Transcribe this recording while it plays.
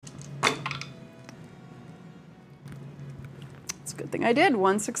It's a good thing I did.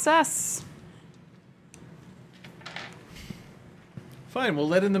 1 success. Fine, we'll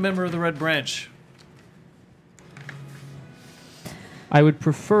let in the member of the Red Branch. I would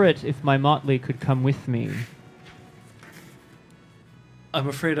prefer it if my motley could come with me. I'm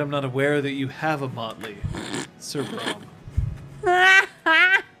afraid I'm not aware that you have a motley, Sir Brom.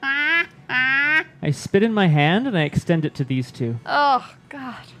 I spit in my hand and I extend it to these two. Oh,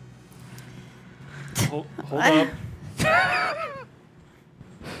 God. Hold up.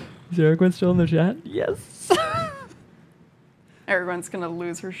 Is everyone still in the chat? Yes. Everyone's going to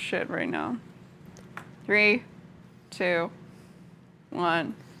lose her shit right now. 3, 2,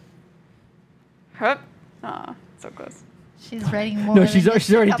 1. Hup. Aw, so close. She's writing more. No, than she's just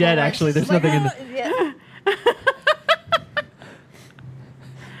a already couple dead, words. actually. There's She's like, nothing in "Oh,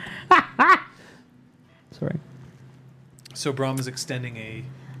 yeah." Sorry. So Brom is extending a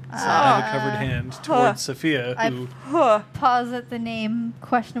saliva-covered hand towards Sophia, I- who... Pause at the name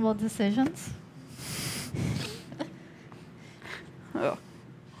Questionable Decisions. Oh.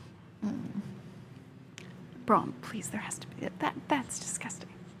 Brom, please, there has to be... That's disgusting.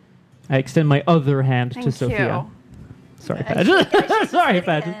 I extend my other hand Thank to Sophia. you. Sorry, I should Paget. Sorry, say it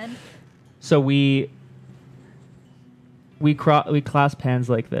Paget. again. So we clasp hands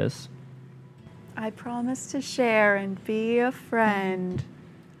like this. I promise to share and be a friend.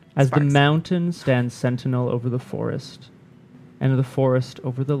 As the Sparks. mountain stands sentinel over the forest, and the forest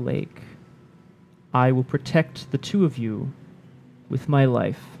over the lake, I will protect the two of you with my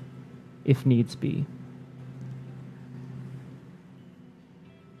life, if needs be.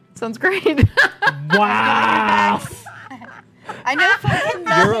 Sounds great. Wow! I know fucking Your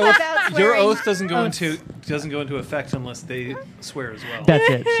nothing oath, about your swearing. oath doesn't go into effect unless they swear as well. That's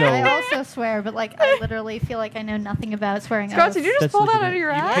it. I So also swear, but like I literally feel like I know nothing about swearing. Scott, oaths. did you just That's pull that out legitimate. of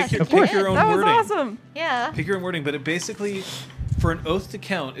your You ass? pick your, Of course. pick your own That was wording. awesome. Yeah. Pick your own wording, but it basically, for an oath to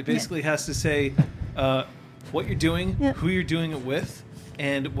count, it basically has to say what you're doing, Yep. who you're doing it with,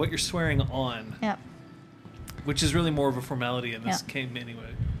 and what you're swearing on, Yeah. which is really more of a formality in this Yeah. game anyway.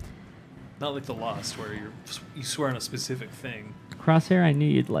 Not like the Lost, where you swear on a specific thing. Crosshair, I knew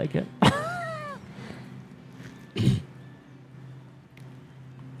you'd like it.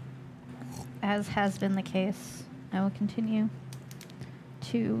 As has been the case, I will continue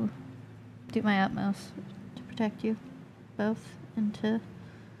to do my utmost to protect you both and to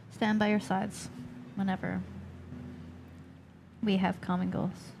stand by your sides whenever we have common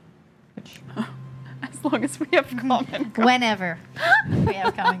goals. Which, As long as we have common. whenever we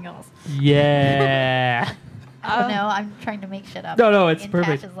have common goals. Yeah. Oh no, I'm trying to make shit up. No, it's in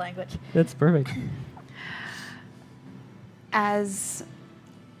perfect. Tash's language. That's perfect. As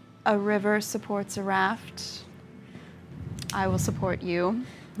a river supports a raft, I will support you.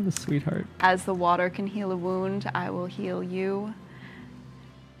 What a sweetheart. As the water can heal a wound, I will heal you.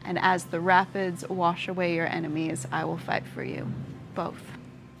 And as the rapids wash away your enemies, I will fight for you. Both.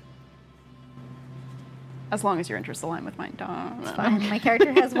 As long as your interests align with mine. It's fine. My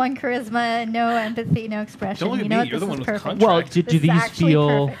character has 1 charisma, no empathy, no expression. Don't look at you know me, what? you're This the is one with perfect. contract. Well, do This is these actually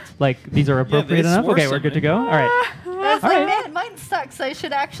feel perfect. like these are appropriate enough? swore Okay, we're good to something. go. All right. That's All like, right. man, mine sucks. I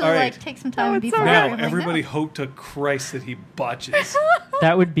should actually All right. like take some time No, and be it's all prepared. right. Now, I'm like, everybody no. hope to Christ that he botches.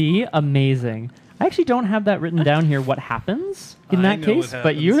 That would be amazing. I actually don't have that written down here what happens in I that know case, what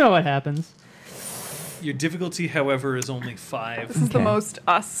but you happens. know what happens. Your difficulty, however, is only This 5. is the Okay. most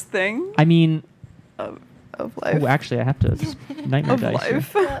us thing I mean, of life. oh, actually, I have to nightmare of dice. here.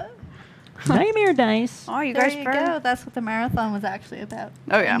 life. Nightmare dice. Oh, you There guys you burn. go. That's what the marathon was actually about.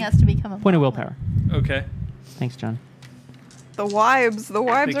 Oh, yeah. Getting us to become a Point of motley. willpower. Okay. Mm-hmm. Thanks, John. The wives. The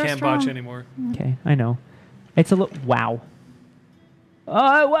wives They are can't strong. botch anymore. Okay, I know. It's a little wow.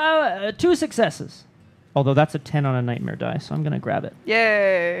 Wow, 2 successes. Although that's a 10 on a nightmare die, so I'm gonna grab it.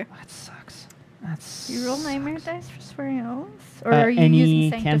 Yay. That sucks. That's You roll nightmare dice for swearing oaths, or Uh, are you any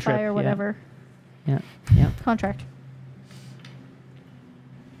using sanctify cantrip, or yeah. whatever Yeah, yeah. contract?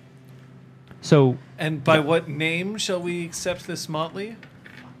 So And by what name shall we accept this motley?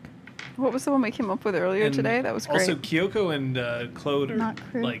 What was the one we came up with earlier And today? That was great. Also, Kyoko and Claude are Not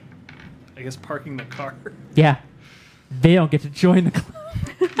crew. like, I guess, parking the car. yeah, they don't get to join the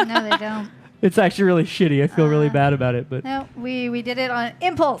club. No, they don't. It's actually really shitty. I feel really bad about it, but No, we did it on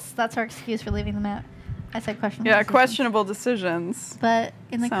impulse. That's our excuse for leaving them out. I said questionable. yeah, decisions. questionable decisions. But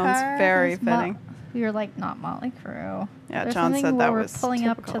in the Sounds car, very there's fitting. we were like not Motley Crew. Yeah, There's John something said where that we're was pulling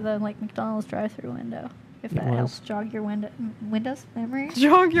up to typical. the like McDonald's drive-through window. If It that was. helps jog your windows memory.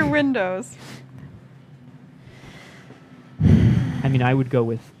 Jog your windows. I mean, I would go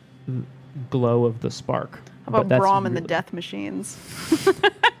with Glow of the Spark. How but about that's Brom and the really- Death Machines?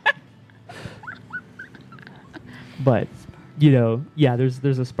 But you know, yeah,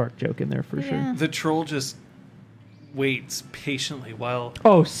 there's a spark joke in there for Yeah. sure. The troll just waits patiently while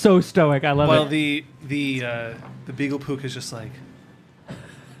Oh, so stoic. I love while it. the beagle pook is just like.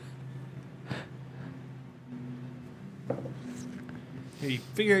 Here, you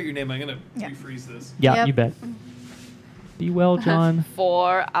figure out your name. I'm gonna Yeah. refreeze this. Yeah, Yep. you bet. Be well, John.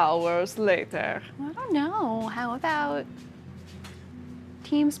 4 hours later. I don't know. How about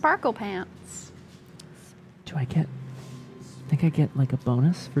Team Sparkle Pants? Do I think I get like a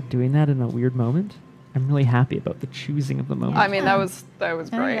bonus for doing that in a weird moment? I'm really happy about the choosing of the moment. I mean, that was I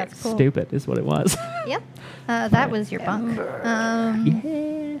think great. that's cool. Stupid is what it was. Yep. That was your bunk.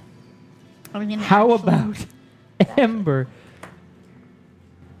 Yeah. I mean, How actually- about Ember?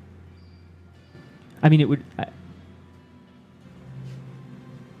 I mean, it would.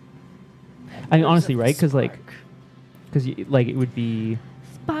 I mean, honestly, right? Because like it would be.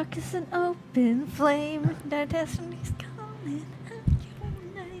 Spark is an open flame. Our destiny's calling out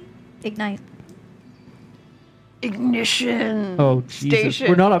your name. Ignite. Ignition. Oh Jesus! Station.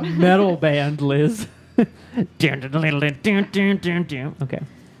 We're not a metal band, Liz. Okay.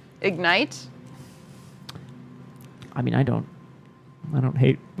 Ignite. I mean, I don't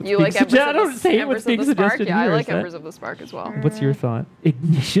hate. what's You being like Embers sugge- I of don't the, hate Embers what's of being the Spark? suggested Yeah, I here. like Is that- Embers of the Spark as well. What's your thought?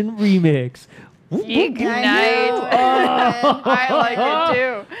 Ignition remix. Ignite. I I like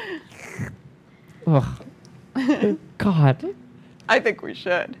it too. Ugh. God. I think we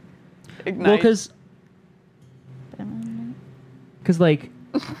should. Ignite. Well, because like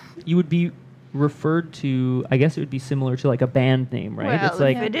you would be referred to. I guess it would be similar to like a band name, right? Well, it's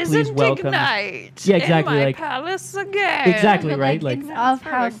like if it please isn't welcome. Ignite. Yeah, exactly, In my like- palace again. Exactly. But, right, Like, like- it's That's of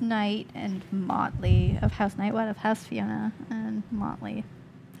House perfect. Knight and Motley. Of House Knight, what? Of House Fiona and Motley.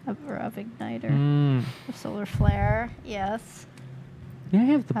 Of Igniter. Mm. Of Solar Flare. Yes. Yeah, I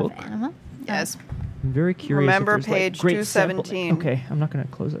have the Of book. Anima. Yes. I'm very curious. if Remember there's, like, page great sample- 217. Okay, I'm not going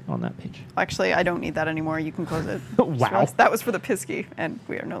to close it on that page. Actually, I don't need that anymore. You can close it. Wow. Just realized that was for the Pisky, and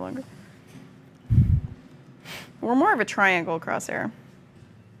we are no longer. We're more of a triangle crosshair.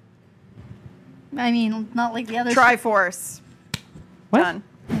 I mean, not like the other. Triforce. What? Done.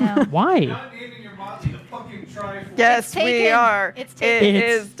 No. Why? Not naming your Motley the fucking Triforce. Yes, we taken. are. It's It taken.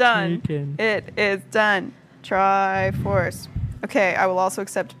 is It's done. taken. It is done. Triforce. Okay, I will also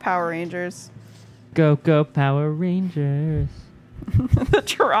accept Power Rangers. Go go Power Rangers. The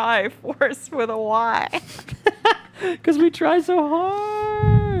Triforce with a Y. Because we try so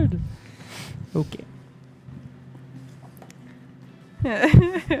hard. Okay.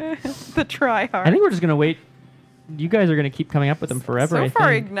 The Try Hard. I think we're just gonna wait. You guys are gonna keep coming up with them forever. So I far,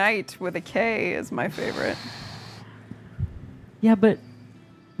 think. Ignite with a K is my favorite. Yeah, but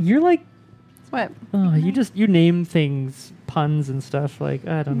you're like, What? oh, you name things, puns and stuff. Like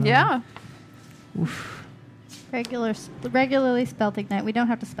I don't know. Yeah. Oof. Regularly spelled Ignite. We don't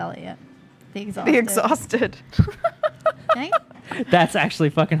have to spell it yet. The exhausted. The Exhausted. Ignite? That's actually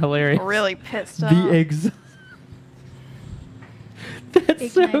fucking hilarious. Really pissed off. The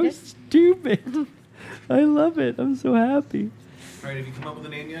That's so Ignited. stupid. I love it. I'm so happy. All right, have you come up with a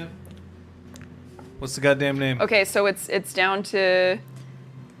name yet? What's the goddamn name? Okay, so it's down to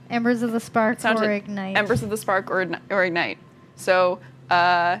Embers of the Spark it's down or to Ignite. Embers of the Spark or Ignite. So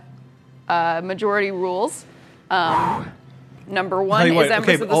majority rules. Number one Tell you is what, Embers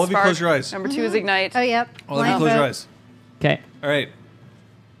okay, of the all of you Spark. close your eyes. Number two is Ignite. Oh, yep. All of you Line close your vote. eyes. Okay. All right.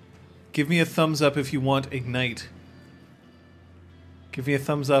 Give me a thumbs up if you want Ignite. Give me a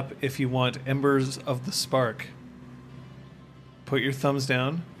thumbs up if you want Embers of the Spark. Put your thumbs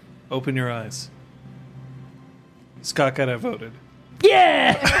down. Open your eyes. Scott got outvoted.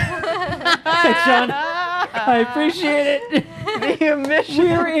 Yeah. Thanks, John. I appreciate it. The emission.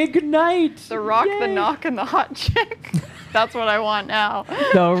 We're Ignite. The Rock, the Yay. Knock, and the Hot Chick. That's what I want now.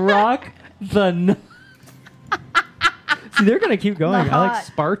 The Rock, See, they're gonna keep going. The I like hot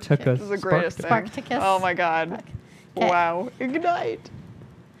Spartacus. This is the greatest thing. Spartacus. Oh my god. Okay. Wow. Ignite.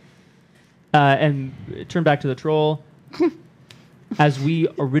 And turn back to the troll. As we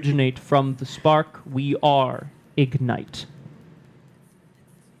originate from the spark, we are Ignite.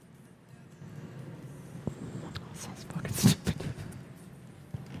 Sounds fucking stupid.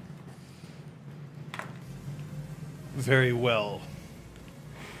 Very well.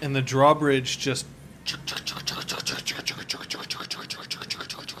 And the drawbridge just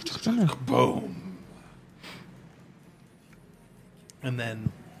boom. And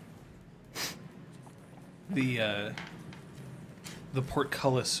then the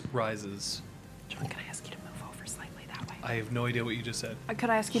portcullis rises. John, can I ask you to move over slightly that way? I have no idea what you just said. Could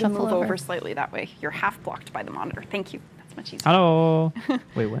I ask you Shuffle to move over. over slightly that way? You're half blocked by the monitor. Thank you. That's much easier. Hello.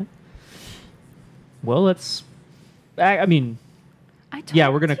 Wait, what? Well, let's I mean, I yeah,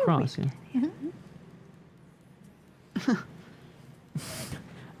 we're told gonna you cross. we- Yeah. I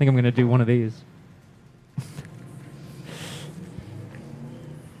think I'm gonna do one of these.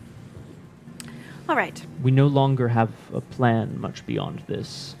 All right. We no longer have a plan much beyond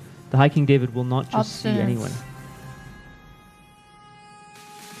this. The High King David will not just see Obstinance. anyone.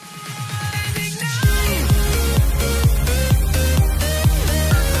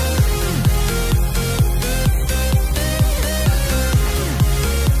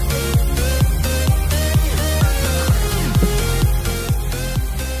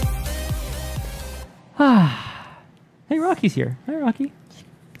 Hey, Rocky's here. Hi, Rocky.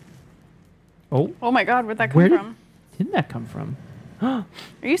 Oh, Oh my God, where'd that come where from? did that come from? Are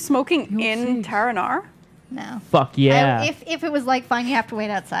you smoking Your in face. Taranar? No. Fuck yeah. If it was like fine, you have to wait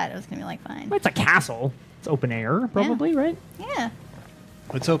outside. I was gonna be like fine. Well, it's a castle. It's open air, probably, right? Yeah.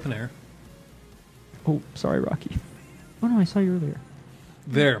 It's open air. Oh, sorry, Rocky. Oh no, I saw you earlier.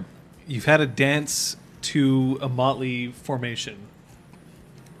 There. You've had a dance to a motley formation.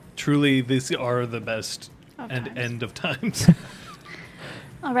 Truly, these are the best Of and times. end of times.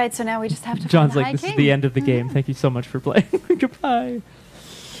 All right, so now we just have to John's find the like, High this King. is the end of the game. Thank you so much for playing. Goodbye.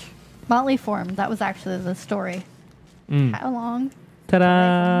 Motley formed. That was actually the story. Mm. How long?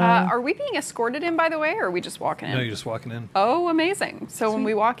 Ta-da! Are we being escorted in, by the way, or are we just walking in? No, you're just walking in. Oh, amazing. So when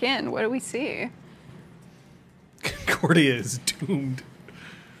we walk in, what do we see? Cordia is doomed.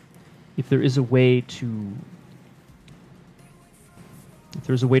 If there is a way to... If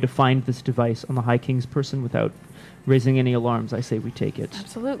there's a way to find this device on the High King's person without raising any alarms, I say we take it.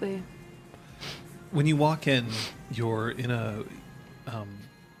 Absolutely. When you walk in, you're in a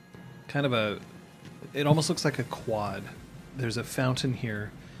kind of a. It almost looks like a quad. There's a fountain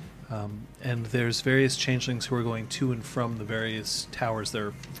here, and there's various changelings who are going to and from the various towers. There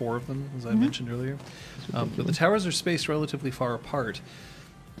are 4 of them, as I mentioned earlier. But the towers are spaced relatively far apart,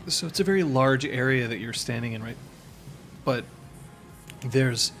 so it's a very large area that you're standing in, right? But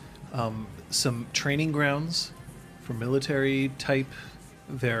there's some training grounds for military type.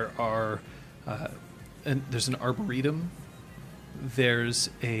 There are, and there's an arboretum. There's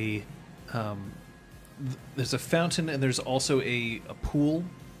a fountain, and there's also a pool,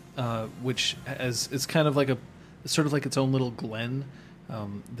 which it's kind of like sort of like its own little glen.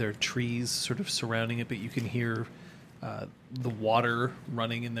 There are trees sort of surrounding it, but you can hear the water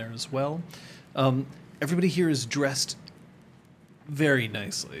running in there as well. Everybody here is dressed very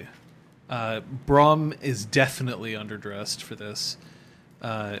nicely. Braum is definitely underdressed for this.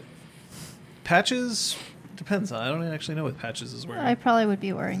 Patches depends. I don't actually know what Patches is wearing. I probably would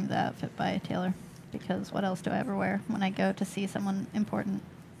be wearing the outfit by a tailor, because what else do I ever wear when I go to see someone important,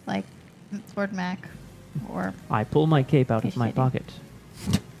 like Lord Mac, or I pull my cape out of my Appreciate it.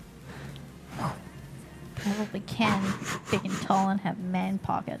 pocket. probably can, big and tall and have man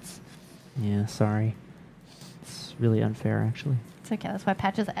pockets. Yeah, sorry. It's really unfair, actually. It's okay. That's why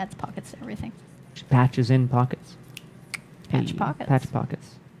Patches adds pockets to everything. Patches in pockets. Patch pockets. Patch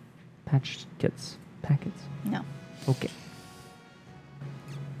pockets. Patch kits. Packets. No. Okay.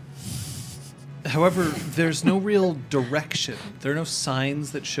 However, there's no real direction. There are no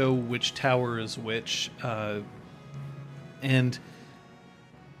signs that show which tower is which, and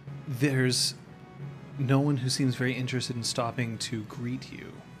there's no one who seems very interested in stopping to greet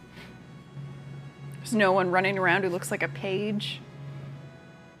you. There's no one running around who looks like a page.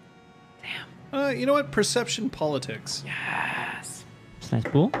 Damn. You know what? Perception politics. Yes. It's a nice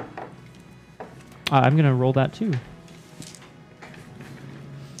pool. I'm going to roll that too.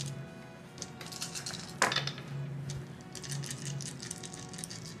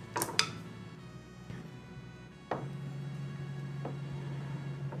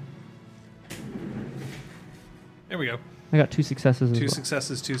 There we go. I got 2 successes as Two well.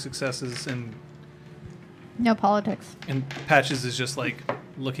 successes, and No politics. Patches is just like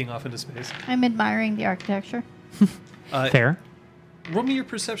looking off into space. I'm admiring the architecture. Fair. Roll me your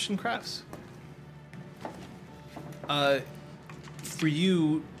perception crafts. For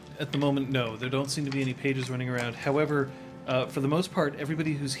you, at the moment, no. There don't seem to be any pages running around. However, for the most part,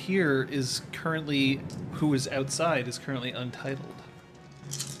 everybody who's here is currently, who is outside, is currently untitled.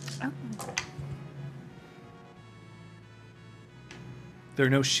 Oh. There are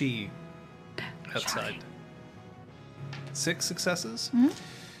no she outside. 6 successes? Mhm.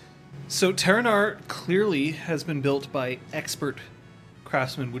 So Terranar clearly has been built by expert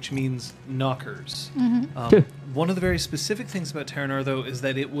craftsmen, which means knockers. One of the very specific things about Terranar, though, is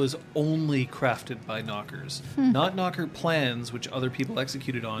that it was only crafted by knockers. Not knocker plans, which other people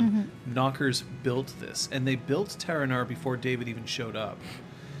executed on. Knockers built this. And they built Terranar before David even showed up.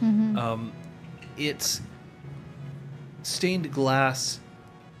 It's stained glass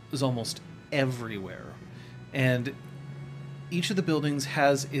is almost everywhere. And each of the buildings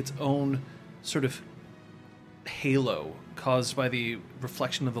has its own sort of halo caused by the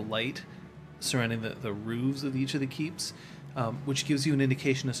reflection of the light surrounding the roofs of each of the keeps, which gives you an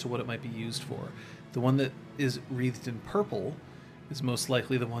indication as to what it might be used for. The one that is wreathed in purple is most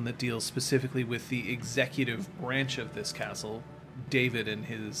likely the one that deals specifically with the executive branch of this castle, David and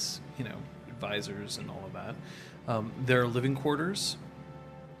his, advisors and all of that. There are living quarters,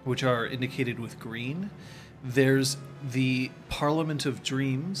 which are indicated with green. There's the Parliament of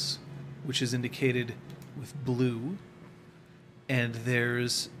Dreams, which is indicated with blue. And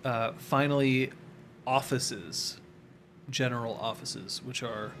there's finally offices, general offices, which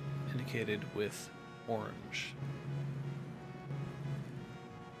are indicated with orange.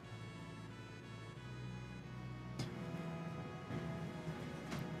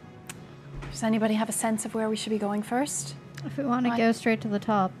 Does anybody have a sense of where we should be going first? If we want to go straight to the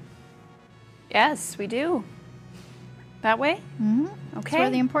top. Yes, we do. That way? Mm-hmm. That's Okay. where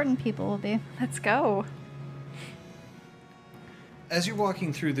the important people will be. Let's go. As you're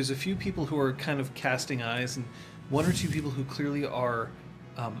walking through, there's a few people who are kind of casting eyes, and one or two people who clearly are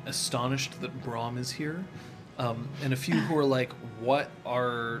astonished that Braum is here, and a few who are like, what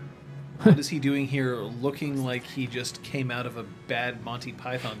is he doing here, looking like he just came out of a bad Monty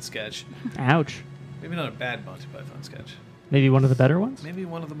Python sketch. Ouch. Maybe not a bad Monty Python sketch. Maybe one of the better ones? Maybe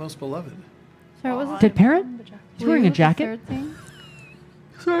one of the most beloved. Sorry, what was it? Dead Parrot? He's wearing a Blue, jacket? The third thing?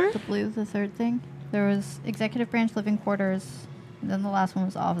 Sorry? The blue, the third thing. There was executive branch, living quarters, and then the last one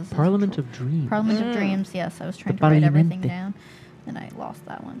was offices. Parliament of Dreams. Parliament of Dreams. Yes, I was trying The to write everything Parliamente. down, and I lost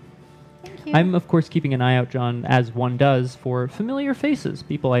that one. Thank you. I'm, of course, keeping an eye out, John, as one does, for familiar faces,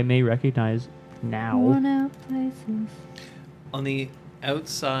 people I may recognize now. Worn out places. On the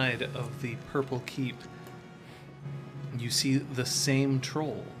outside of the Purple Keep, you see the same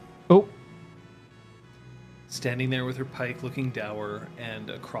troll Oh, standing there with her pike looking dour, and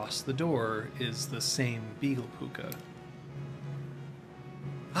across the door is the same Beagle Puka.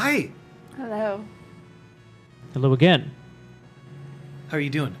 Hi! Hello. hello again. How are you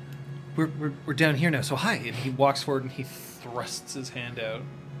doing? We're down here now, so hi. And he walks forward and he thrusts his hand out.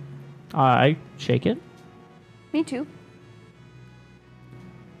 I shake it. Me too.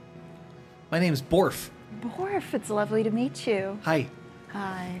 My name's Borf. Borf, it's lovely to meet you. Hi.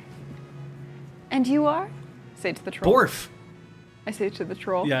 Hi. And you are? Say to the troll. Borf! I say to the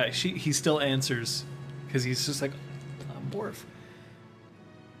troll. Yeah, he still answers because he's just like, I'm Borf.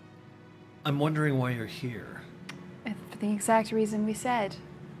 I'm wondering why you're here. For the exact reason we said.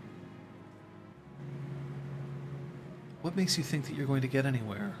 What makes you think that you're going to get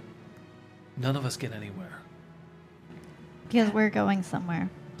anywhere? None of us get anywhere. Because we're going somewhere.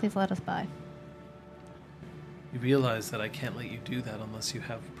 Please let us by. You realize that I can't let you do that unless you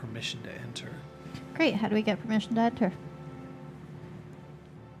have permission to enter. Great. How do we get permission to enter?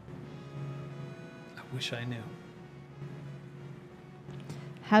 I wish I knew.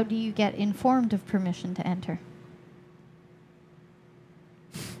 How do you get informed of permission to enter?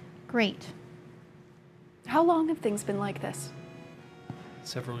 Great. How long have things been like this?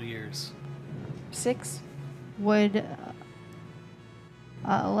 Several years. 6? Would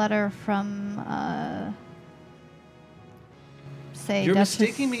a letter from, say, You're Duchess-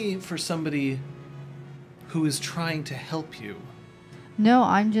 mistaking me for somebody who is trying to help you. No,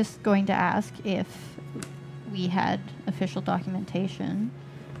 I'm just going to ask if we had official documentation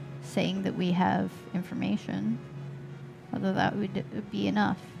saying that we have information, whether that would be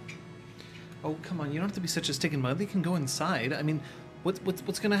enough. Oh, come on. You don't have to be such a stick in mud. They can go inside. I mean,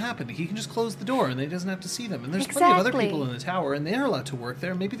 what's going to happen? He can just close the door and he doesn't have to see them. And there's plenty of other Exactly. people in the tower, and they're allowed to work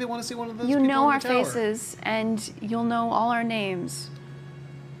there. Maybe they want to see one of those You people know in our the tower. faces, and you'll know all our names.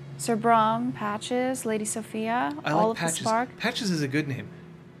 Sir Braum, Patches, Lady Sophia, I all like of Patches. the Spark. Patches is a good name.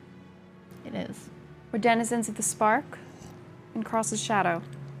 It is. We're denizens of the Spark and Cross's Shadow.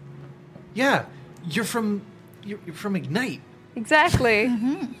 Yeah, you're from Ignite. Exactly.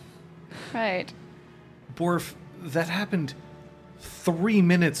 Right. Borf, that happened 3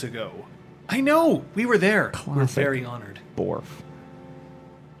 minutes ago. I know! We were there. We're Classic. very honored. Borf.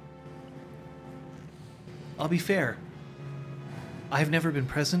 I'll be fair. I've never been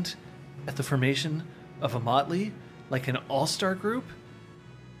present at the formation of a motley, like an all-star group.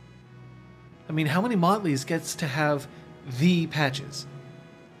 I mean, how many motleys gets to have the Patches?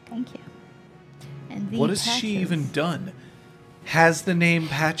 Thank you. And the What has she Patches. even done? Has the name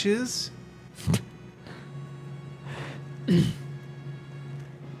Patches?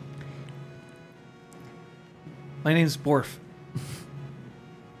 My name's Borf.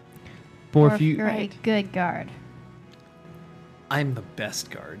 Borf, Or you... you're a Right. good guard. I'm the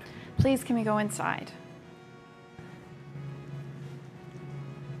best guard. Please, can we go inside?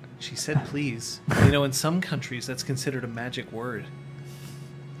 She said please. You know, in some countries, that's considered a magic word.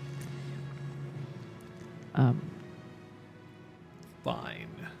 Fine.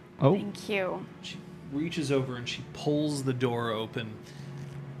 Oh, Thank you. She reaches over and she pulls the door open.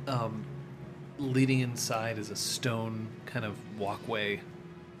 Leading inside is a stone kind of walkway,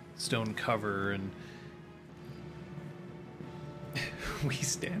 stone cover, and we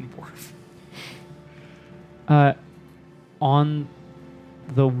stand Borf. on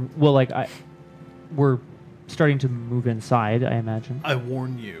the we're starting to move inside, I imagine. I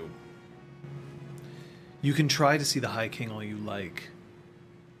warn you. You can try to see the High King all you like,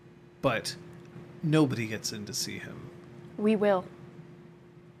 but nobody gets in to see him. We will.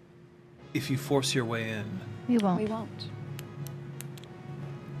 If you force your way in, We won't. We won't.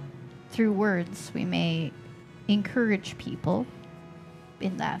 Through words, we may encourage people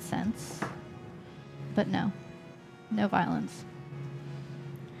in that sense. But no. No violence.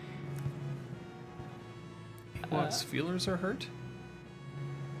 Ewok's feelers are hurt?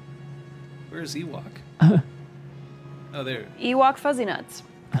 Where's Ewok? Oh, there. Ewok Fuzzy Nuts.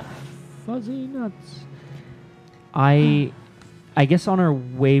 Fuzzy nuts. I guess on our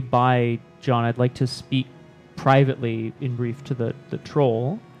way by, John, I'd like to speak privately in brief to the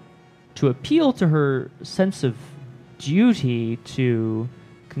troll to appeal to her sense of duty to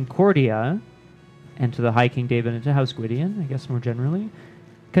Concordia and to the High King David and to House Gwydion, I guess more generally.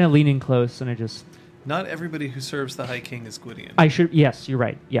 Kind of leaning close, and I just... Not everybody who serves the High King is Gwydion. Yes, you're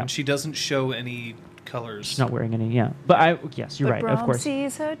right. Yeah. And she doesn't show any colors. She's not wearing any, yeah. But yes, you're right, of Brom course.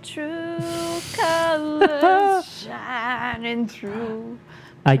 sees her true colors shining through.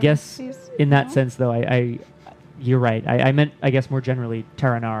 I guess She's- in that no? sense, though, I you're right. I meant, I guess, more generally,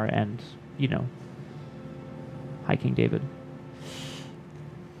 Taranar and, High King David.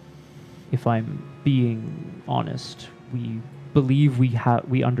 If I'm being honest, we believe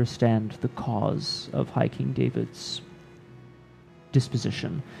we understand the cause of High King David's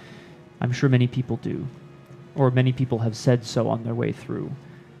disposition. I'm sure many people do, or many people have said so on their way through.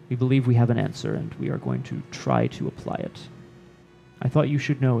 We believe we have an answer, and we are going to try to apply it. I thought you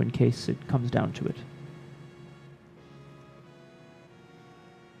should know in case it comes down to it.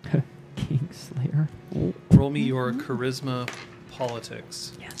 Kingslayer. Oh. Roll me your charisma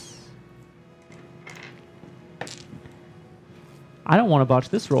politics. Yes. I don't want to botch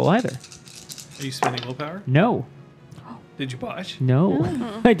this roll either. Are you spending willpower? No. Did you botch?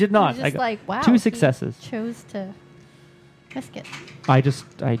 No. I did not. You're I just got like, wow. 2 he successes. chose to risk it. I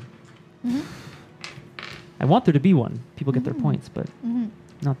Mhm. I want there to be one. People get their Mhm. points, but Mm-hmm.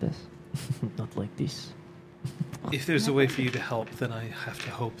 not this. Not like this. If there's a way for you to help, then I have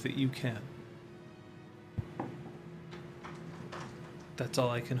to hope that you can. That's all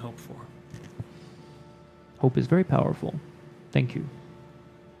I can hope for. Hope is very powerful. Thank you.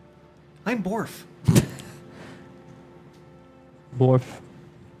 I'm Borf. Borf,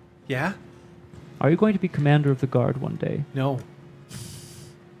 Yeah? are you going to be commander of the guard one day? No.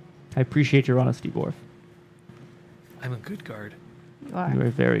 I appreciate your honesty, Borf. I'm a good guard. You are. You're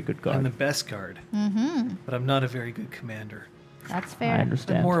a very good I'm the guard. best guard, Mm-hmm. but I'm not a very good commander. That's I fair. I'm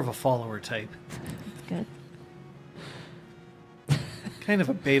understand. more of a follower type. Good. Kind of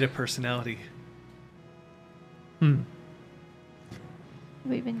a beta personality. Hmm.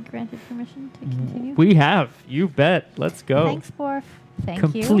 Have we been granted permission to continue? We have. You bet. Let's go. Thanks, Borf. Thank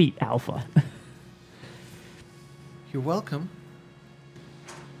you. Complete alpha. You're welcome.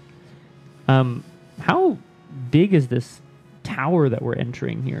 How big is this tower that we're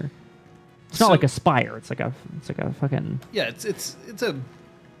entering here? It's not So- like a spire. It's like a fucking. Yeah, it's a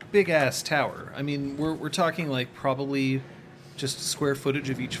big ass tower. I mean, we're talking like probably just square footage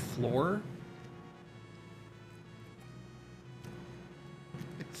of each floor.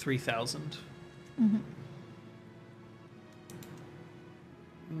 Like 3,000. Mm-hmm.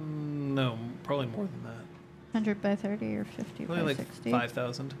 No, probably more than that. 100 by 30 or 50 Probably by like 60.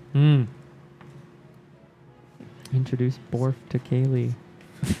 5,000. Hmm. Introduce Borf to Kaylee.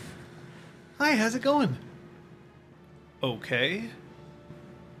 Hi, how's it going? Okay.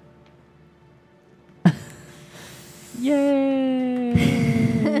 Yay!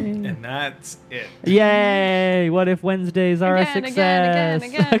 And that's it. Yay! What if Wednesdays are a Again, success?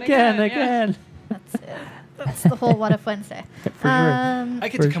 again, yeah. again. That's it. That's the whole What If Wednesday. For sure. I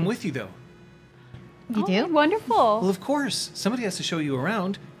get For to come sure. with you, though. You Oh, do? Wonderful. Well, of course. Somebody has to show you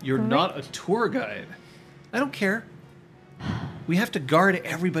around. You're not a tour guide. I don't care. We have to guard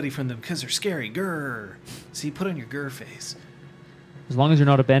everybody from them because they're scary. Grr. See, put on your grr face. As long as you're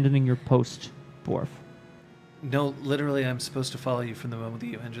not abandoning your post, Borf. No, literally, I'm supposed to follow you from the moment that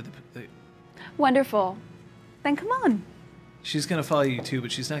you enter the Wonderful. Then come on. She's gonna follow you too,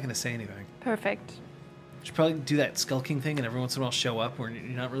 but she's not gonna say anything. Perfect. She'll probably do that skulking thing and every once in a while show up when you're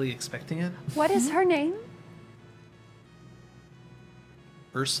not really expecting it. What is her name?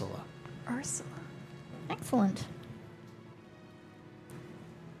 Ursula. Ursula. Excellent.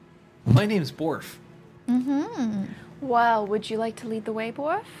 My name's Borf. Mm-hmm. Well, would you like to lead the way,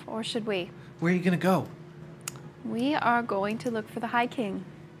 Borf? Or should we? Where are you gonna go? We are going to look for the High King.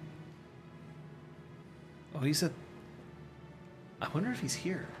 Oh, he's a... I wonder if he's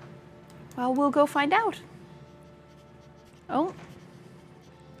here. Well, we'll go find out. Oh,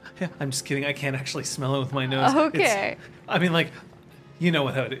 Yeah, I'm just kidding. I can't actually smell it with my nose. okay. I mean, like, you know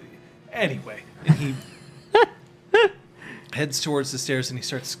without it. Anyway, and he heads towards the stairs and he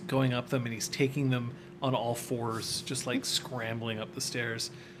starts going up them and he's taking them on all fours, just like scrambling up the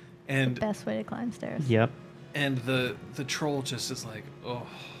stairs. And Best way to climb stairs. Yep. and the troll just is like, oh.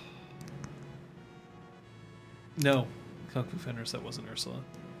 No, Kung Fu Fenders, that wasn't Ursula.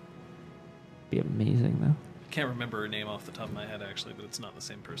 Be amazing though. I can't remember her name off the top of my head actually, but it's not the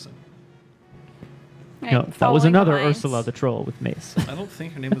same person. Right, No, that was following another behind. Ursula the troll with mace. I don't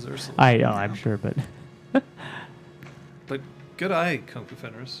think her name was Ursula. I know, I'm sure, but But good eye, Kung Fu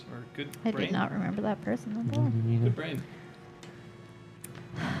Fenders, or good I brain. did not remember that person at all. Good brain.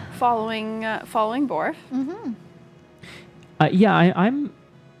 Following Borf. Mm-hmm. Yeah, I'm.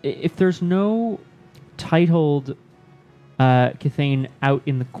 If there's no titled Cathane out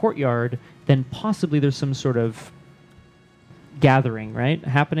in the courtyard, then possibly there's some sort of gathering, right,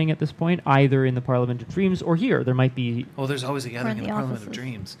 happening at this point, either in the Parliament of Dreams or here. There might be. Well, there's always a gathering in the the Parliament of offices.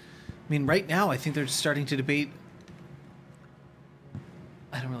 Dreams. I mean, right now, I think they're starting to debate.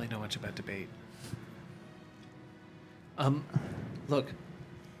 I don't really know much about debate. Look.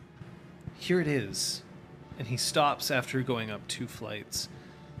 Here it is. And he stops after going up 2 flights.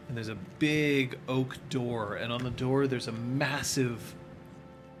 And there's a big oak door. And on the door, there's a massive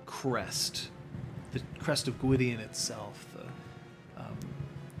crest. The crest of Gwydion itself.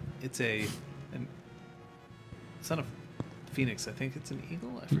 It's it's not a phoenix. I think it's an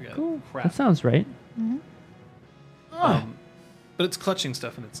eagle. I forget. Cool. Crap. That sounds right. Mm-hmm. But it's clutching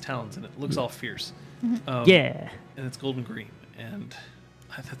stuff in its talons, and it looks all fierce. Yeah. And it's golden green, and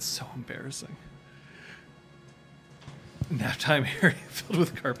that's so embarrassing. Nap time area filled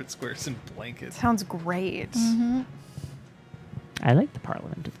with carpet squares and blankets. Sounds great. Mm-hmm. I like the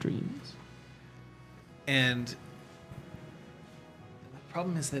Parliament of Dreams. And the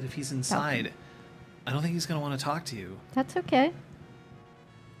problem is that if he's inside, I don't think he's going to want to talk to you. That's okay.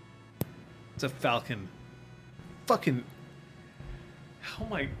 It's a falcon. Fucking. How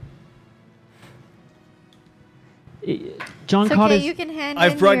am I? John It's Cott okay. is. You can hand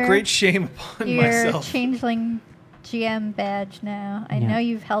I've in brought your, great shame upon your myself. changeling GM badge now. I Yeah. know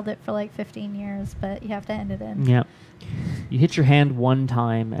you've held it for like 15 years, but you have to hand it in. Yeah. You hit your hand one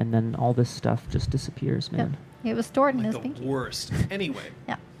time, and then all this stuff just disappears, Yep. man. It was stored in Like his the pinky. worst. Anyway,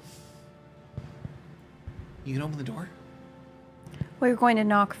 Yeah. you can open the door. We're going to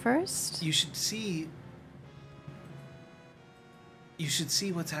knock first. You should see. You should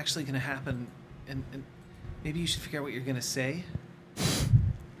see what's actually going to happen, and maybe you should figure out what you're going to say.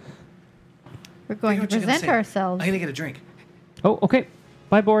 We're going to Figure out what you're gonna present say. ourselves. I'm going to get a drink. Oh, okay.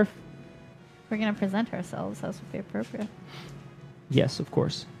 Bye, Borf. We're going to present ourselves. That would be appropriate. Yes, of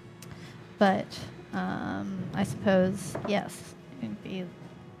course. But I suppose, yes, it'd be,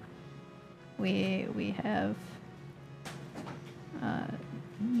 we have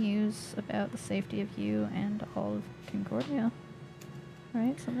news about the safety of you and all of Concordia.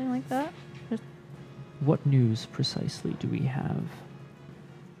 Right? Something like that? Just, What news precisely do we have?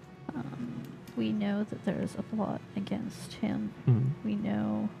 we know that there's a plot against him. Mm. We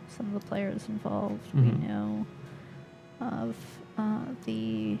know some of the players involved. Mhm. We know of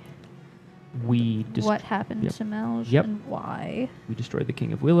the what happened yep. to Melge Yep. and why. We destroyed the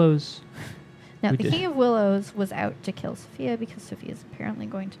King of Willows. Now, We the did. King of Willows was out to kill Sophia because Sophia is apparently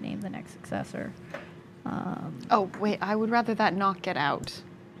going to name the next successor. Oh, wait, I would rather that not get out.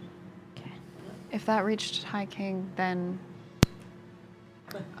 Okay. If that reached High King, then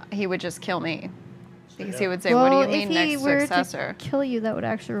he would just kill me. Because he would say, what do you mean if he next were successor? to kill you, that would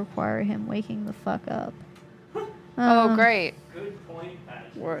actually require him waking the fuck up. Oh, great. Good point,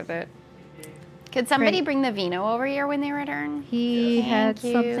 Pat. Worth it. Could somebody Great. bring the vino over here when they return? He had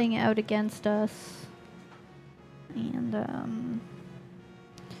Thank you. something out against us, and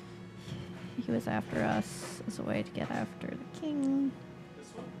he was after us as a way to get after the king.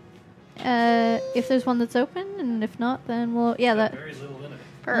 If there's one that's open, and if not, then we'll. Yeah, that. Very little in it.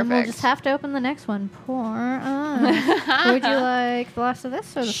 Perfect. And we'll just have to open the next one. Poor us. Would you like the last of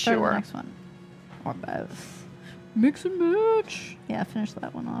this or the start of the Sure. next one? Or both? Mix and match. Yeah, finish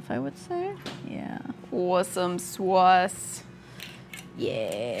that one off, I would say. Yeah. Awesome swass.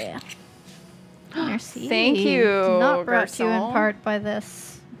 Yeah. Merci. Thank you, Not brought to you in garçon. part by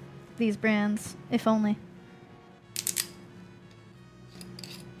these brands, if only.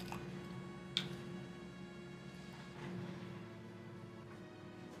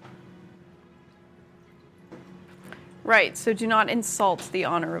 Right, so do not insult the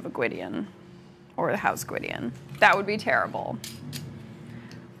honor of a Gwydion. Or the House Gwydion. That would be terrible.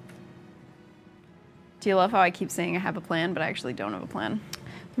 Do you love how I keep saying I have a plan, but I actually don't have a plan?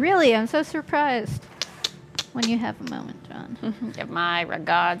 Really, I'm so surprised when you have a moment, John. Give my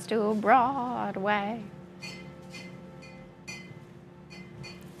regards to Broadway.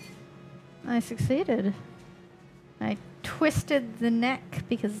 I succeeded. I twisted the neck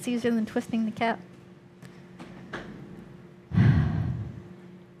because it's easier than twisting the cap.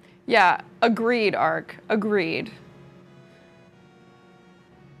 Yeah, agreed, Ark. Agreed.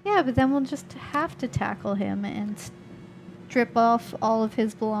 Yeah, but then we'll just have to tackle him and strip off all of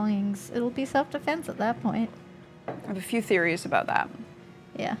his belongings. It'll be self-defense at that point. I have a few theories about that.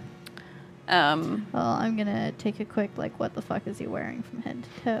 Yeah. Well, I'm gonna take a quick, like, what the fuck is he wearing from head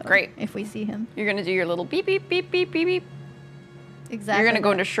to toe? Great. If we see him. You're gonna do your little beep, beep, beep, beep, beep, beep. Exactly. You're gonna go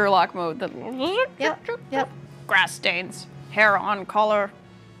that. into Sherlock mode. Yep. Grass stains, hair on collar.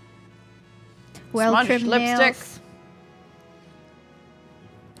 Well-trimmed lipstick. nails.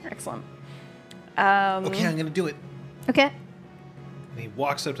 Excellent. Okay, I'm gonna do it. Okay. And he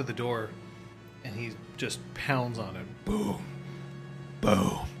walks up to the door, and he just pounds on it. Boom,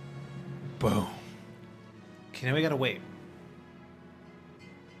 boom, boom. Okay, now we gotta wait.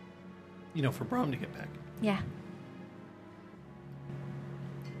 You know, for Brom to get back. Yeah.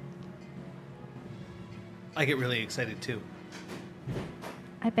 I get really excited too.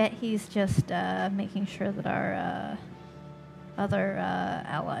 I bet he's just making sure that our other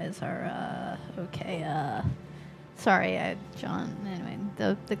allies are okay. Sorry, John. Anyway,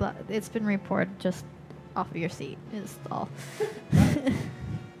 it's been reported just off of your seat is all.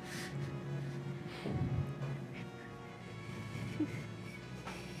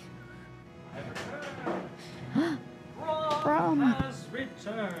 Brom. has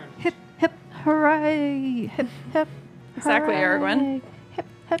returned. Hip hip hooray! Hip hip. Exactly, hooray. Aragorn. Hip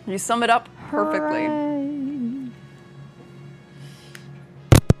hip. You sum it up perfectly. Hooray.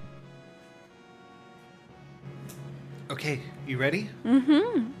 Okay, you ready?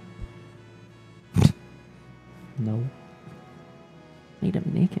 Mm-hmm. No. Made him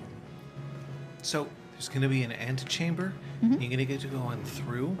naked. So there's going to be an antechamber. Mhm. You're going to get to go on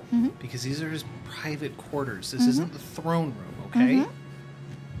through Mhm. because these are his private quarters. This isn't the throne room, okay? Mhm.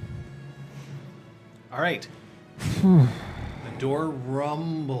 All right. The door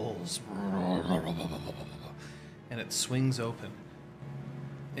rumbles and it swings open.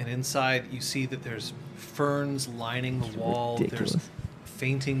 And inside, you see that there's ferns lining the wall. Ridiculous. There's a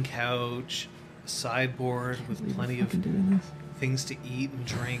fainting couch, a sideboard with plenty of Fucking doing this. things to eat and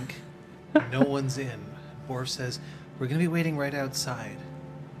drink. No one's in. Borf says, "We're going to be waiting right outside."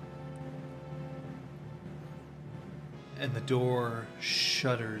 And the door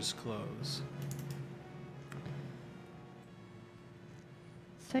shutters close.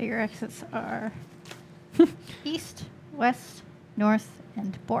 So your exits are east, west, north,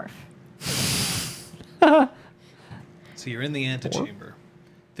 and Borf. So you're in the antechamber.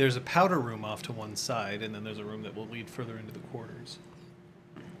 There's a powder room off to one side, and then there's a room that will lead further into the quarters.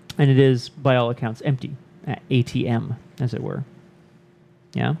 And it is, by all accounts, empty. ATM, as it were.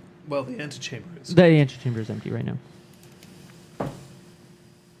 Yeah? Well, the antechamber is. The antechamber is empty right now.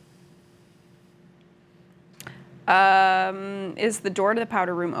 Is the door to the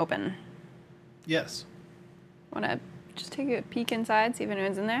powder room open? Yes. Want to just take a peek inside, see if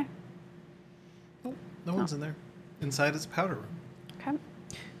anyone's in there? Oh, no one's in there. Inside is a powder room. Okay.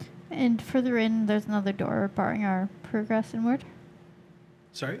 And further in, there's another door barring our progress inward.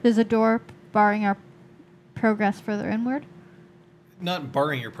 Sorry? There's a door barring our progress further inward. Not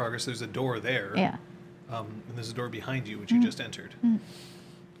barring your progress, there's a door there. Yeah. And there's a door behind you, which you just entered.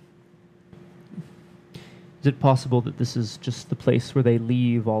 Is it possible that this is just the place where they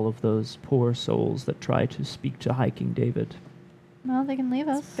leave all of those poor souls that try to speak to High King David? Well, they can leave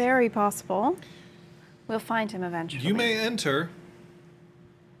us. Very possible. We'll find him eventually. You may enter.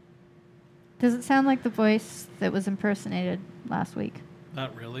 Does it sound like the voice that was impersonated last week?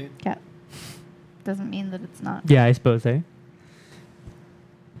 Not really. Yeah. Doesn't mean that it's not. Yeah, I suppose, eh?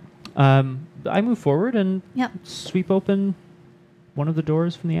 I move forward and Yep. sweep open one of the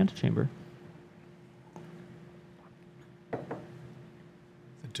doors from the antechamber.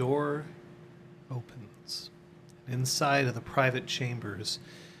 The door opens. Inside of the private chambers,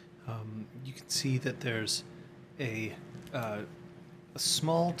 you can see that there's a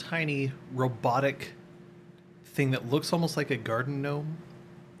small, tiny, robotic thing that looks almost like a garden gnome,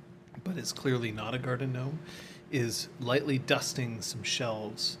 but is clearly not a garden gnome, is lightly dusting some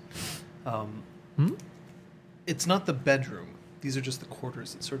shelves. It's not the bedroom. These are just the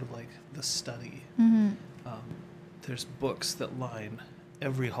quarters. It's sort of like the study. There's books that line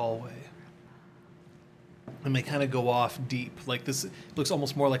every hallway. And they kind of go off deep. Like this looks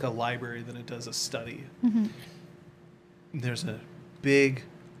almost more like a library than it does a study. There's a big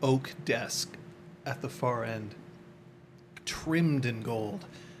oak desk at the far end, trimmed in gold,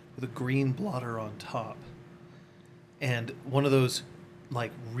 with a green blotter on top. And one of those,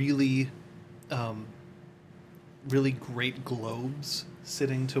 like, really great globes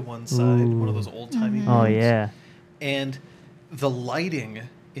sitting to one side. One of those old-timey Oh, globes. yeah. And the lighting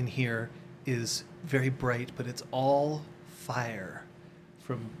in here is very bright, but it's all fire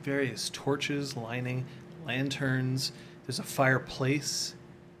from various torches lining, lanterns. There's a fireplace,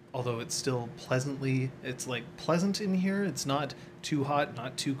 although it's still it's like pleasant in here. It's not too hot,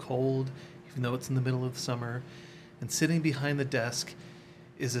 not too cold, even though it's in the middle of summer. And sitting behind the desk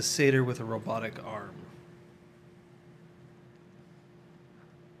is a satyr with a robotic arm.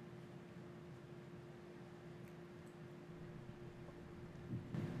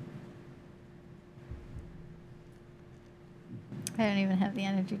 I don't even have the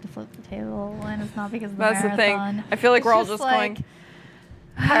energy to flip the table, and it's not because of the That's the thing. marathon. I feel like we're all It's just like going.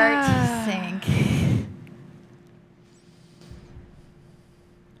 heart sink.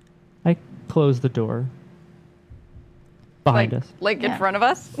 I close the door behind like, us. Like in Yeah. front of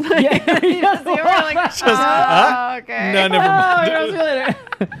us? Yeah. You just see, we're like, oh, okay. No, never mind.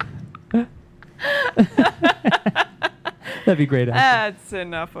 That'd be great. Actually. That's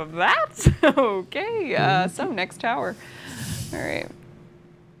enough of that. Okay. So next tower. All right.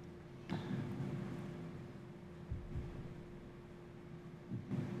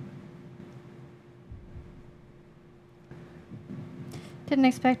 Didn't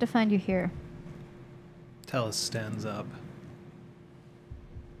expect to find you here. Talus stands up.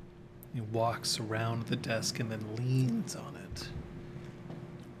 He walks around the desk and then leans on it.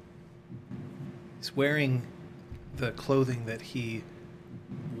 He's wearing the clothing that he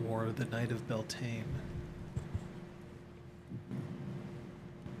wore the night of Beltane.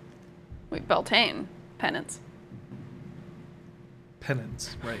 Wait, Beltane. Penance.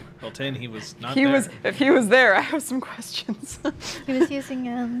 Penance, right. Beltane, he was not He there. was. If he was there, I have some questions. He was using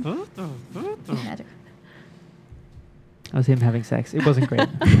magic. That was him having sex. It wasn't great.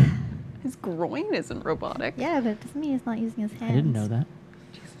 His groin isn't robotic. Yeah, but it doesn't mean he's not using his hands. I didn't know that.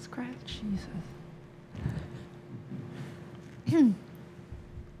 Jesus Christ. Jesus.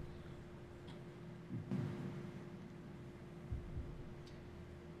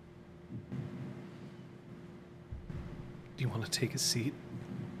 Do you want to take a seat?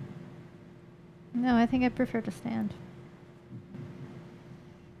 No, I think I prefer to stand.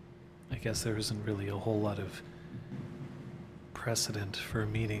 I guess there isn't really a whole lot of precedent for a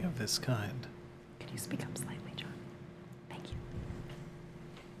meeting of this kind. Could you speak up slightly, John? Thank you.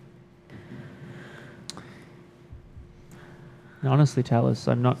 And honestly, Talus,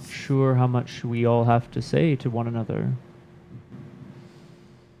 I'm not sure how much we all have to say to one another.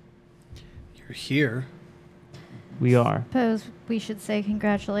 You're here. We are. Suppose we should say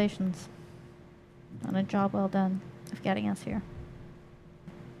congratulations on a job well done of getting us here.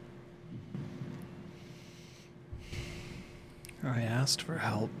 I asked for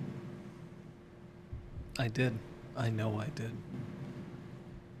help. I did. I know I did.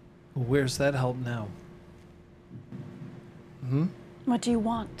 Where's that help now? What do you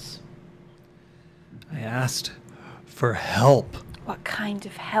want? I asked for help. What kind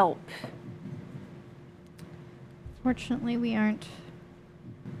of help? Fortunately, we aren't.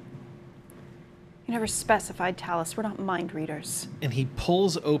 You never specified, Talus. We're not mind readers. And he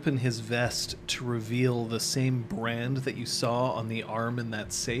pulls open his vest to reveal the same brand that you saw on the arm in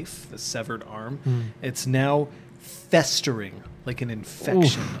that safe, the severed arm. It's now festering like an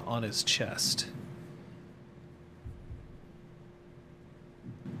infection on his chest.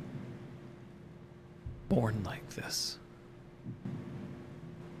 Born like this.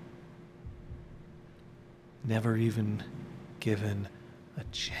 Never even given a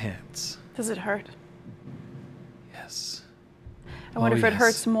chance. Does it hurt? Yes. I wonder if it yes.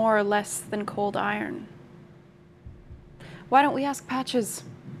 hurts more or less than cold iron. Why don't we ask Patches?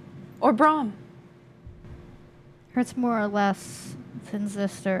 Or Brahm? Hurts more or less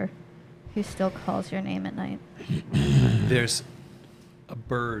Zister, who still calls your name at night. There's a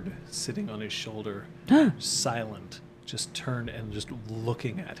bird sitting on his shoulder, silent, just turned and just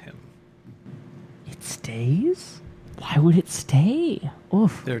looking at him. It stays? Why would it stay?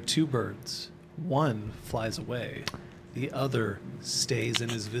 Oof. There are two birds. One flies away. The other stays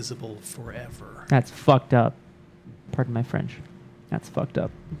and is visible forever. That's fucked up. Pardon my French. That's fucked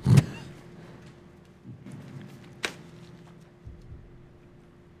up.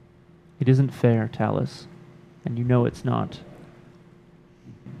 It isn't fair, Talus. And you know it's not.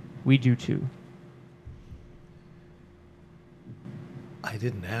 We do too. I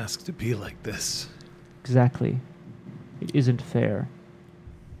didn't ask to be like this. Exactly. It isn't fair.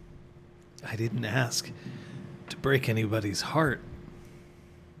 I didn't ask to break anybody's heart.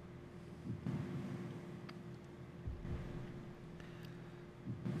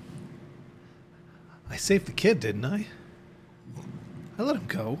 I saved the kid, didn't I? I let him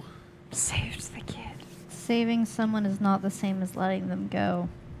go. Saved the kid. Saving someone is not the same as letting them go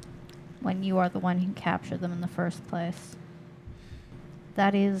when you are the one who captured them in the first place.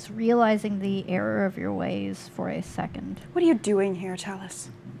 That is realizing the error of your ways for a second. What are you doing here, Talus?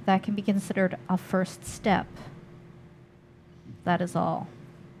 That can be considered a first step. That is all.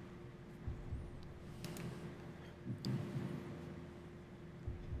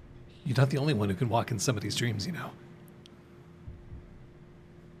 You're not the only one who can walk in somebody's dreams, you know.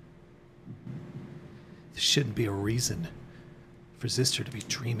 This shouldn't be a reason for Zister to be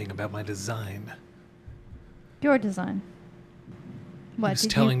dreaming about my design. Your design. He What, was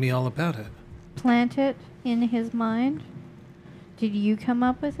did telling you me all about it. plant it in his mind? Did you come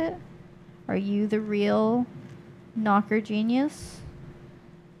up with it? Are you the real knocker genius?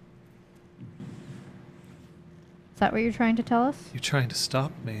 Is that what you're trying to tell us? You're trying to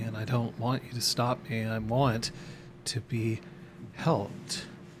stop me, and I don't want you to stop me. I want to be helped.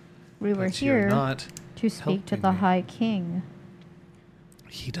 We were But you're here not to speak to helping the me. High King.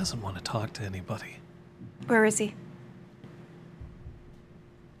 He doesn't want to talk to anybody. Where is he?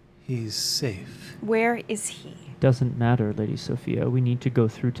 He's safe. Where is he? Doesn't matter, Lady Sophia. We need to go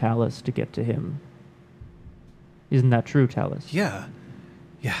through Talus to get to him. Isn't that true, Talus? Yeah.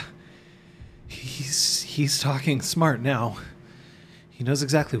 He's talking smart now. He knows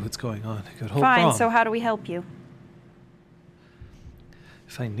exactly what's going on. Good hope Fine, wrong. so how do we help you?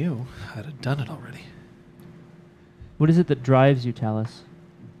 If I knew, I'd have done it already. What is it that drives you, Talus?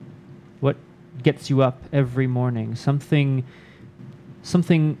 What gets you up every morning? Something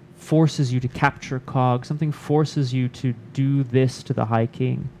forces you to capture Cog. Something forces you to do this to the High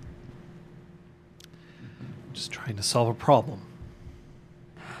King. Just trying to solve a problem.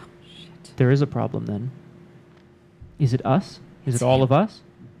 There is a problem then. Is it us? Is It's it all him. of us?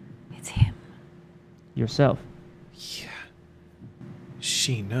 It's him. Yourself. Yeah.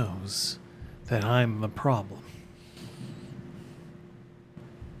 She knows that I'm the problem.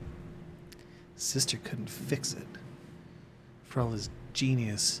 Sister couldn't fix it. For all his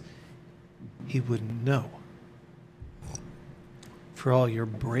genius, he wouldn't know. For all your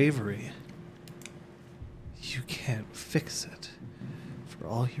bravery, you can't fix it. For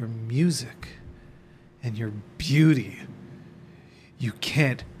all your music and your beauty, you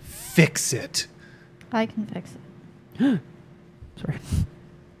can't fix it. I can fix it. Sorry.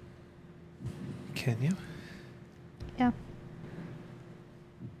 Can you? Yeah.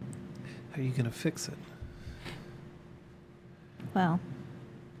 How are you gonna fix it? Well,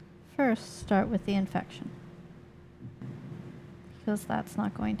 first start with the infection. Because that's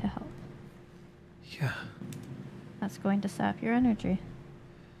not going to help. Yeah. That's going to sap your energy.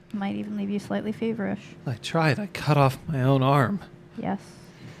 Might even leave you slightly feverish. I tried. I cut off my own arm. Yes.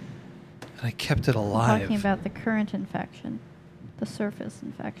 And I kept it I'm alive. talking about the current infection. The surface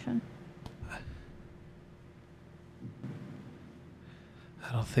infection.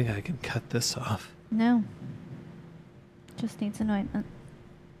 I don't think I can cut this off. No. Just needs an ointment.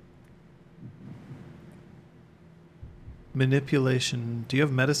 Manipulation. Do you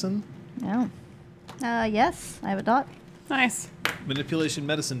have medicine? No. Yes, I have a dot. Nice. Manipulation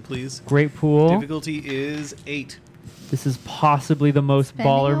medicine, please. Great pool. Difficulty is 8. This is possibly the most Spending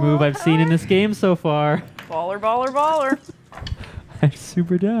baller a move lot I've seen in this game so far. Baller, baller, baller. I'm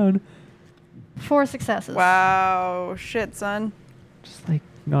super down. 4 successes. Wow. Shit, son. Just like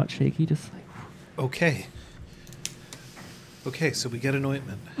not shaky, just like Okay. Okay, so we get an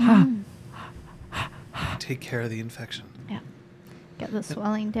ointment. Take care of the infection. Yeah. Get the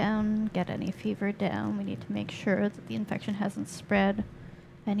swelling down, get any fever down. We need to make sure that the infection hasn't spread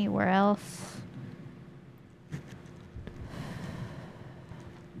anywhere else.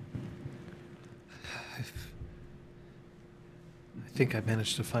 I think I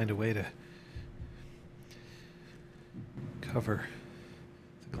managed to find a way to cover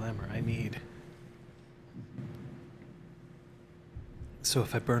the glamour I need. So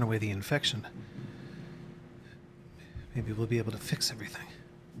if I burn away the infection, maybe we'll be able to fix everything.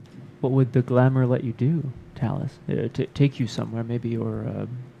 What would the glamour let you do, Talus? Take you somewhere, maybe, or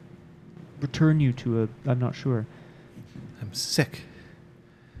return you to a... I'm not sure. I'm sick.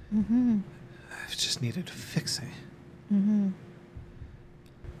 Mm-hmm. I've just needed fixing. Mm-hmm.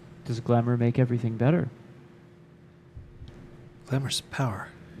 Does glamour make everything better? Glamour's power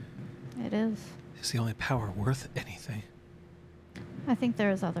It is. is the only power worth anything. I think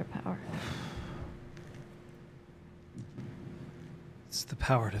there is other power. It's the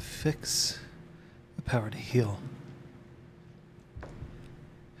power to fix, the power to heal.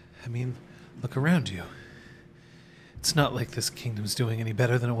 I mean, look around you. It's not like this kingdom's doing any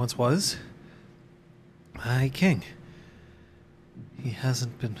better than it once was. My king, he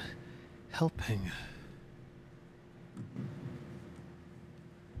hasn't been helping.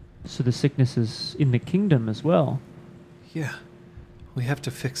 So the sickness is in the kingdom as well. Yeah, we have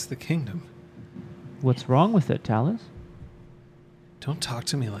to fix the kingdom. What's wrong with it, Talus? Don't talk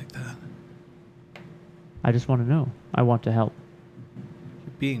to me like that. I just want to know. I want to help.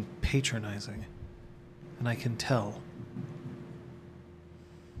 You're being patronizing, and I can tell.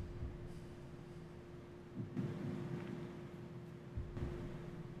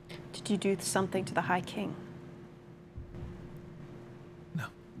 Did you do something to the High King? No.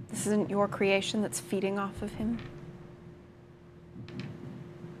 This isn't your creation that's feeding off of him?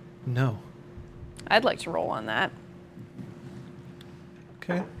 No. I'd like to roll on that.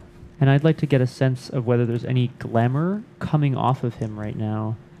 Okay. And I'd like to get a sense of whether there's any glamour coming off of him right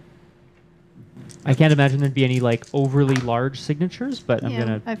now. I can't imagine there'd be any like overly large signatures, but I'm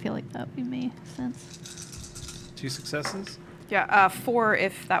gonna... I feel like that would make sense. 2 successes? Yeah, 4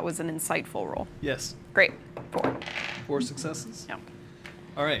 if that was an insightful roll. Yes. Great. 4. 4 successes? Yeah.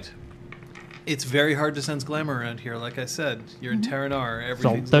 All right. It's very hard to sense glamour around here. Like I said, you're in Terranar. So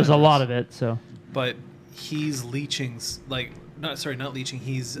Everything's there's a glamorous. lot of it, so... But he's leeching, not leeching.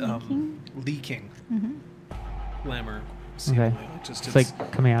 He's leaking Mm-hmm. glamour. Seemingly. Like just It's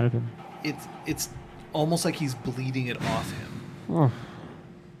like coming out of him. it's almost like he's bleeding it off him. Oh.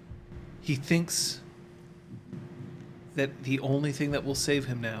 He thinks that the only thing that will save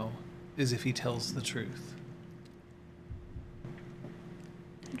him now is if he tells the truth.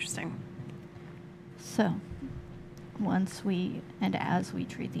 Interesting. So, once we and as we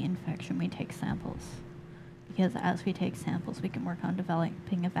treat the infection, we take samples. Because as we take samples, we can work on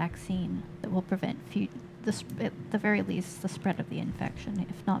developing a vaccine that will prevent, at the very least, the spread of the infection,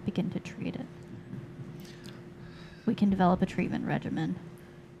 if not begin to treat it. We can develop a treatment regimen,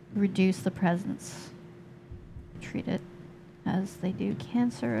 reduce the presence, treat it as they do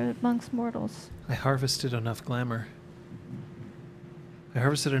cancer amongst mortals. I harvested enough glamour. I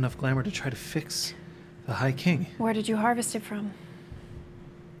harvested enough glamour to try to fix the High King. Where did you harvest it from?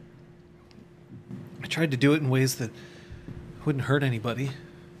 I tried to do it in ways that wouldn't hurt anybody.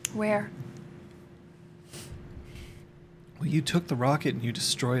 Where? Well, you took the rocket and you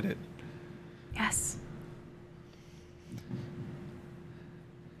destroyed it. Yes.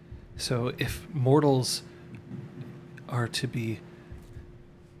 So if mortals are to be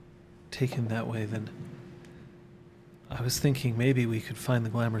taken that way, then I was thinking maybe we could find the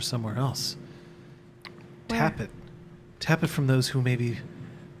glamour somewhere else. Where? Tap it. Tap it from those who maybe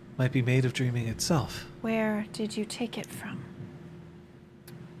might be made of dreaming itself. Where did you take it from?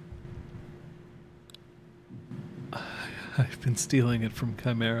 I've been stealing it from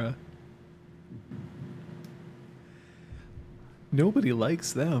Chimera. Nobody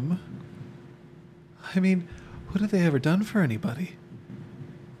likes them. I mean, what have they ever done for anybody?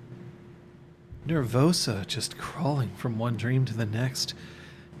 Nervosa just crawling from one dream to the next.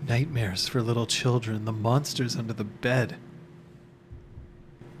 Nightmares for little children, the monsters under the bed.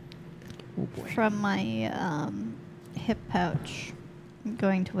 Oh boy. From my hip pouch, I'm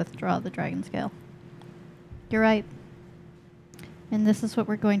going to withdraw the dragon scale. You're right. And this is what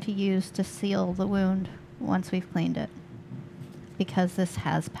we're going to use to seal the wound once we've cleaned it. Because this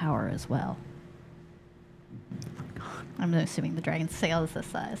has power as well. I'm assuming the dragon scale is this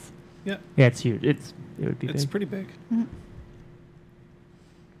size. Yeah, Yeah, it's huge. It would be it's big. pretty big. Mhm.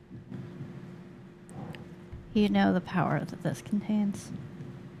 You know the power that this contains.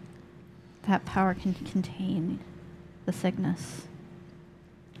 That power can contain the sickness.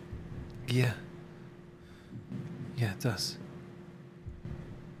 Yeah. Yeah, it does.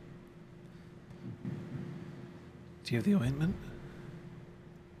 Do you have the ointment?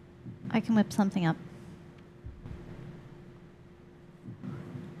 I can whip something up.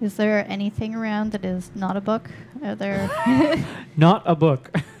 Is there anything around that is not a book? Are there Not a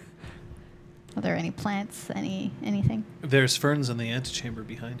book. are there any plants? Anything? There's ferns in the antechamber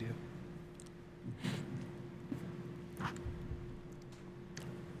behind you.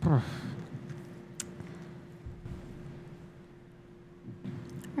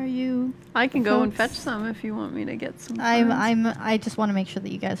 Are you? I can go and folks- fetch some if you want me to get some. ferns. I just want to make sure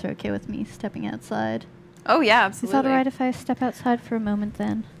that you guys are okay with me stepping outside. Oh yeah, Is absolutely. that alright if I step outside for a moment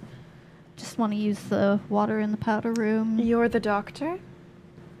then? Just want to use the water in the powder room. You're the doctor.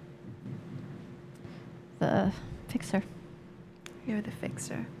 The fixer. You're the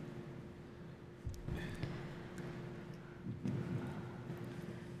fixer.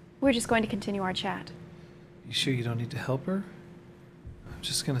 We're just going to continue our chat. You sure you don't need to help her? I'm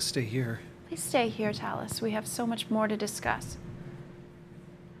just gonna stay here. Please stay here, Talus. We have so much more to discuss.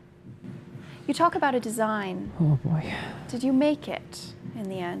 You talk about a design. Oh boy. Did you make it in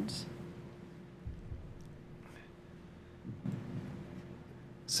the end?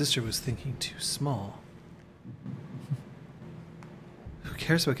 Sister was thinking too small. Who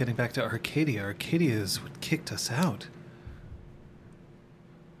cares about getting back to Arcadia? Arcadia is what kicked us out.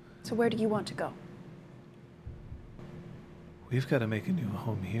 So where do you want to go? We've got to make a new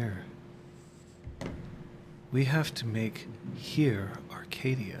home here. We have to make here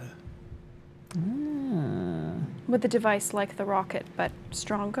Arcadia. Ah. With a device like the rocket, but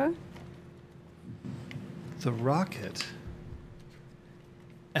stronger? The rocket,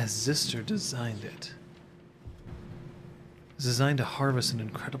 as Zister designed it, is designed to harvest an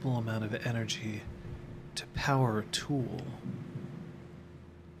incredible amount of energy to power a tool.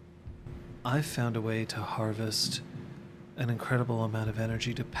 I've found a way to harvest an incredible amount of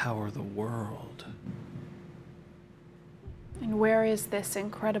energy to power the world. And where is this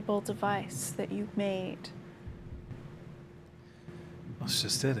incredible device that you've made? That's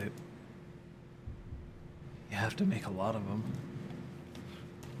just it. You have to make a lot of them.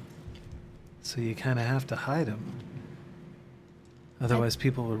 So you kind of have to hide them. Otherwise,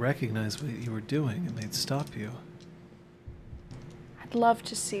 people would recognize what you were doing and they'd stop you. I'd love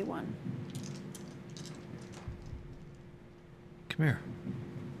to see one. Come here.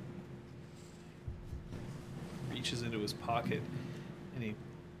 Reaches into his pocket and he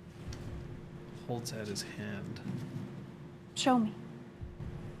holds out his hand. Show me.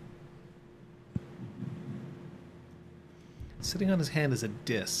 Sitting on his hand is a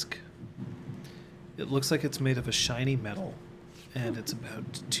disc. It looks like it's made of a shiny metal, and it's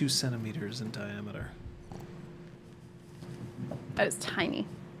about 2 centimeters in diameter. That is tiny.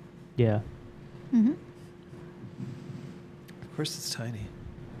 Yeah. Mm-hmm. Of course, it's tiny.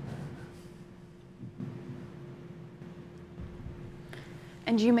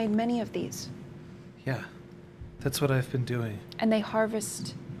 And you made many of these. Yeah, that's what I've been doing. And they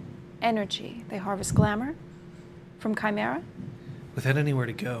harvest energy. They harvest glamour from Chimera. Without anywhere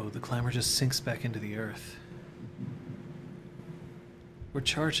to go, the glamour just sinks back into the earth. We're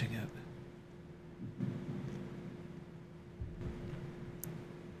charging it.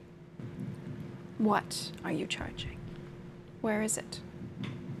 What are you charging? Where is it?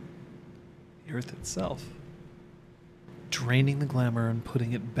 The earth itself. Draining the glamour and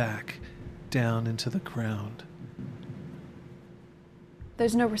putting it back down into the ground.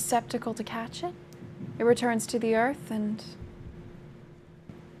 There's no receptacle to catch it? It returns to the earth and...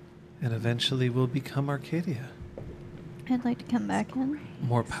 And eventually we'll become Arcadia. I'd like to come back in.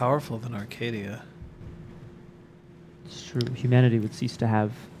 More powerful than Arcadia. It's true. Humanity would cease to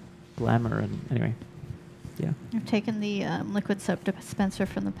have glamour and anyway. Yeah. I've taken the liquid soap dispenser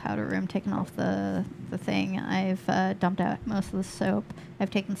from the powder room, taken off the thing. I've dumped out most of the soap. I've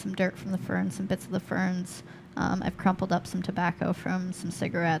taken some dirt from the ferns, some bits of the ferns. I've crumpled up some tobacco from some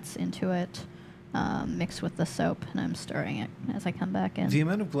cigarettes into it, mixed with the soap, and I'm stirring it as I come back in. The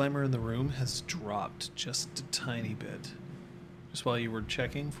amount of glamour in the room has dropped just a tiny bit. Just while you were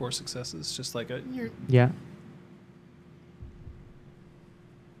checking, 4 successes, just like a... Yeah.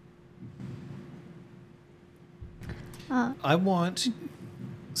 I want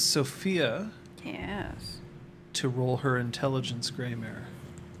Sophia Yes. to roll her intelligence Greymare.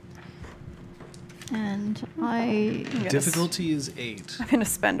 And I... I'm gonna Difficulty is 8. I'm gonna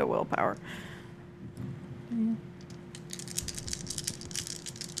spend a willpower.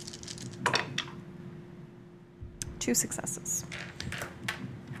 Two successes.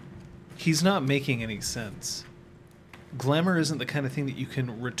 He's not making any sense. Glamour isn't the kind of thing that you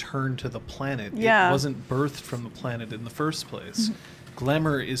can return to the planet. Yeah. It wasn't birthed from the planet in the first place.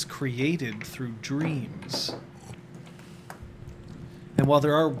 Glamour is created through dreams. And while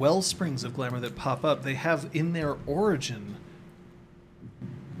there are well springs of glamour that pop up, they have in their origin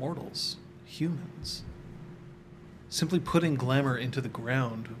mortals, humans. Simply putting glamour into the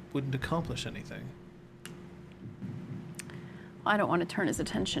ground wouldn't accomplish anything. I don't want to turn his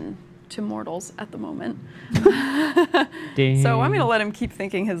attention to mortals at the moment. Dang. So I'm going to let him keep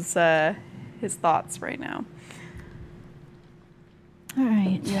thinking his thoughts right now. All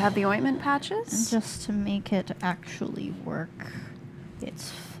right. You have the ointment And patches? just to make it actually work,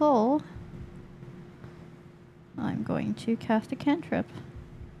 it's full. I'm going to cast a cantrip.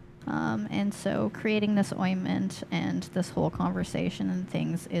 And so creating this ointment and this whole conversation and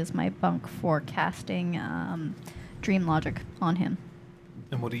things is my bunk for casting dream logic on him.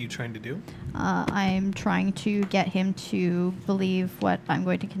 And what are you trying to do? I'm trying to get him to believe what I'm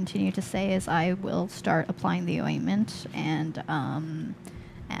going to continue to say is I will start applying the ointment, and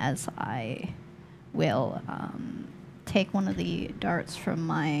as I will take one of the darts from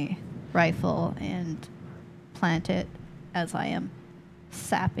my rifle and plant it as I am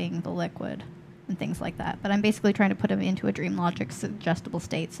sapping the liquid and things like that. But I'm basically trying to put him into a dream logic suggestible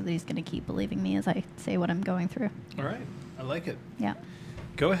state so that he's going to keep believing me as I say what I'm going through. All right. I like it. Yeah.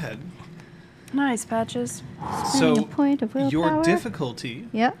 Go ahead. Nice, Patches. Spending So a point of willpower. your difficulty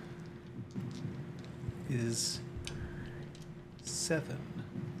Yep. is 7.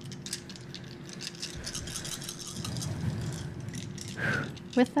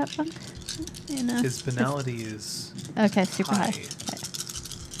 With that bunk? You know, His banality is okay, super high. high. Okay.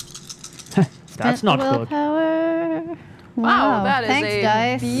 That's Spent not the good. willpower. Wow, that is Thanks, a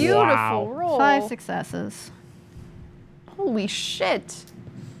dice. beautiful Wow. roll. 5 successes. Holy shit.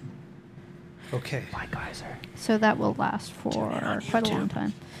 Okay. My geyser. So that will last for quite a long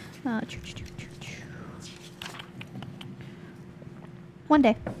time. 1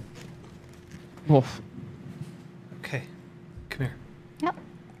 day. Wolf. Okay. Come here. Yep.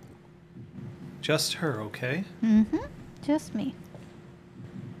 Just her, okay? Mm-hmm. Just me.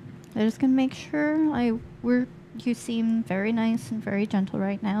 I'm just gonna make sure you seem very nice and very gentle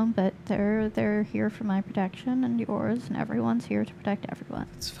right now, but they're here for my protection and yours, and everyone's here to protect everyone.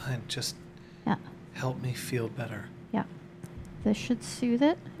 It's fine. Just Yeah. help me feel better. Yeah. This should soothe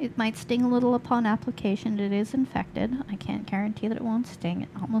it. It might sting a little upon application. It is infected. I can't guarantee that it won't sting. It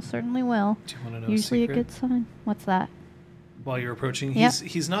almost certainly will. Do you want to know Usually a a secret? good sign. What's that? While you're approaching, Yep.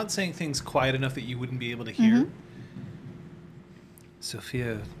 he's not saying things quiet enough that you wouldn't be able to hear. Mhm.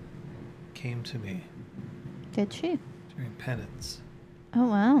 Sophia came to me Did she? during penance. Oh,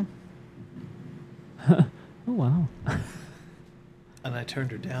 wow. Oh wow. And I turned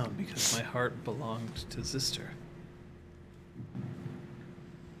her down because my heart belonged to Zister.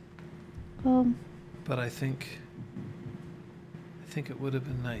 Well, But I think it would have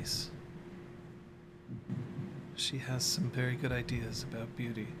been nice. She has some very good ideas about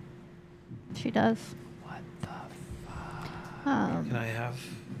beauty. she does. What the Can I have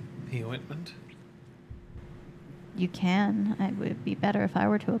the ointment? You can. It would be better if I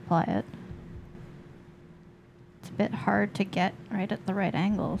were to apply it. It's a bit hard to get right at the right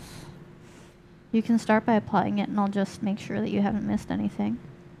angles. You can start by applying it, and I'll just make sure that you haven't missed anything.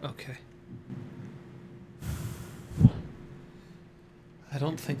 Okay. I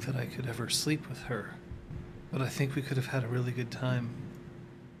don't think that I could ever sleep with her, but I think we could have had a really good time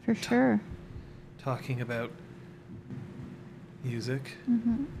For sure. talking about music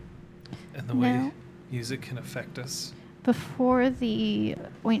Mm-hmm. and the way Now- music can affect us. Before the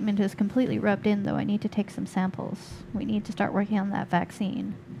ointment is completely rubbed in, though, I need to take some samples. We need to start working on that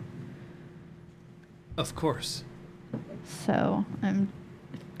vaccine. Of course. So I'm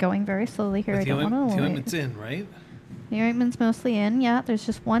going very slowly here. But I don't the want to ointment's in, right? The ointment's mostly in. Yeah, there's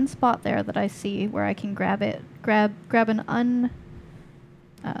just one spot there that I see where I can grab it. Grab an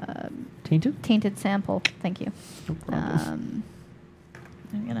Tainted? tainted sample. Thank you. No problem.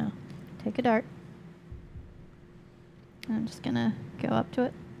 I'm gonna take a dart. I'm just gonna go up to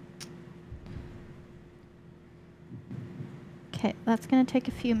it. Okay, that's gonna take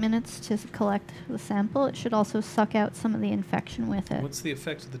a few minutes to collect the sample. It should also suck out some of the infection with it. What's the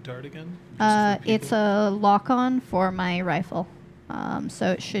effect of the dart again? Just for It's people? a lock-on for my rifle.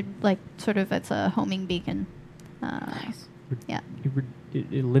 So it should, it's a homing beacon. Nice. Yeah.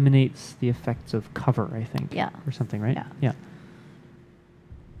 It eliminates the effects of cover, I think. Yeah. Or something, right? Yeah. Yeah.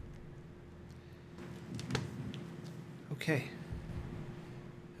 Okay.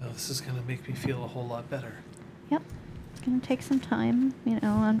 Well, this is going to make me feel a whole lot better. Yep. It's going to take some time.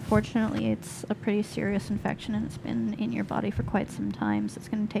 Unfortunately, it's a pretty serious infection and it's been in your body for quite some time, so it's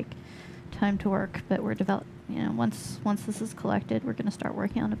going to take time to work. But we're once this is collected, we're going to start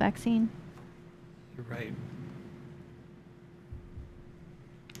working on a vaccine. You're right.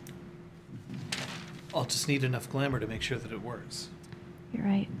 I'll just need enough glamour to make sure that it works. You're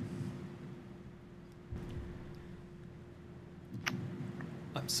right.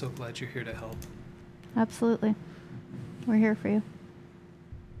 I'm so glad you're here to help. Absolutely. We're here for you.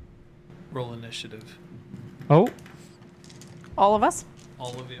 Roll initiative. Oh, All of us?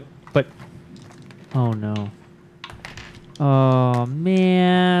 All of you. but oh no. Oh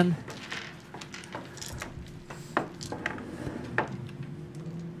man.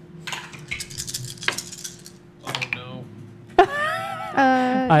 Oh no.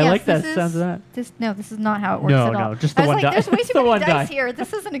 I like that sounds of that. This is not how it works No, at all. no, just the I was one like, die. there's way too The many one dice die. here.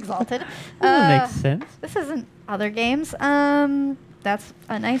 This isn't exalted. That makes sense. This isn't other games. That's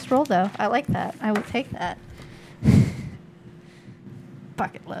a nice roll though. I like that. I will take that.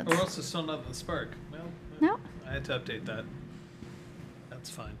 Bucket loads. Or else it's still not the spark. Well, No. I had to update that. That's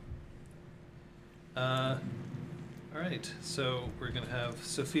fine. All right. So we're gonna have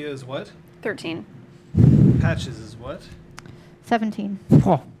Sophia is what? 13. Patches is what? 17.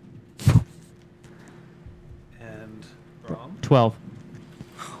 Oh, And Brom. 12.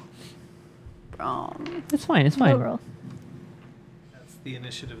 It's It's fine. It's Low fine. roll. That's the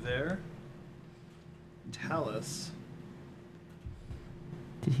initiative there. Talus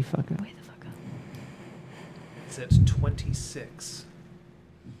Did he fuck up? Way the fuck up. is at 26.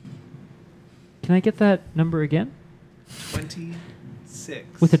 Can I get that number again?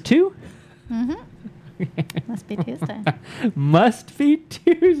 26. With a 2? Mm-hmm. Must be Tuesday. Must be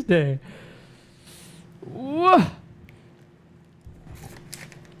Tuesday. Whoa.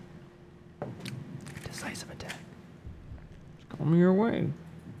 Decisive attack. It's coming your way.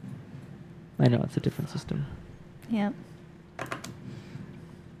 I know it's a different system. Yep.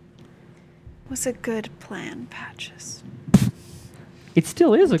 Was a good plan, Patches. It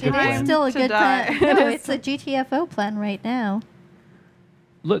still is a good It is plan. still a To good die. plan. No, It it's is. a GTFO plan right now.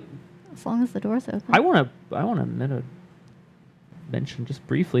 Look, As long as the door's open. I want to mention just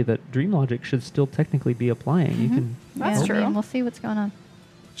briefly that Dream Logic should still technically be applying. You Mhm. can That's Yeah, true. and we'll see what's going on.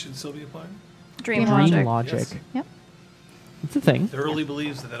 Should still be applying. Dream Dream logic. Logic. Yes. Yep. It's a thing. Thoroughly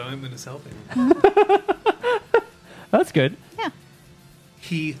believes that ointment is helping. That's good. Yeah.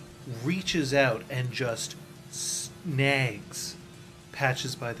 He reaches out and just snags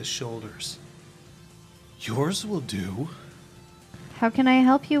Patches by the shoulders. Yours will do. How can I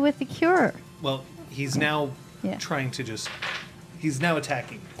help you with the cure? Well, he's now Yeah. trying to he's now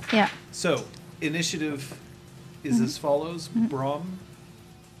attacking. Yeah. So, initiative is as follows. Brom,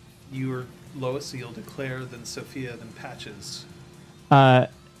 you are lowest, so you'll declare, then Sophia, then Patches.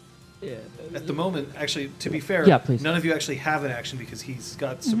 At the moment, actually, to be fair, Yeah, please. none of you actually have an action because he's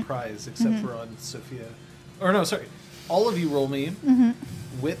got surprise, except for on Sophia. Or no, sorry. All of you roll me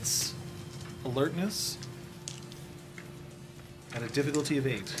wits, alertness, at a difficulty of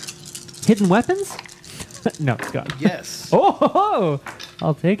 8. Hidden weapons? No, it's gone. Yes. Oh, ho, ho.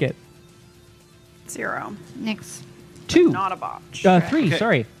 I'll take it. 0. Nix. 2. Not a botch. 3, Okay.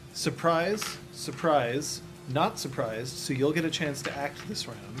 sorry. Surprise, surprise, not surprised, so you'll get a chance to act this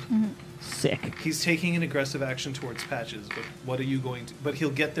round. Sick. He's taking an aggressive action towards Patches, but what are you going to... But he'll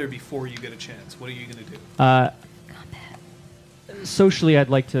get there before you get a chance. What are you going to do? Socially, I'd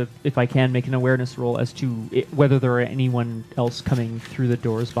like to, if I can, make an awareness roll as to whether there are anyone else coming through the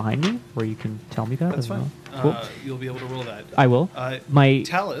doors behind me, or you can tell me that That's as fine. well. Cool. You'll be able to roll that. I will. My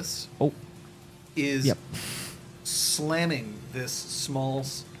Talus oh, is Yep. slamming this small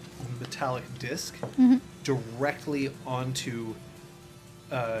metallic disc directly onto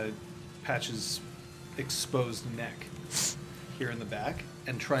Patch's exposed neck here in the back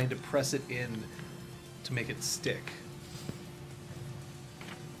and trying to press it in to make it stick.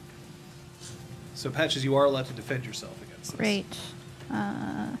 So Patches, you are allowed to defend yourself against this. Great.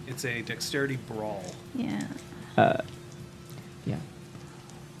 It's a dexterity brawl. Yeah. yeah.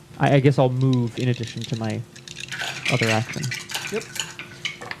 I guess I'll move in addition to my other action. Yep.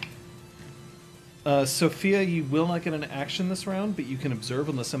 Sophia, you will not get an action this round, but you can observe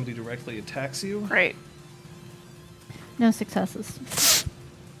unless somebody directly attacks you. Great. No successes.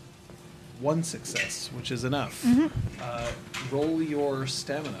 1 success, which is enough. Roll your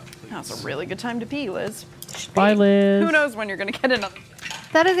stamina, please. Now's a really good time to pee, Liz. Bye, Liz. Who knows when you're going to get another.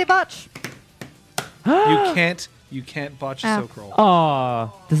 That is a botch. You can't botch a Ow. soak roll. Aw.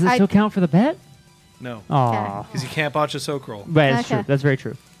 Does it I- still count for the bet? No, Aw. because you can't botch a soak roll. But it's Okay. true. That's very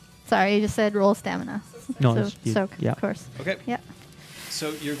true. Sorry, you just said roll stamina. No, so it's- you- soak, yeah. of course. Okay. Yeah.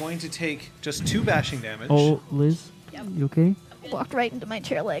 So you're going to take just 2 bashing damage. Oh, Liz, you okay? Walked right into my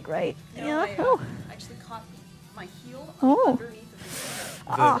chair leg, right? No, Yeah. I Oh. actually caught my heel Oh. underneath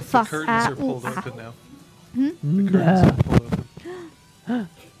of Oh, The fuck. curtains are Ooh, pulled ow. open now. Mm, The curtains are pulled open.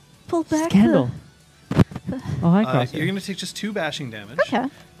 Pull back. Scandal. Oh, hi, Crosshair. You're going to take just 2 bashing damage. Okay.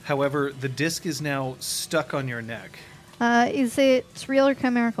 However, the disc is now stuck on your neck. Is it real or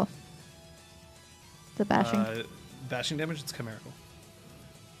chimerical? The bashing. Bashing damage, it's chimerical.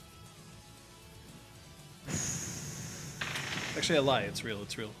 Actually, I lie. It's real.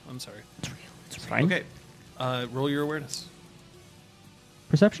 It's real. I'm sorry. It's fine. Okay. Roll your awareness.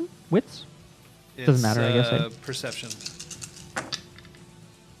 Perception? Wits? Doesn't It's, matter, I guess, eh? Perception.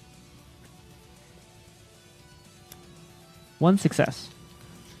 One success.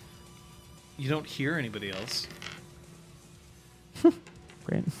 You don't hear anybody else.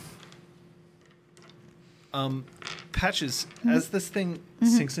 Great. Patches, as this thing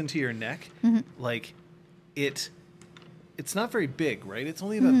sinks into your neck, like it's not very big, right? It's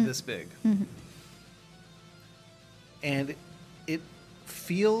only about this big. And it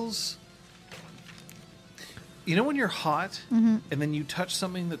feels, you know when you're hot and then you touch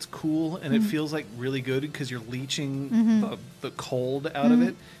something that's cool and it feels like really good because you're leaching the cold out of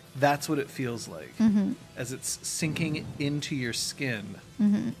it? That's what it feels like as it's sinking into your skin.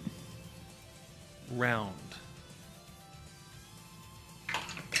 Round.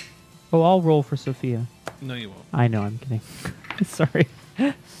 Oh, I'll roll for Sophia. No, you won't. I know, I'm kidding. Sorry.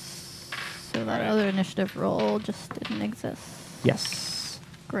 So that Alright. other initiative roll just didn't exist. Yes.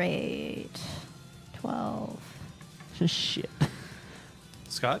 Great. 12. Shit.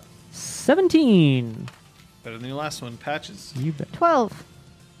 Scott, 17. better than your last one. Patches, You bet. 12.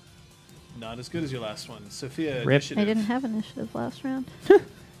 not as good as your last one. Sophia, Rip. initiative. I didn't have initiative last round.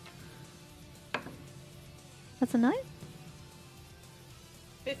 That's a 9?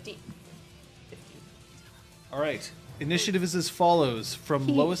 50. All right. Initiative is as follows from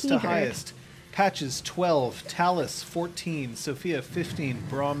lowest to he heard. highest. Patches 12, Talus 14, Sophia 15,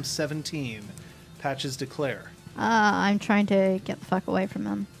 Brom 17. Patches declare. I'm trying to get the fuck away from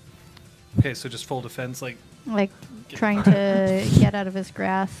him. Okay, so just full defense, like, Like, trying to get out of his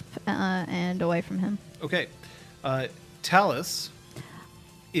grasp and away from him. okay. Talus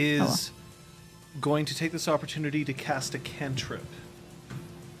is going to take this opportunity to cast a cantrip.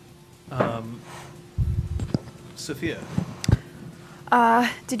 Sophia.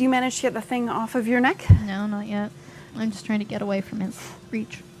 Did you manage to get the thing off of your neck? No, not yet. I'm just trying to get away from his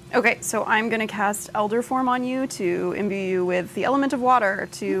reach. Okay, so I'm going to cast Elder Form on you to imbue you with the element of water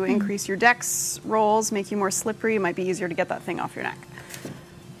to increase your dex rolls, make you more slippery. It might be easier to get that thing off your neck.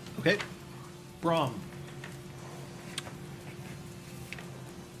 Okay. Brom.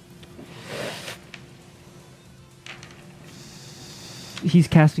 He's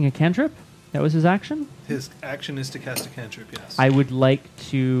casting a cantrip? That was his action? His action is to cast a cantrip, yes. I would like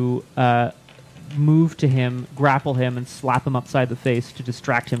to move to him, grapple him, and slap him upside the face to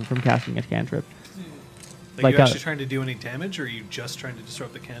distract him from casting a cantrip. like like you a- actually trying to do any damage, or are you just trying to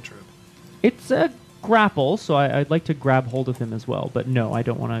disrupt the cantrip? It's a grapple, so I'd like to grab hold of him as well. But no, I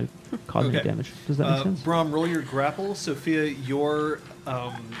don't want to cause any Okay. damage. Does that make sense? Brom, roll your grapple. Sophia, your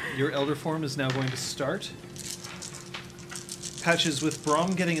elder form is now going to start. Patches, with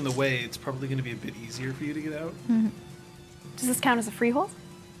Brom getting in the way, it's probably going to be a bit easier for you to get out. Does this count as a freehold?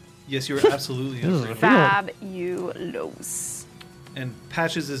 Yes, you are absolutely in This is free. a freehold. Fabulous. And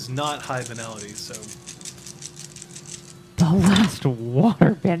Patches is not high banality, so The last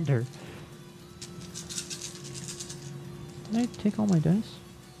waterbender. Did I take all my dice?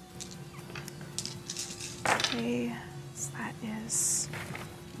 Okay, so that is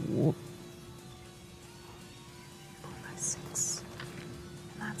Whoop. 6.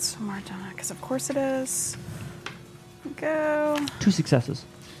 And that's Martana, because of course it is. Go. 2 successes.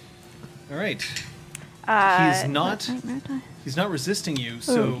 all right. Uh, He's not. Nightmare die. He's not resisting you,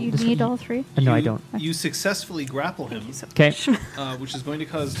 so Oh, you need all 3? No, I you- don't. You successfully grapple him, Thank you so Okay. much. which is going to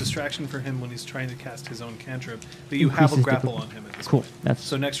cause distraction for him when he's trying to cast his own cantrip. But you have a Increases grapple difficulty. on him at this Cool. point. That's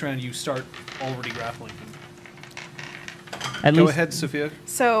So next round you start already grappling him. at Go least ahead, Sophia.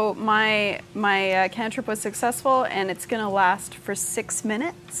 So my cantrip was successful, and it's going to last for 6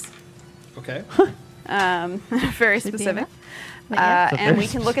 minutes. Okay. Very Should be specific. enough. But yeah. That's And very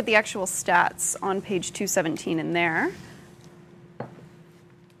we can look at the actual stats on page 217 in there.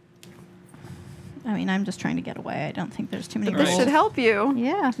 I mean, I'm just trying to get away. I don't think there's too many All This right. should help you.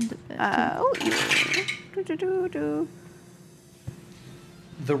 Yeah. Do.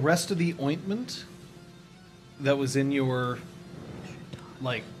 The rest of the ointment that was in your,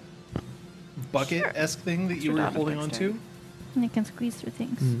 like, bucket-esque thing that you Sure. were holding on to And it can squeeze through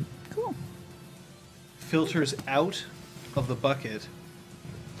things. Mm. Cool. filters out of the bucket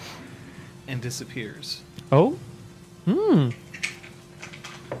and disappears. Oh?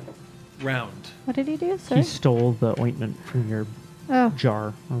 Round. What did he do? Sorry. He stole the ointment from your Oh.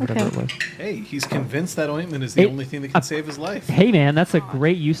 jar or whatever Okay. it was. Hey, he's convinced that ointment is the It- only thing that can save his life. Hey man, that's a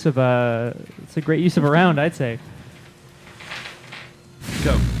great use of a round, I'd say.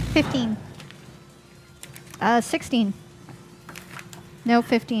 Go. 15. 16. No,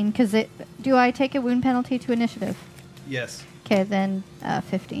 15. Because do I take a wound penalty to initiative? Yes. Okay, then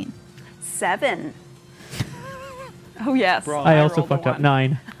 15. 7. Oh yes. Braum. I also rolled a fucked up 1.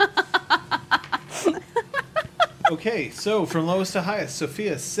 9. Okay, so from lowest to highest,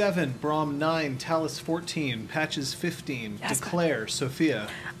 Sophia 7, Braum 9, Talus 14, Patches 15, Yes. Declare, Sophia.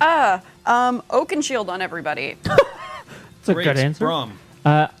 Oaken shield on everybody. That's a Great, good answer. Braum.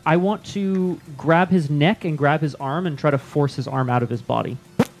 I want to grab his neck and grab his arm and try to force his arm out of his body.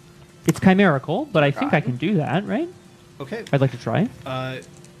 It's chimerical, but I think I can do that, right? Okay. I'd like to try.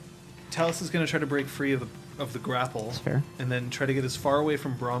 Talus is going to try to break free of the grapple. That's fair. And then try to get as far away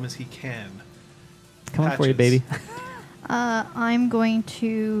from Braum as he can. Coming for you, Patches. baby. I'm going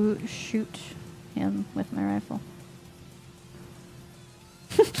to shoot him with my rifle.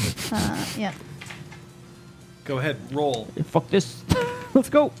 Yeah. Go ahead, roll. Fuck this. Let's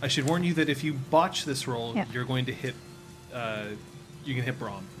go. I should warn you that if you botch this roll, Yeah. you're going to hit. You can hit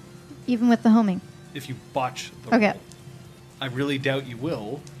Braum. Even with the homing. If you botch the Okay. roll. I really doubt you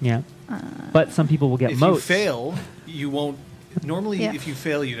will. Yeah. But some people will get If moats. you fail, you won't. Normally, Yeah. if you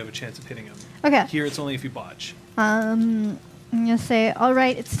fail, you'd have a chance of hitting him. Okay. Here, it's only if you botch. I'm gonna say, all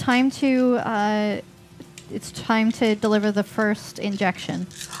right, it's time to deliver the first injection.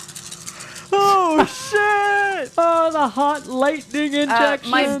 Oh shit! Oh, the hot lightning injection.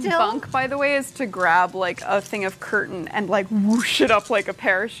 My Still? bunk, by the way, is to grab like a thing of curtain and like whoosh it up like a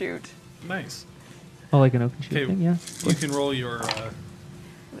parachute. Nice. Oh, like an open shoot Okay, thing, yeah. you can roll your.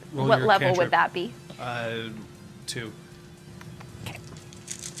 Roll What your level cantrip. would that be? 2.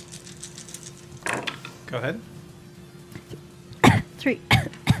 Go ahead. 3.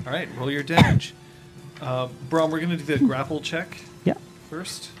 All right, roll your damage. Braum, we're going to do the grapple check Yeah.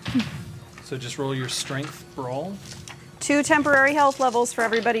 first. So just roll your strength brawl. 2 temporary health levels for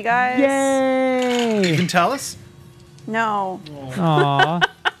everybody, guys. Yay! Even Talus? No. Aw.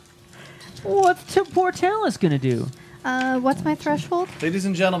 What's poor Talus gonna do? What's my threshold? Ladies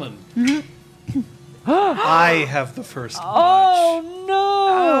and gentlemen, Mm-hmm. I have the first botch. Oh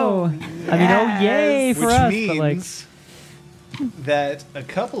no! I mean, oh yay for Which us, means but like, that a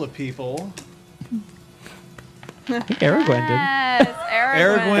couple of people, I think Aragorn did. Yes,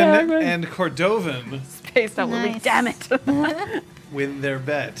 Aragorn. Aragorn and Cordovan, Spaced out Lily. Nice. Damn it. win their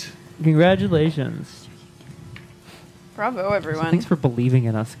bet. Congratulations! Bravo, everyone. Thanks for believing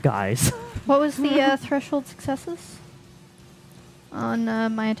in us, guys. What was the threshold successes? On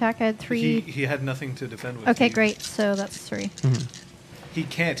my attack, I had 3. He had nothing to defend with. Okay, He- great. So that's 3. He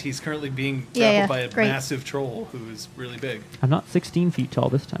can't. He's currently being grappled Yeah, yeah, by a great. massive troll who is really big. I'm not 16 feet tall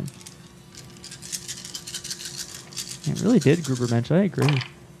this time. It really did, Grubermensch. I agree.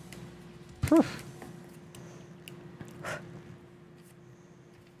 Poof.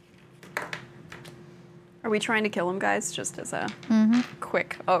 Are we trying to kill him, guys? Just as a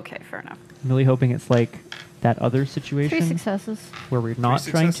quick. Okay, fair enough. I'm really hoping it's like that other 3 situation successes. where we're not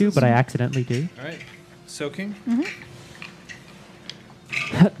Three trying to, successes? but I accidentally do. All right, soaking.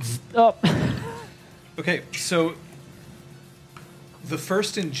 Oh. Okay, so the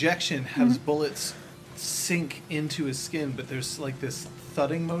first injection has bullets sink into his skin, but there's like this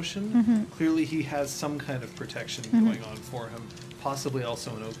thudding motion. Clearly, he has some kind of protection going on for him. Possibly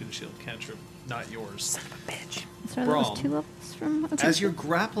also an open shield cantrip, not yours. Bitch. So that was Braum. 2 levels from. Okay. As you're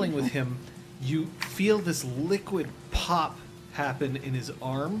grappling with him, you feel this liquid pop happen in his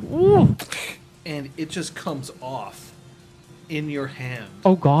arm, and it just comes off in your hand.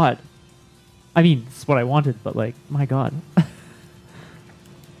 Oh God. I mean, it's what I wanted, but like, my God.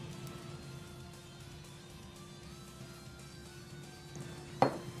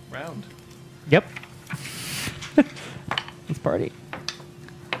 Round. Yep. Let's party.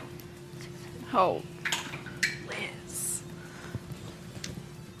 Oh, Liz.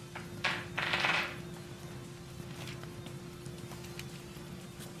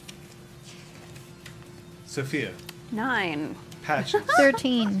 Sophia, 9. Patches,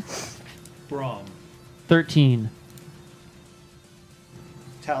 13. Braum, 13.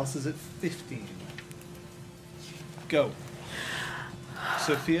 Talus is at 15. Go.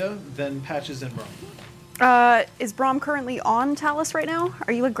 Sophia, then Patches and Braum. Is Braum currently on Talus right now?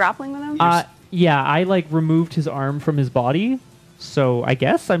 Are you like grappling with him? Yeah, I like removed his arm from his body, so I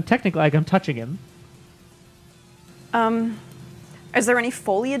guess I'm technically like I'm touching him. Is there any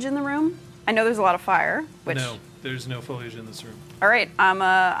foliage in the room? I know there's a lot of fire. Which, No, there's no foliage in this room. All right, I'm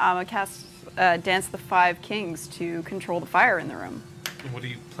a cast Dance the Five Kings to control the fire in the room. And what are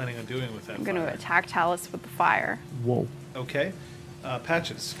you planning on doing with that? I'm going to fire? attack Talus with the fire. Whoa. Okay.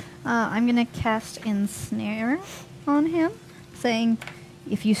 Patches. I'm going to cast Ensnare on him, saying,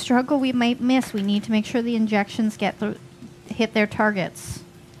 if you struggle, we might miss. We need to make sure the injections hit their targets.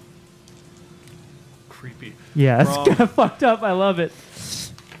 Creepy. Yeah, that's Wrong. kind of fucked up. I love it.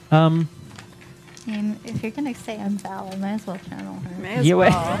 And if you're going to say I'm Val, I might as well channel her. May as Yeah, wait.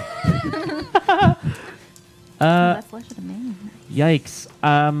 well. That's legitimate. Yikes.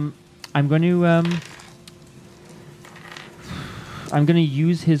 I'm going to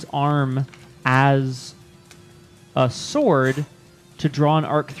use his arm as a sword to draw an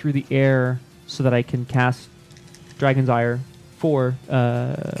arc through the air so that I can cast Dragon's Ire for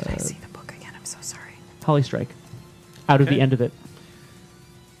I see the book again. I'm so sorry. Holy Strike out of Okay. the end of it.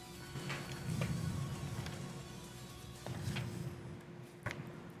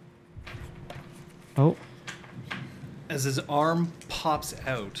 Oh. As his arm pops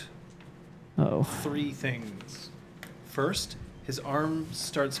out, Oh. 3 things. First, his arm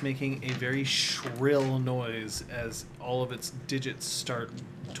starts making a very shrill noise as all of its digits start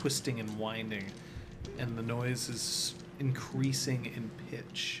twisting and winding, and the noise is increasing in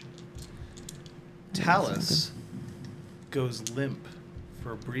pitch. Talus goes limp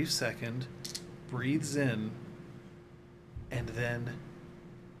for a brief second, breathes in, and then,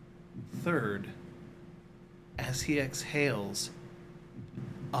 third, as he exhales,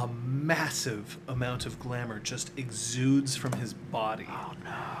 a massive amount of glamour just exudes from his body. Oh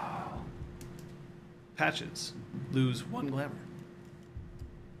no. Patches lose 1 glamour.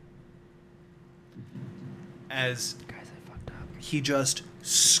 As Guys, I fucked up. he just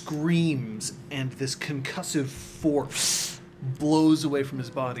screams and this concussive force blows away from his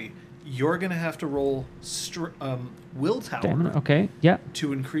body. You're going to have to roll willpower Damn it. Okay. Yeah.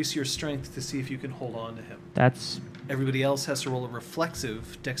 to increase your strength to see if you can hold on to him. That's Everybody else has to roll a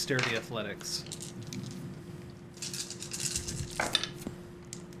reflexive dexterity athletics.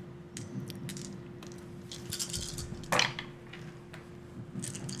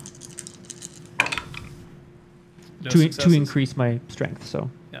 No to successes? increase my strength. So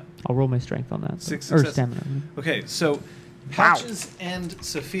Yeah. I'll roll my strength on that. 6 or successes. stamina. Okay, so Patches and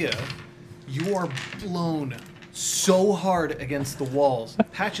Sophia, you are blown so hard against the walls.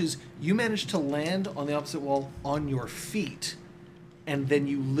 Patches, you manage to land on the opposite wall on your feet, and then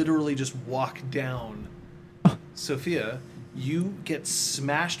you literally just walk down. Sophia, you get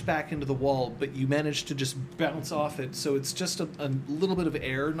smashed back into the wall, but you manage to just bounce off it, so it's just a little bit of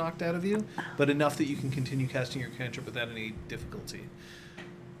air knocked out of you, but enough that you can continue casting your cantrip without any difficulty.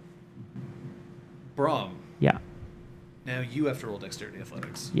 Brahm, Yeah. now you have to roll dexterity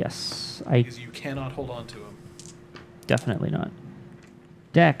athletics, Yes. I because you cannot hold on to him. definitely not.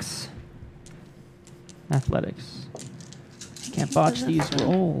 Dex. Athletics. Can't botch these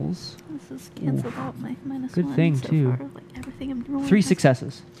rolls. This is cancelled out my -1. Good thing, so too. far. Like everything I'm rolling 3 has-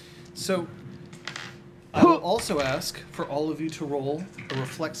 successes. So, I will also ask for all of you to roll a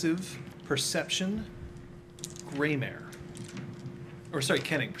reflexive perception Greymare. Or sorry,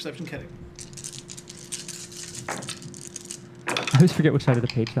 Kenning. Perception Kenning. I always forget which side of the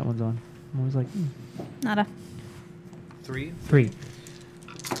page that one's on. I'm always like, Nada. 3. 3.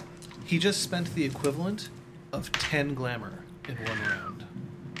 He just spent the equivalent of 10 glamour in 1 round.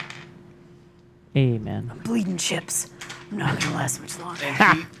 Amen. Bleeding chips. I'm not going to last much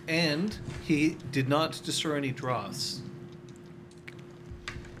longer. And he did not destroy any droths.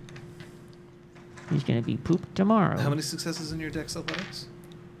 He's gonna be pooped tomorrow. How many successes in your dex athletics?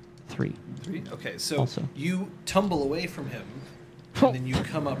 3. 3? Okay, so Also. you tumble away from him, and then you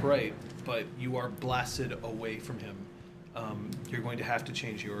come upright, but you are blasted away from him. You're going to have to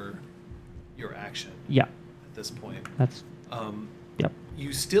change your action Yeah. at this point. That's. Yep.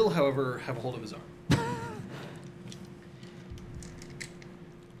 You still, however, have a hold of his arm.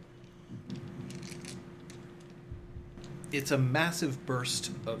 It's a massive burst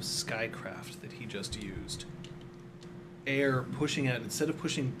of skycraft that he just used. Air pushing out, instead of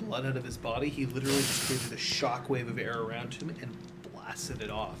pushing blood out of his body, he literally just created a shockwave of air around him and blasted it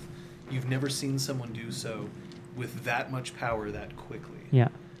off. You've never seen someone do so with that much power that quickly. Yeah.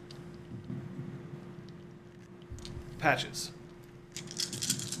 Patches.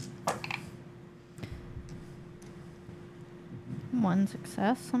 One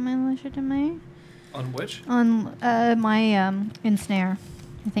success on my legitimate. On which? On my ensnare.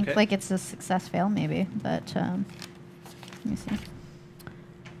 I think Okay. like it's a success fail maybe, but let me see.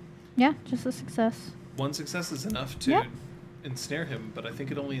 Yeah, just a success. One success is enough to Yeah. ensnare him, but I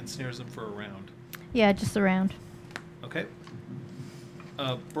think it only ensnares him for a round. Yeah, just a round. Okay.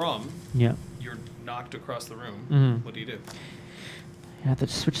 Brom, Yeah. you're knocked across the room. Mhm. What do you do? I have to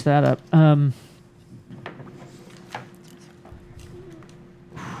switch that up.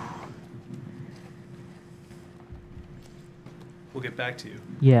 We'll get back to you.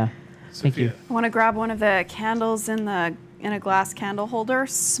 Yeah. Thank you. Sophia. I want to grab one of the candles in a glass candle holder,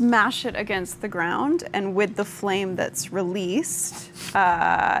 smash it against the ground, and with the flame that's released,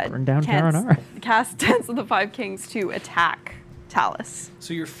 Burn down Karanar. cast Dance of the Five Kings to attack Talus.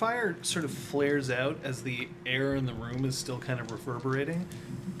 So your fire sort of flares out as the air in the room is still kind of reverberating,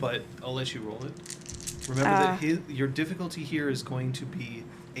 but I'll let you roll it. Remember that your difficulty here is going to be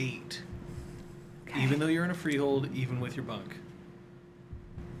 8. Okay. Even though you're in a freehold, even with your bunk.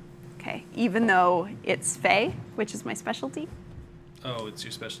 Okay, even though it's Fey, which is my specialty. Oh, it's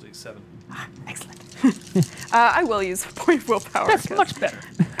your specialty, 7. Ah, excellent. I will use a point of willpower. That's 'cause- much better.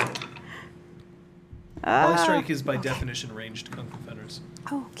 Volley Strike is by definition ranged Kung Fu Fenders.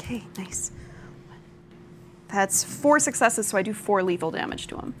 Okay, nice. That's 4 successes, so I do 4 lethal damage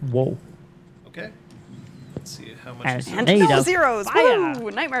to him. Whoa. Okay. Let's see how much As is And Made no of zeros. fire. Woo!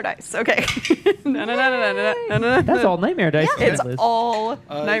 Nightmare dice. Okay. No. That's all nightmare dice. Yeah, it's Liz. all He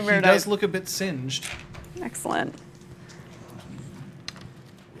nightmare does dice. look a bit singed. Excellent.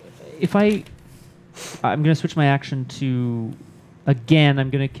 If I'm going to switch my action to, again,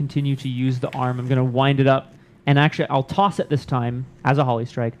 I'm going to continue to use the arm. I'm going to wind it up, and actually I'll toss it this time as a Holly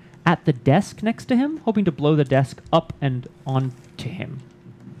Strike at the desk next to him, hoping to blow the desk up and onto him.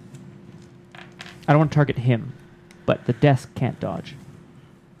 I don't want to target him, but the desk can't dodge.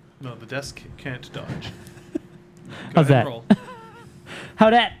 No, the desk can't dodge. Go How's ahead and that? roll. How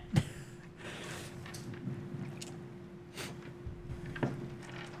that?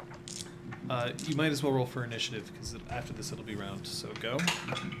 You might as well roll for initiative, because after this it'll be round, so go.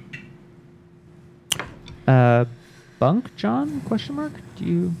 Bunk, John? Question mark? Do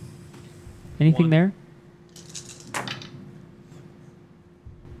you... Anything 1. there?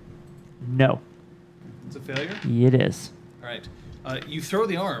 No. It's a failure? It is. All right. You throw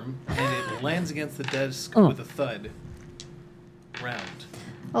the arm, and it lands against the desk Oh. with a thud. Round.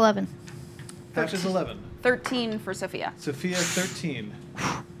 11. Patches 11. 13 for Sophia. Sophia 13.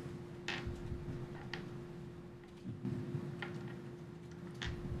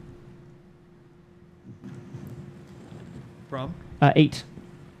 Brom. 8.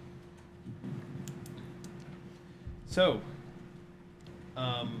 So,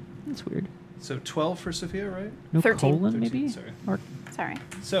 That's weird. so 12 for Sophia, right? No 13. colon, 13, maybe? sorry. Or Sorry.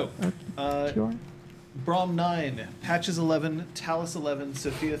 So, QR? Brom 9, Patches 11, Talus 11,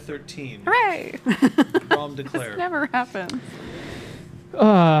 Sophia 13. Hooray! Brom This declare. never happens.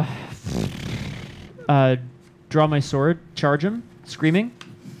 Draw my sword, charge him, screaming.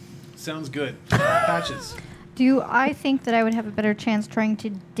 Sounds good. Patches. Do I think that I would have a better chance trying to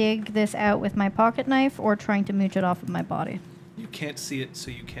dig this out with my pocket knife or trying to mooch it off of my body? You can't see it, so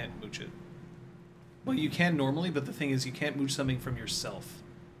you can't mooch it. Well, you can normally, but the thing is, you can't mooch something from yourself.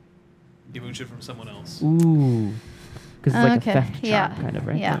 You mooch it from someone else. Ooh. Because it's like a theft charm, yeah. kind of,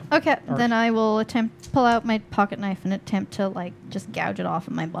 right? Yeah. Yeah. Okay, Or- then I will pull out my pocket knife and attempt to, like, just gouge it off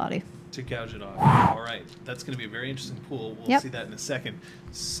of my body. To gouge it off. All right. That's going to be a very interesting pool. We'll Yep. see that in a second.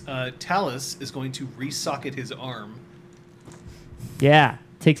 Talus is going to resocket his arm, Yeah.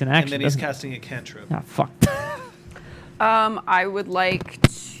 Takes an action. and then he's doesn't it? casting a cantrip. Ah, fuck. I would like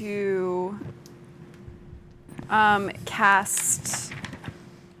to cast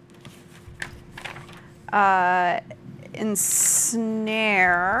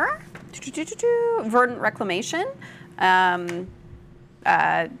Ensnare, Verdant Reclamation,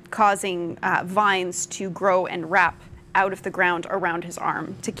 causing vines to grow and wrap out of the ground around his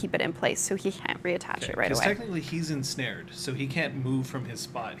arm to keep it in place so he can't reattach it right Because away. technically he's ensnared, so he can't move from his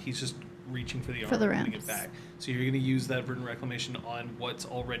spot. He's just reaching for the arm For the and putting it rounds. back. So you're going to use that Verdant Reclamation on what's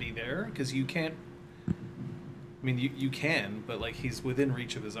already there, because you can't... I mean, you can, but like he's within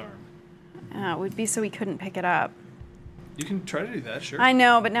reach of his arm. It would be so he couldn't pick it up. You can try to do that, sure. I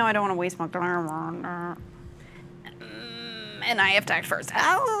know, but now I don't want to waste my and I have to act first.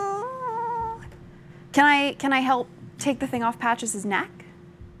 Ow. Can I help take the thing off Patches' neck?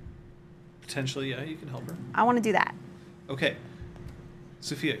 Potentially, yeah, you can help her. I want to do that. Okay.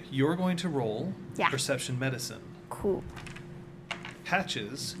 Sophia, you're going to roll Yeah. Perception Medicine. Cool.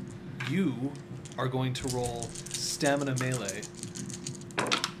 Patches, you are going to roll Stamina Melee.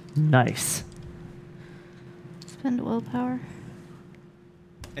 Nice. Spend willpower.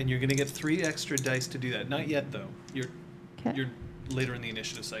 And you're going to get 3 extra dice to do that. Not yet, though. You're Okay. later in the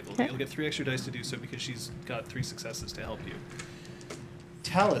initiative cycle. Okay. You'll get 3 extra dice to do so because she's got 3 successes to help you.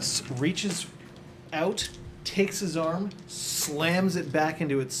 Talus reaches out takes his arm, slams it back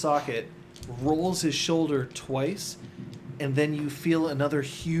into its socket, rolls his shoulder twice, and then you feel another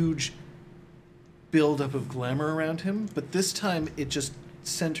huge buildup of glamour around him. But this time it just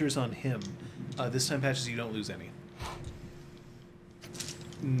centers on him. This time, Patches, you don't lose any.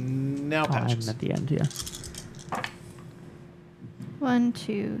 Now, Patches. I'm at the end, yeah. 1,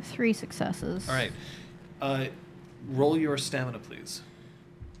 2, 3 successes. All right. Roll your stamina, please.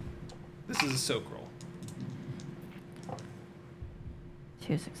 This is a soak roll.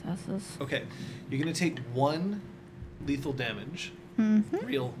 2 successes. Okay. You're going to take 1 lethal damage. Mm-hmm.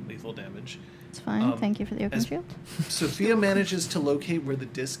 Real lethal damage. It's fine. Thank you for the open as shield. Sophia manages to locate where the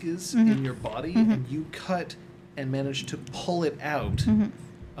disc is in your body, and you cut and manage to pull it out.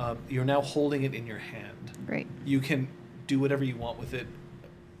 You're now holding it in your hand. Great. You can do whatever you want with it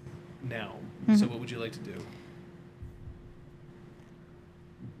now. So what would you like to do?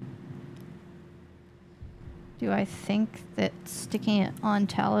 Do I think that sticking it on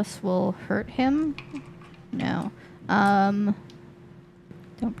Talus will hurt him? No. Don't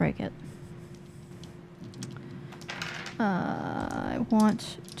break it. I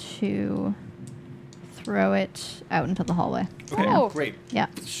want to throw it out into the hallway. Okay, Oh. great. Yeah.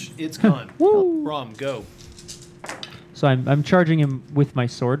 It's gone. Woo. Brom, go. So I'm charging him with my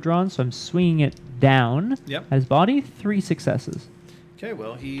sword drawn, so I'm swinging it down Yep. at his body. 3 successes. Okay,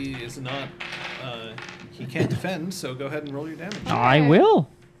 well, he is not... he can't defend, so go ahead and roll your damage. I will.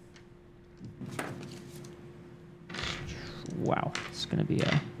 Wow, it's gonna be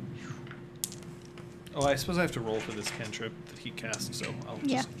a... Oh, I suppose I have to roll for this cantrip that he cast, so I'll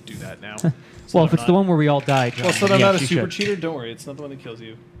Yeah. just do that now. Well, if it's the one where we all died, John, Well, so I'm yes, not a you super should. cheater. Don't worry, it's not the one that kills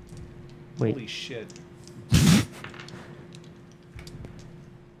you. Wait, Holy shit!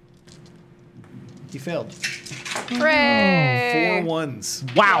 He failed. Hooray! 4 ones.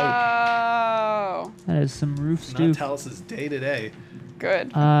 wow, Oh, that is some roof Not stew. Talus's day to day.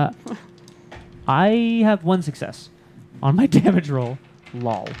 good. I have 1 success on my damage roll.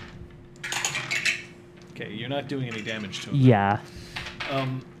 Lol. Okay, you're not doing any damage to him. Yeah.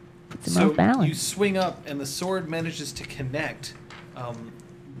 So him off balance. you swing up, and the sword manages to connect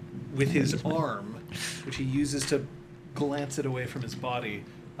with his arm, which he uses to glance it away from his body.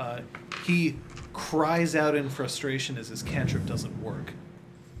 He cries out in frustration as his cantrip doesn't work.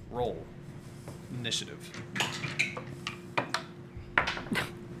 Roll. Initiative.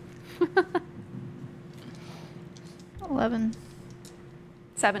 $11.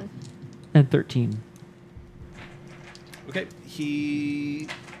 7. And 13. Okay,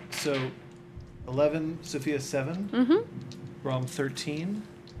 so 11, Sophia 7, Mm-hmm. Brom 13,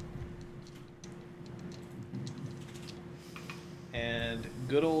 and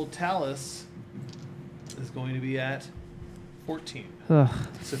good old Talus is going to be at 14. Ugh.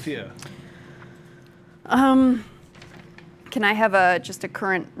 Sophia. Can I have just a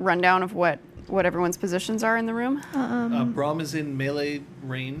current rundown of what everyone's positions are in the room? Brom is in melee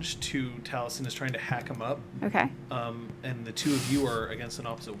range to Talus and is trying to hack him up. Okay. And the two of you are against an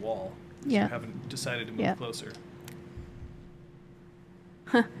opposite wall. So Yeah. you haven't decided to move Yeah. closer.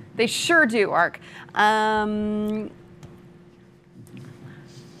 They sure do, Ark.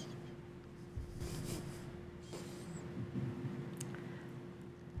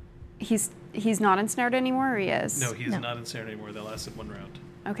 He's not ensnared anymore, or he is? No, he is No. not ensnared anymore. That lasted 1 round.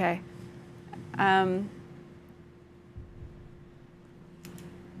 Okay. I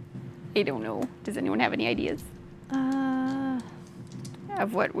don't know. Does anyone have any ideas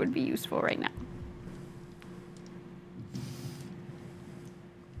of what would be useful right now?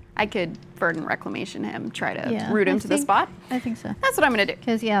 I could burden reclamation him, try to Yeah, root him I to the think- spot. I think so. That's what I'm gonna do.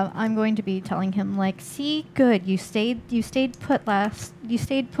 Because I'm going to be telling him like, see, good, you stayed put you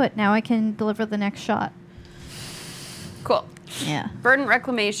stayed put. Now I can deliver the next shot. Cool. Yeah. Burden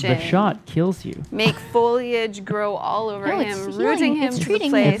reclamation. The shot kills you. Make foliage grow all over No, him, it's rooting healing. him It's to the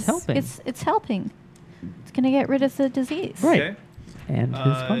treating place. him. It's helping. It's helping. It's gonna get rid of the disease. Right. Okay. And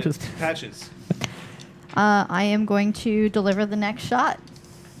his punches. Patches. I am going to deliver the next shot.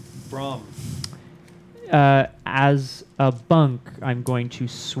 Brom. As a bunk, I'm going to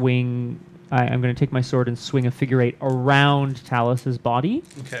swing. I'm going to take my sword and swing a figure 8 around Talus's body,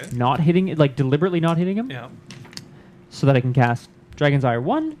 Okay. not hitting it, like deliberately not hitting him, Yeah. so that I can cast Dragon's Ire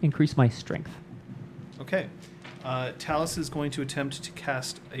 1, increase my strength. Okay. Talus is going to attempt to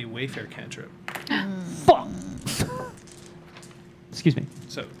cast a Wayfair cantrip. Fuck. Excuse me.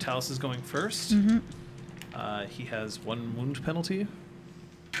 So Talus is going first. He has 1 wound penalty.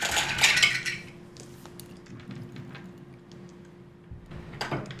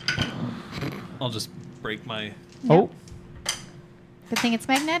 I'll just break my... Oh, Good thing it's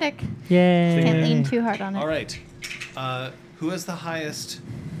magnetic. Yay. Can't lean too hard on it. All right. Who has the highest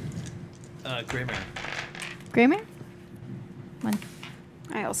Greymare? Grammar? 1.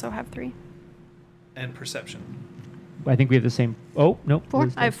 I also have 3. And perception. I think we have the same. Oh, nope. 4?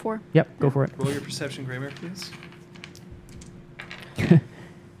 Liz I have does. 4. Yep, go for it. Roll your perception, Greymare, please.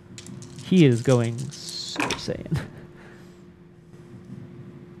 He is going Super Saiyan.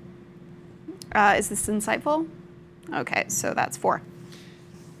 Is this insightful? Okay, so that's 4.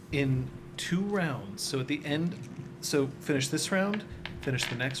 In 2 rounds, so at the end, so finish this round, finish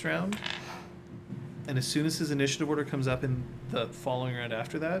the next round, and as soon as his initiative order comes up in the following round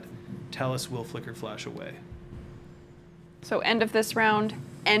after that, Talus will flicker flash away. So end of this round,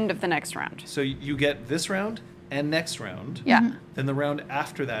 end of the next round. So you get this round and next round. Yeah, Then the round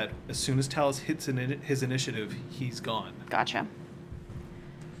after that, as soon as Talus hits his initiative, he's gone. gotcha.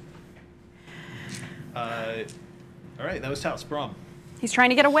 All right, that was Talus. Brom. He's trying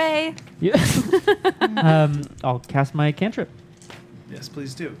to get away. Yeah. I'll cast my cantrip. Yes,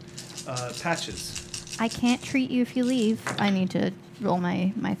 please do. Patches. I can't treat you if you leave. I need to roll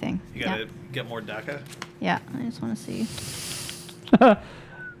my thing. You gotta get more DACA. Yeah, I just want to see.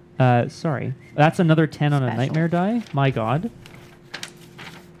 Sorry. That's another 10 on a Special. nightmare die. My god.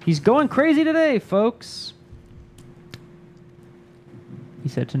 He's going crazy today, folks. He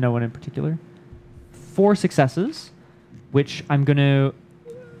said to no one in particular. 4 successes, which I'm going to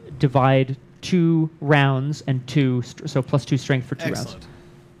divide 2 rounds and 2, so plus 2 strength for 2 Excellent.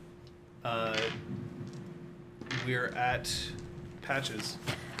 rounds. We're at Patches.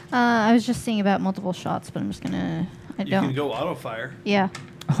 I was just seeing about multiple shots, but I'm just gonna. I You don't. can go auto fire. Yeah,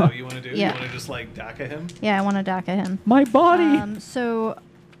 Is that what you want to do? Yeah. You want to just like DACA him? yeah. I want to DACA him. My body! So.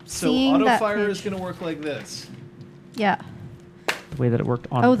 So seeing auto that fire page- is going to work like this. Yeah. the way that it worked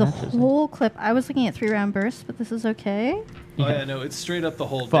on Oh, the Patches. whole clip. I was looking at 3-round bursts, but this is okay. Oh Yeah. yeah, no, it's straight up the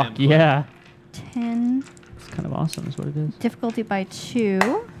whole Fuck, damn clip. yeah. 10. It's kind of awesome is what it is. Difficulty by 2.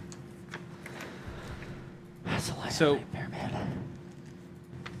 That's a light So- nightmare, man.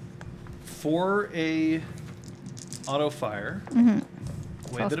 For a auto fire, Mm-hmm.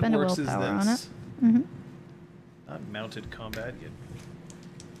 the way I'll that it spend a works is willpower on this. it. Mm-hmm. Not mounted combat, you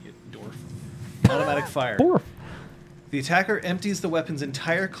dwarf. Automatic fire. Borf. The attacker empties the weapon's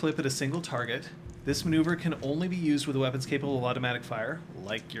entire clip at a single target. This maneuver can only be used with weapons capable of automatic fire,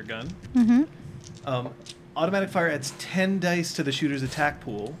 like your gun. Mm-hmm. Automatic fire adds 10 dice to the shooter's attack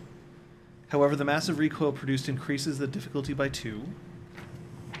pool. However, the massive recoil produced increases the difficulty by 2.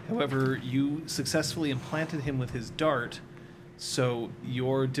 However, you successfully implanted him with his dart, so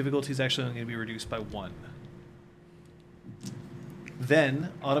your difficulty is actually only going to be reduced by 1. Then,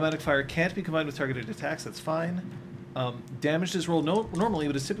 automatic fire can't be combined with targeted attacks, that's fine. Damage is rolled normally,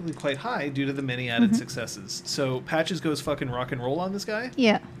 but is typically quite high due to the many added successes. So, Patches goes fucking rock and roll on this guy.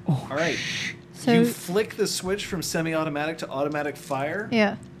 Yeah. Alright. So. You flick the switch from semi-automatic to automatic fire.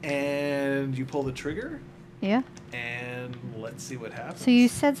 Yeah. And you pull the trigger. Yeah. And let's see what happens. So you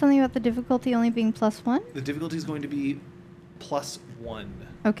said something about the difficulty only being +1? The difficulty is going to be +1.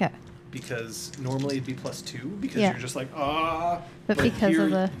 Okay. Because normally it'd be +2 because Yeah. you're just like, ah. But because of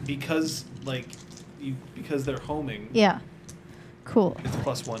the- Because, like, because they're homing, Yeah. Cool. it's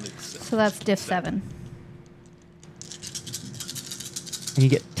 +1. So that's diff 7. And you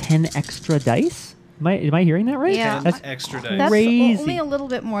get 10 extra dice? Am I hearing that right? Yeah. 10 That's extra dice. That's crazy. only a little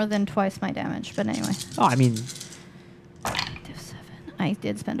bit more than twice my damage, but anyway. Oh, I mean, Diff 7. I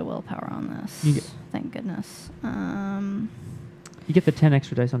did spend a willpower on this. You get- Thank goodness. you get the 10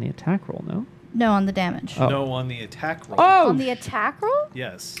 extra dice on the attack roll, no? No, on the damage. Oh. No, on the attack roll. Oh! On the attack roll?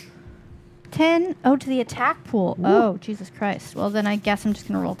 Yes. 10. Oh, to the attack pool. Oh, Jesus Christ. Well, then I guess I'm just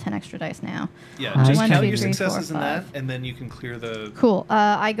going to roll 10 extra dice now. Yeah, One, just two, count your 3, 4, successes in that, 5. and then you can clear the... Cool.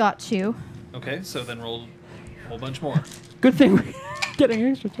 I got 2. Okay, so then roll a whole bunch more. Good thing we're getting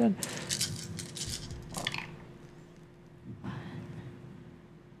an extra 10.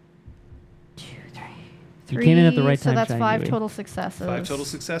 2, 3. You came in at the right So time, that's Shiny 5 Dewey. total successes. 5 total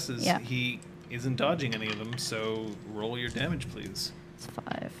successes. Yeah. He isn't dodging any of them, so roll your damage, please. It's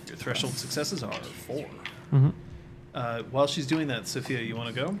 5. Your threshold successes are 4. Mm-hmm. While she's doing that, Sophia, you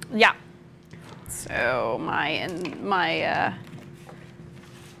want to go? Yeah. So my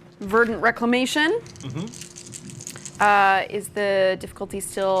verdant reclamation Mm-hmm. is the difficulty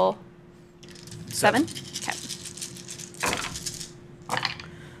still 7? Okay.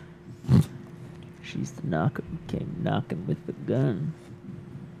 She's the knocker who came knocking with the gun.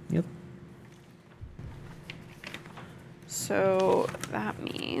 Yep. So that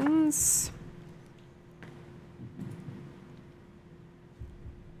means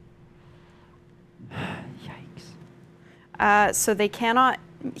Yikes. So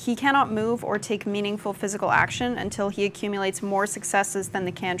he cannot move or take meaningful physical action until he accumulates more successes than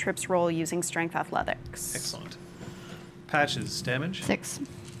the cantrip's roll using strength athletics. Excellent. Patches, damage. 6.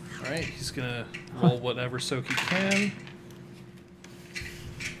 All right, he's going to roll whatever soak he can.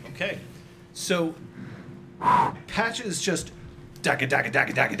 Okay. So, Patches just dagga, dagga,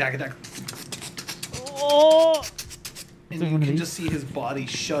 dagga, dagga, dagga, dagga. Oh! And you can just see his body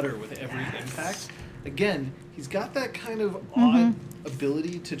shudder with every impact. Again, he's got that kind of odd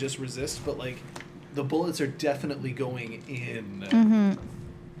ability to just resist, but like the bullets are definitely going in.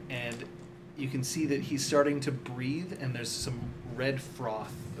 And you can see that he's starting to breathe, and there's some red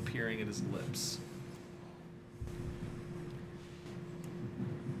froth appearing at his lips.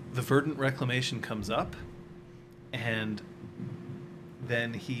 The Verdant Reclamation comes up, and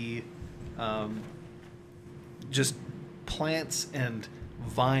then he just plants and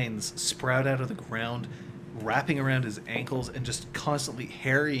vines sprout out of the ground, wrapping around his ankles and just constantly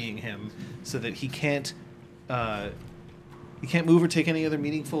harrying him so that he can't move or take any other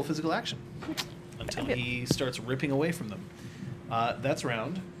meaningful physical action until he starts ripping away from them. That's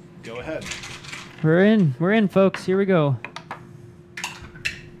round. Go ahead. We're in, folks. Here we go.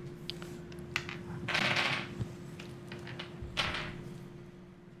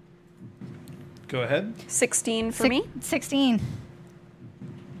 Go ahead. 16 for me. 16.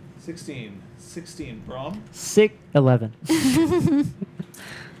 16. Brom. 11.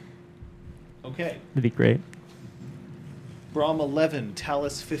 Okay. That'd be great. Brom 11,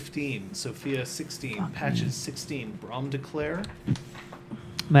 Talus 15, Sophia 16, Patches 16. Brom declare.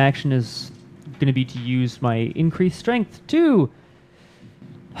 My action is going to be to use my increased strength to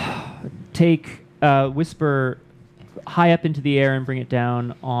take Whisper high up into the air and bring it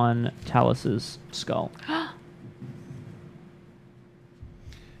down on Talus's skull.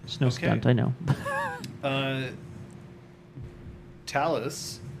 It's no stunt, I know.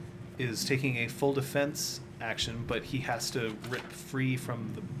 Talus is taking a full defense action, but he has to rip free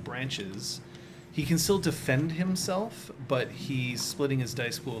from the branches. He can still defend himself, but he's splitting his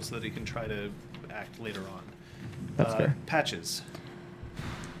dice pool so that he can try to act later on. That's fair. Patches.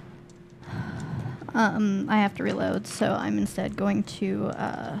 I have to reload, so I'm instead going to.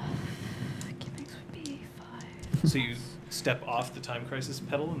 Gimmicks would be 5. So you step off the Time Crisis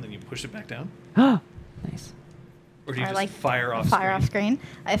pedal and then you push it back down? Nice. Or do you Or just like fire off Fire off screen.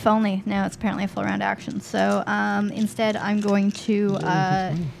 If only. No, it's apparently a full round action. So instead, I'm going to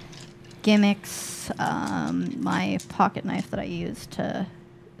gimmicks my pocket knife that I use to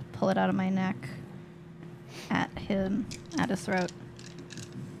pull it out of my neck at his throat.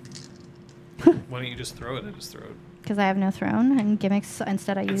 Why don't you just throw it at his throat? Because I have no throne, and gimmicks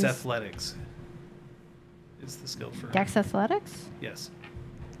instead I It's use athletics. Is the skill for Dex Athletics. Yes.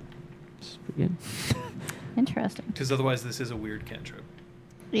 It's pretty good. Interesting. Because otherwise this is a weird cantrip.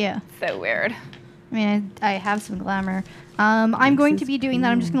 Yeah. So weird. I mean, I have some glamour. I'm going to be doing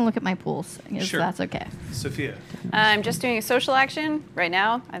that. I'm just going to look at my pools, if Sure. that's okay. Sophia. I'm just doing a social action right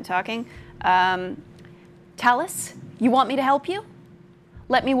now. I'm talking. Talus, you want me to help you?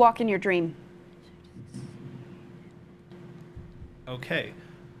 Let me walk in your dream. Okay.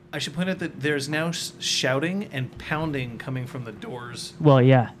 I should point out that there's now shouting and pounding coming from the doors Well,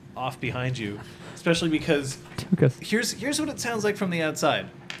 yeah. off behind you, especially because Because here's what it sounds like from the outside.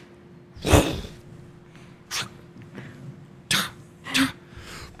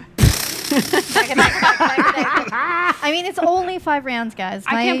 I mean, it's only 5 rounds, guys.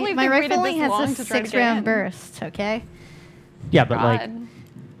 I can't believe my they rifle waited only this has long a to try to 6 get round in. burst, okay? yeah, but like God.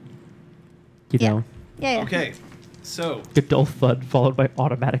 you Yeah. know, Yeah. Okay. So, a dull thud followed by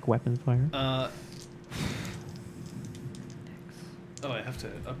automatic weapon fire. I have to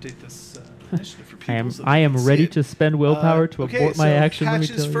update this initiative for people. I am so that I they am can see ready it. to spend willpower to Okay, abort my so action. Let me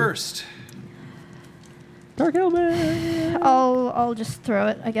Patches tell first. you. Dark Helmet. I'll just throw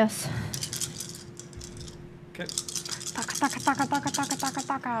it, I guess. Okay. Taka, taka, taka, taka, taka, taka,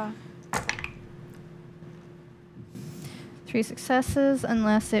 taka. 3 successes,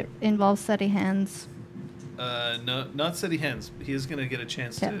 unless it involves steady hands. No, not steady hands. He is going to get a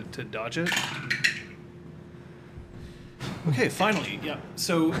chance Okay. to dodge it. Okay, finally, yeah.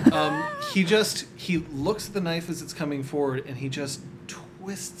 So he looks at the knife as it's coming forward, and he just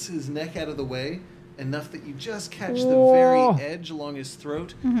twists his neck out of the way enough that you just catch the Whoa. very edge along his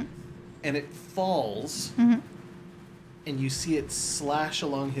throat, and it falls, and you see it slash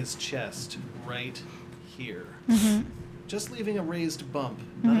along his chest right here, just leaving a raised bump,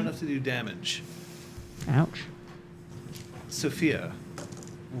 not enough to do damage. Ouch. Sophia,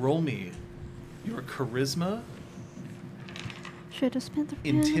 roll me your charisma, Should have spent the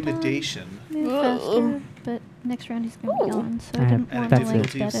intimidation, move faster, but Next round he's going to be Ooh. gone, so I I have- didn't At a want to like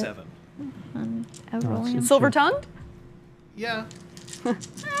difficulty of bet it 7. on No, outrolling it's- him. it's- Silver tongued? Yeah.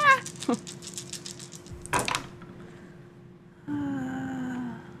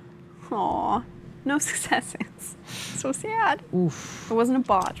 Aw, no successes. So sad. Oof. It wasn't a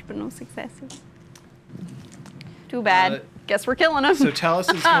botch, but no successes. Too bad. Uh, Guess we're killing him. So Talus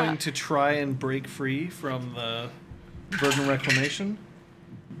is going to try and break free from the Burden Reclamation,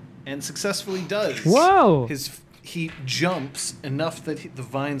 and successfully does. Whoa! He jumps enough that the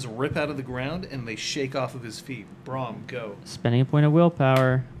vines rip out of the ground and they shake off of his feet. Brom, go. Spending a point of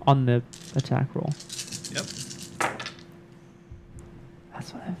willpower on the attack roll. Yep.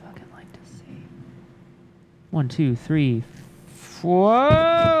 That's what I fucking like to see. 1, 2, 3,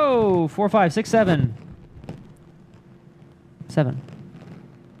 4, 4, 5, 6, 7. 7.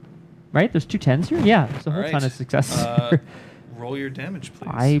 Right? There's 2 10s here? Yeah, there's a whole ton of successes. Roll your damage, please.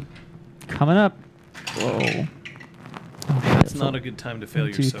 I coming up. Whoa. Oh, shit, That's it's not a- a good time to fail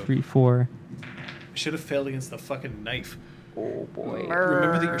 1, 2, your soak. 3, 4. I should have failed against the fucking knife. Oh boy.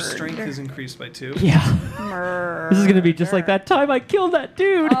 Remember that your strength is increased by 2? Yeah. This is gonna be just like that time I killed that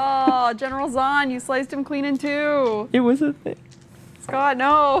dude. Oh, General Zahn, you sliced him clean in two. It was a thing. Scott,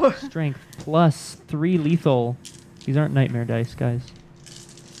 no. Strength plus 3 lethal. These aren't nightmare dice, guys.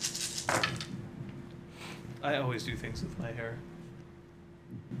 I always do things with my hair.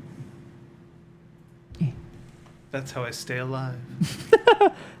 Eh. That's how I stay alive.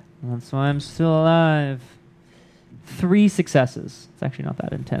 That's why I'm still alive. 3 successes. It's actually not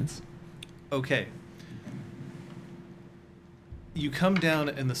that intense. Okay. You come down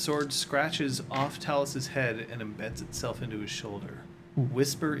and the sword scratches off Talus's head and embeds itself into his shoulder. Ooh.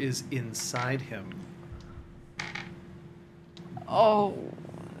 Whisper is inside him. Oh.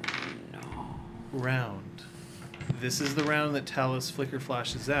 Round. This is the round that Talus flicker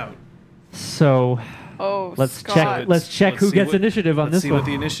flashes out. So Oh, let's Scott. check. Let's check who see gets what- initiative on let's this see one. what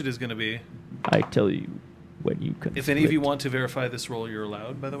the initiative is going to be. I tell you when you can. If any of you split. want to verify this roll, you're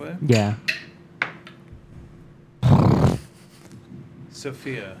allowed, by the way. Yeah.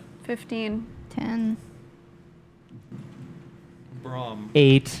 Sophia, 15. 10. Brom,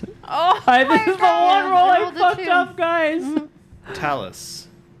 8. Oh, This is the one roll I I rolled a fucked 2. up, guys. Talus,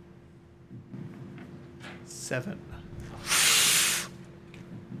 7.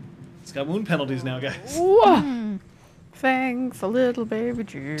 It's got wound penalties now, guys. Whoa. thanks, a little baby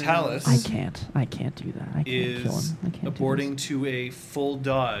Jesus. Talus I can't do that. I can't kill is him. I can't do aborting this. to a full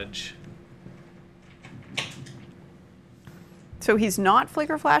dodge. So he's not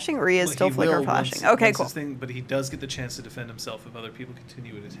flicker flashing, or he is Well, still he flicker will flashing? once Okay, this cool. thing, but he does get the chance to defend himself if other people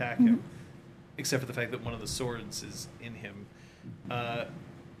continue to attack Mm-hmm. him, except for the fact that one of the swords is in him.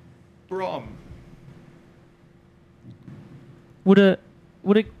 Brom, Would a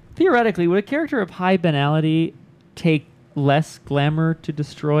theoretically would a character of high banality take less glamour to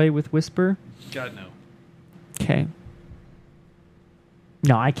destroy with Whisper? God no. Okay.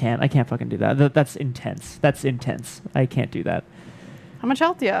 No, I can't. I can't fucking do that. That's intense. That's intense. I can't do that. How much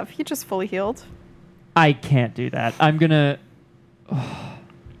health do you have? He just fully healed. I can't do that. I'm gonna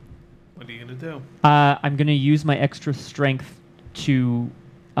What are you gonna do? I'm gonna use my extra strength to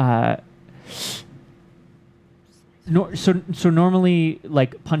so normally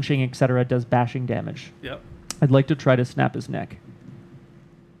like punching etc does bashing damage. Yep. I'd like to try to snap his neck.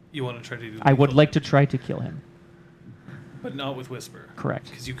 You want to try to do? I would lethal like to damage, try to kill him. but not with Whisper. Correct.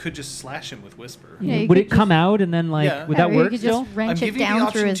 Because you could just slash him with Whisper. Yeah, you would could it come out and then like Yeah. would Yeah, that or you work could still? just wrench I'm it giving you the down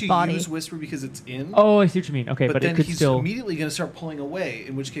option through his to body. use Whisper because it's in. Oh, I see what you mean. Okay, but then it could he's still. immediately going to start pulling away.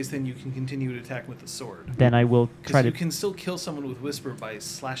 In which case, then you can continue to attack with the sword. Then I will try Because to you can still kill someone with Whisper by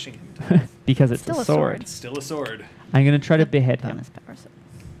slashing him to death. because it's Still a a sword. sword. It's still a sword. I'm gonna try to behead Bonus him. power set.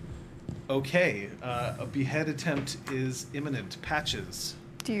 Okay, a behead attempt is imminent. Patches.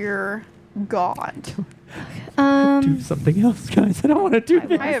 Dear God. Do something else, guys. I don't want to do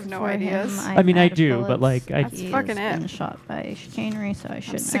this. I have no For him, ideas. I mean, I I'm out of do, but, bullets. like, I- That's He's fucking been it. shot by chicanery, so I I'm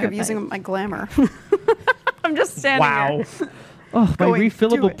shouldn't. sick have of using it. my glamour. I'm just standing Wow. here. Oh, my Going, do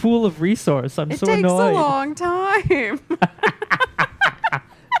refillable it. pool of resource. I'm It so takes annoyed. a long time.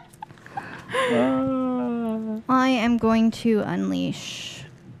 I am going to unleash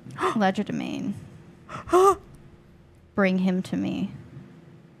Ledger Domain. Bring him to me.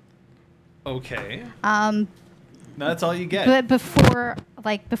 Okay. Um, That's all you get. but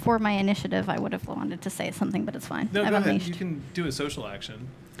before my initiative, I would have wanted to say something, but it's fine. No, I've go ahead. unleashed. You can do a social action.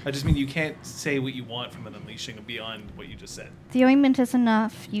 I just mean you can't say what you want from an unleashing beyond what you just said. The ointment is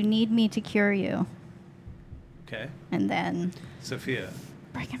enough. You need me to cure you, Okay? and then Sophia.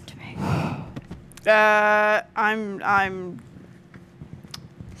 bring him to me. I'm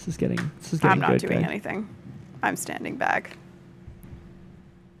This is getting not good, doing guys. anything. I'm standing back.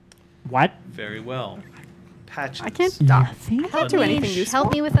 What? Very well. Patches. I can't Help do me, anything useful.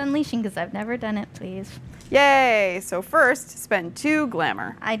 help me with unleashing because I've never done it, please. Yay! So first, spend 2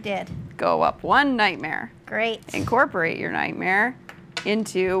 glamour. I did. Go up 1 nightmare. Great. Incorporate your nightmare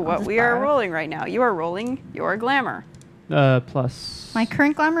into what just we are borrow. rolling right now. You are rolling your glamour. Plus. My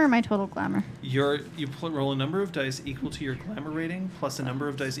current glamour or my total glamour? Roll a number of dice equal to your glamour rating plus a number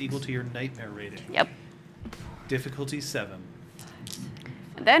of dice equal to your nightmare rating. Yep. Difficulty 7.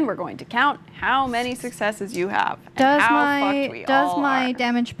 And then we're going to count how many successes you have and Does how fucked we does all my are.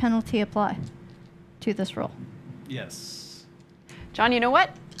 damage penalty apply to this roll? Yes. John, you know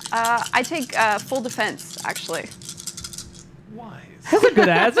what? I take full defense, actually. Wise. That's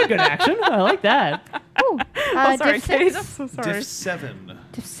a good action. I like that. Ooh, Oh, sorry, diff Kate. 6, I'm so sorry. Diff 7.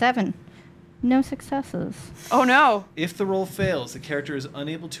 diff 7. No successes. Oh no. If the roll fails, the character is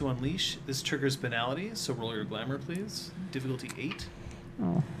unable to unleash. This triggers banality, so roll your glamour, please. Difficulty 8.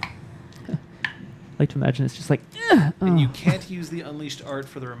 Oh. I like to imagine it's just like. And you Oh, can't use the unleashed art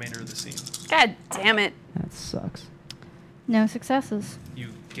for the remainder of the scene. God damn it. that sucks. No successes. You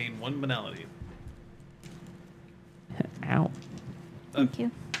gain 1 banality. Ow. A Thank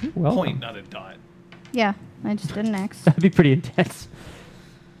you. Well, point, not a dot. Yeah, I just did an X. that'd be pretty intense.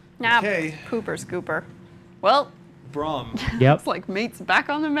 Nah, Okay. Cooper Scooper. Well, Brom. Yep. it's like mate's back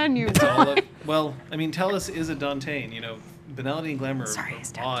on the menu. It's all up. Well, I mean, Tellus is a Dantean. You know, banality and glamour Sorry, are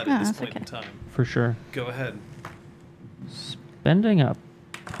Steph. odd Oh, at this that's point in okay. time. For sure. Go ahead. Spending a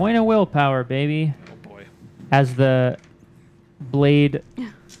point of willpower, baby. Oh boy. As the blade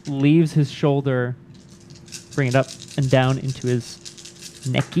leaves his shoulder, bring it up and down into his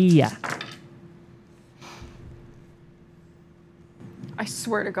neckia. I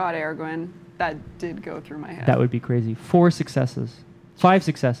swear to God, Aragorn, that did go through my head. That would be crazy. 4 successes. 5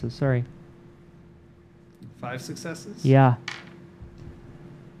 successes, sorry. 5 successes. Yeah.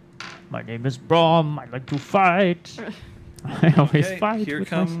 My name is Brom. I like to fight. I always Okay, fight here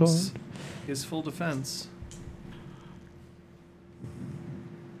with my comes sword. his full defense.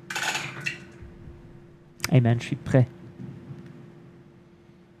 Amen, je suis prêt.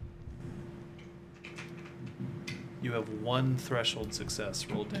 You have 1 threshold success.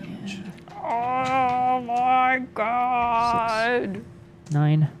 Roll damage. Oh my God.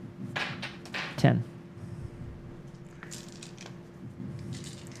 9, 10.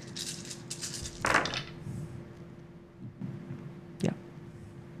 Yeah.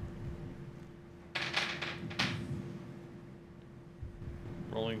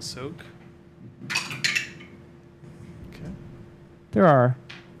 Rolling soak. Okay. There are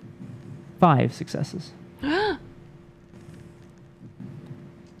 5 successes.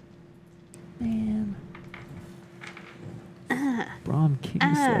 Man. Brom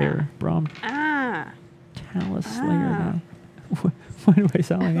Kingslayer. Brom Ah. Talus Slayer now. Why do I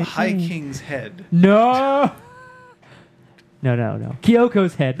sound like The a High king? King's head. No! No.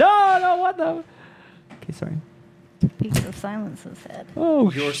 Kyoko's head. No, what the? Okay, sorry. Beast of Silence's head.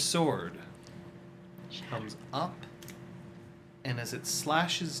 Oh, Your sword comes up, and as it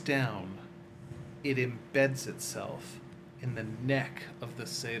slashes down, it embeds itself in the neck of the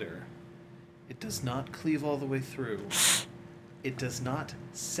satyr. It does not cleave all the way through. It does not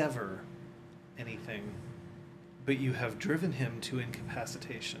sever anything, but you have driven him to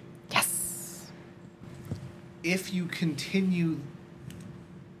incapacitation. Yes. If you continue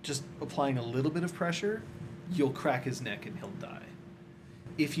just applying a little bit of pressure, you'll crack his neck and he'll die.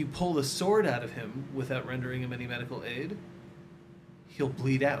 If you pull the sword out of him without rendering him any medical aid, he'll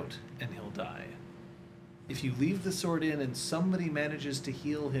bleed out and he'll die. If you leave the sword in and somebody manages to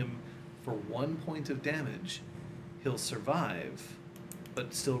heal him for 1 point of damage, he'll survive,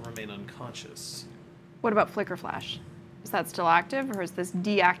 but still remain unconscious. What about Flicker Flash? Is that still active, or is this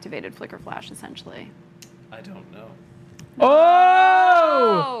deactivated Flicker Flash essentially? I don't know,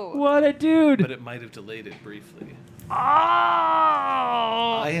 Oh! No! What a dude! but it might have delayed it briefly. Oh!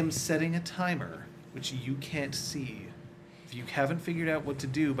 I am setting a timer, which you can't see. If you haven't figured out what to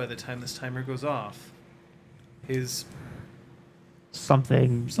do by the time this timer goes off,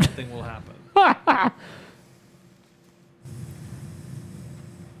 Something. something will happen.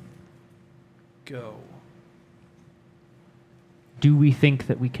 Go. Do we think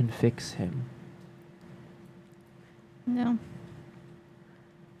that we can fix him? No.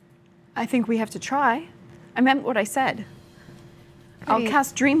 I think we have to try. I meant what I said. I'll Great.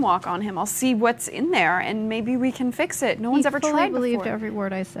 cast Dreamwalk on him. I'll see what's in there, and maybe we can fix it. No one's ever fully tried believed before. every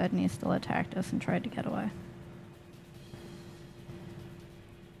word I said, and he still attacked us and tried to get away.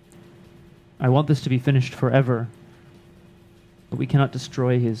 I want this to be finished forever, but we cannot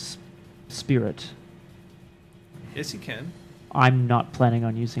destroy his spirit. Yes, you can. I'm not planning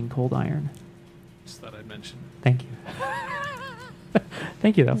on using cold iron. Just thought I'd mention. Thank you.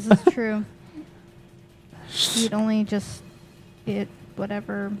 Thank you, though. This is true. You'd only just get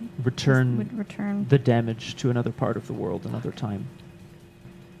whatever Return would return. the damage to another part of the world another time.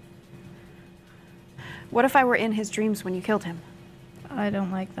 What if I were in his dreams when you killed him? I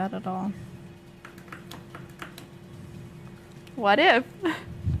don't like that at all. What if?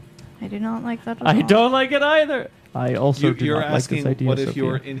 I do not like that at all. I don't like it either. I also do You're not like asking, this idea, what if Sophia.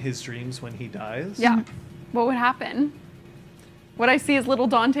 you're in his dreams when he dies? Yeah. What would happen? Would I see his little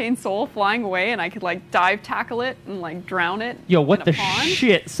Dantean soul flying away and I could like dive tackle it and like drown it? Yo, in what a the pond?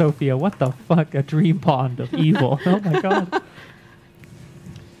 shit, Sophia? What the fuck? A dream pond of evil. Oh my god.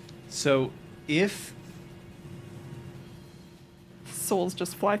 So if Souls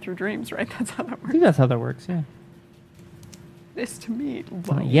just fly through dreams, right? That's how that I works. think that's how that works, yeah. This to me.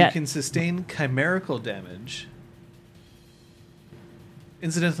 Not you yet. can sustain chimerical damage.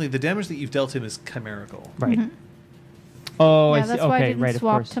 Incidentally, the damage that you've dealt him is chimerical. Right. Mhm. Oh, Yeah, I see. that's why I Okay, didn't right, of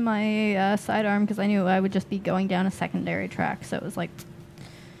swap course. to my sidearm because I knew I would just be going down a secondary track. So it was like,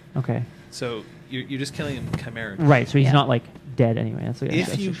 Okay. So you're just killing him chimerically. Right, so he's Yeah. not like dead anyway. That's If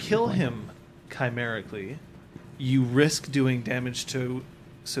that's you just the kill point. him chimerically, you risk doing damage to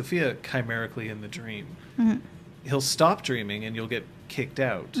Sophia chimerically in the dream. mhm, He'll stop dreaming and you'll get kicked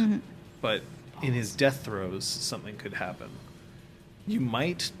out. mhm. But in his death throes, something could happen. You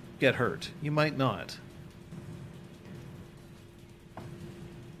might get hurt. You might not.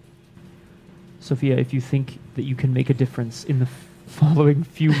 Sophia, if you think that you can make a difference in the following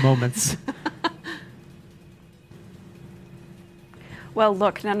few moments, Well,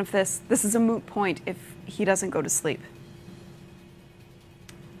 look, none of this. This is a moot point if he doesn't go to sleep.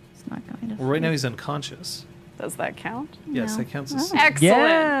 It's not going to. Well, right now sleep. he's unconscious. Does that count? Yes, No. that counts as Oh. Excellent.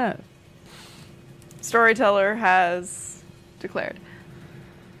 yeah. Storyteller has declared.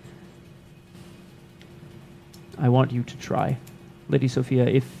 I want you to try, Lady Sophia,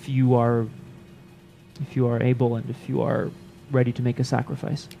 if you are able and if you are ready to make a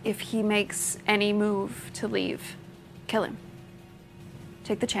sacrifice. If he makes any move to leave, kill him.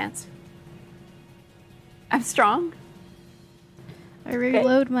 Take the chance. I'm strong. I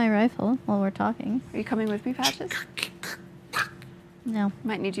reload my rifle while we're talking. Are you coming with me, Patches? No.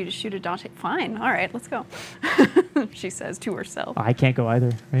 Might need you to shoot a Dante. Fine. All right, let's go. She says to herself. I can't go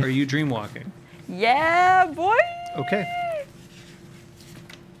either, right? Are you dream walking? Yeah, boy. Okay.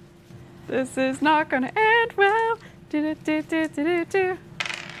 This is not gonna end well. Do-do-do-do-do-do.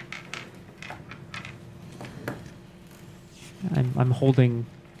 I'm holding.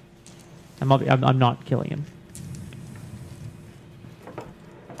 I'm not killing him.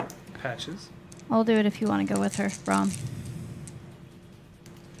 Patches. I'll do it if you want to go with her, Brom.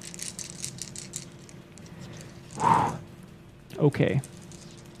 Okay.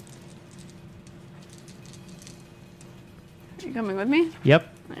 Are you coming with me?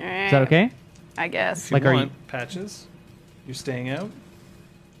 Yep. All right. Is that okay? I guess. If you Like, are you- want, Patches, you're staying out?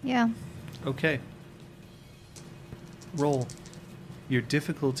 Yeah. Okay. Roll. Your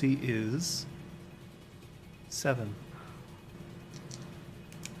difficulty is 7.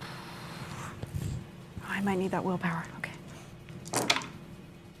 I might need that willpower. Okay.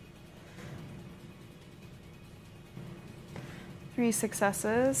 3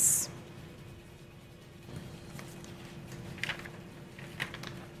 successes.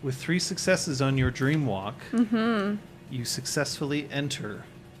 With 3 successes on your dream walk, you successfully enter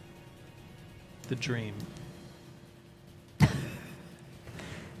the dream.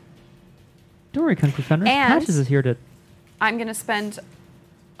 Don't worry, Kung Fu Fenris. And- Patches is here to. I'm going to spend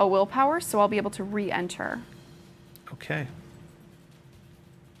a willpower, so I'll be able to re-enter. Okay.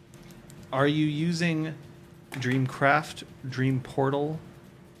 Are you using Dreamcraft, Dream Portal,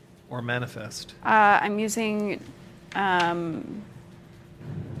 or Manifest? I'm using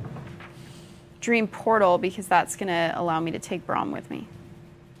Dream Portal because that's going to allow me to take Brahm with me.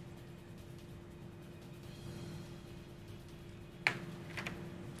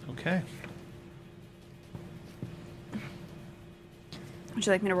 Okay. Would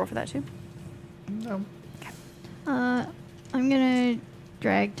you like me to roll for that too? No. I'm gonna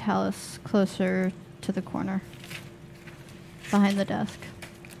drag Talus closer to the corner, behind the desk.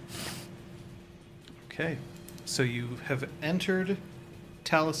 Okay. So you have entered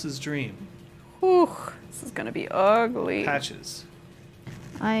Talus's dream. Whew, this is gonna be ugly. Patches.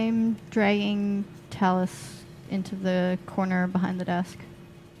 I'm dragging Talus into the corner behind the desk.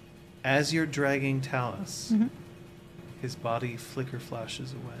 As you're dragging Talus, Mhm. his body flicker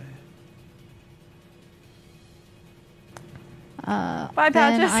flashes away. Bye,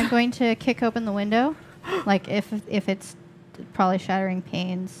 Then Patches. I'm going to kick open the window Like if it's probably shattering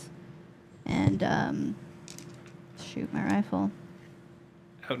pains, and shoot my rifle.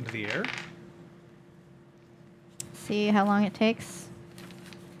 Out into the air. See how long it takes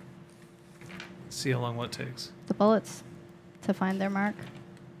See how long what takes. the bullets to find their mark.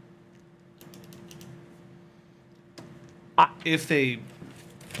 If they,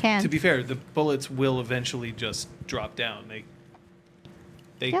 Can. to be fair, the bullets will eventually just drop down.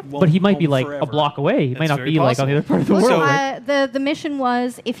 They Yep. won't But he might be home like forever. a block away. He might That's not very be like on the other part of the Well, world. So- right? the mission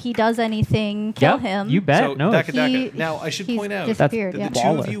was if he does anything, kill Yeah, him. You bet. So, No. Daka Daka. He- Now, I should he's point out disappeared, that yeah. the two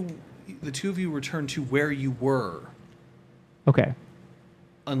of Baller. the two of you return to where you were, Okay.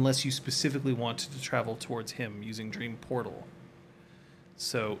 unless you specifically wanted to travel towards him using Dream Portal.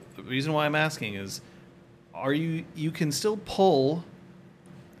 So the reason why I'm asking is, you can still pull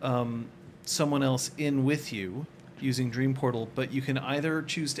someone else in with you using Dream Portal, but you can either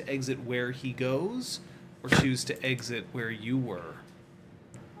choose to exit where he goes or choose to exit where you were.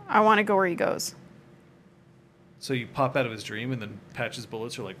 I want to go where he goes. So you pop out of his dream, and then Patch's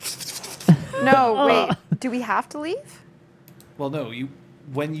bullets are like, No, wait. Do we have to leave? well, no,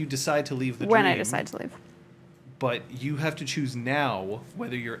 when you decide to leave the When dream, I decide to leave. but you have to choose now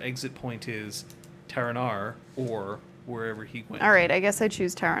whether your exit point is Taranar or wherever he went. All right, I guess I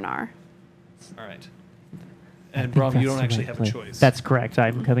choose Taranar. All right. I And think Brom, you that's don't the actually right have play. a choice. That's correct.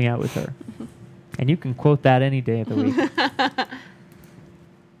 I'm coming out with her. And you can quote that any day of the week.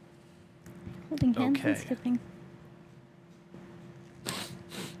 Holding hands Okay. and skipping.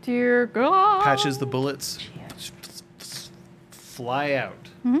 Dear God. Patches the bullets fly out.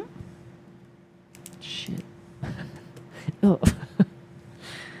 Hmm. Shit. Oh.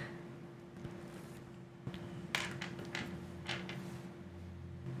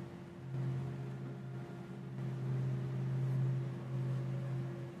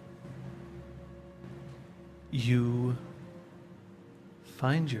 You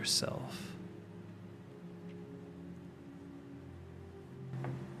find yourself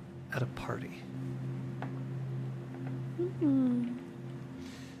at a party.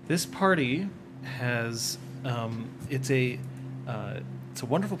 This party has it's a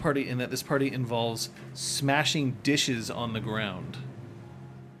wonderful party in that this party involves smashing dishes on the ground.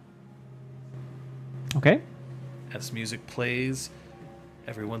 Okay. As music plays,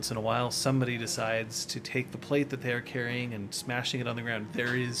 every once in a while somebody decides to take the plate that they are carrying and smashing it on the ground.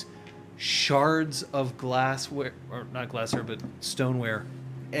 There is shards of glassware, or not glassware, but stoneware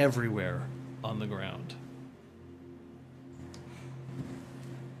everywhere on the ground.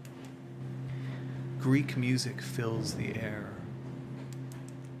 Greek music fills the air.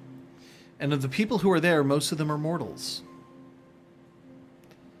 And of the people who are there, most of them are mortals.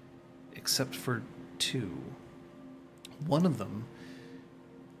 Except for two. One of them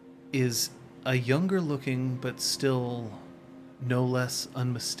is a younger looking but still no less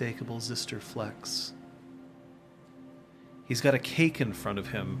unmistakable Zister Flex. He's got a cake in front of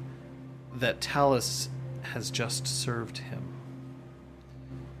him that Talus has just served him.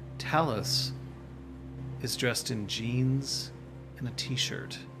 Talus is dressed in jeans and a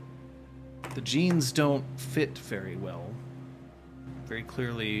t-shirt. The jeans don't fit very well. Very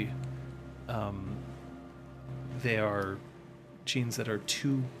clearly, they are jeans that are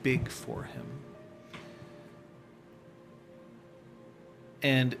too big for him.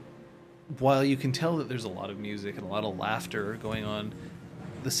 And while you can tell that there's a lot of music and a lot of laughter going on,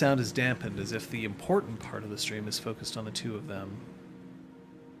 the sound is dampened as if the important part of the stream is focused on the two of them.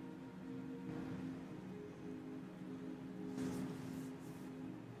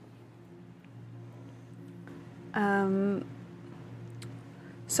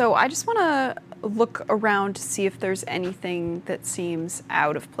 So I just want to look around to see if there's anything that seems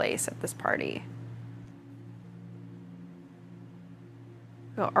out of place at this party.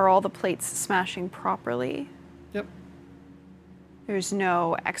 Are all the plates smashing properly? Yep. There's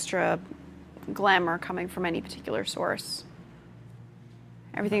no extra glamour coming from any particular source.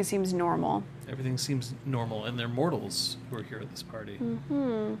 Everything seems normal. Everything seems normal, and they're mortals who are here at this party.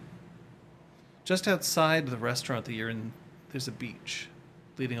 Mm-hmm. Just outside the restaurant that you're in, there's a beach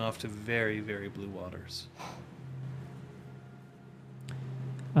leading off to very, very blue waters.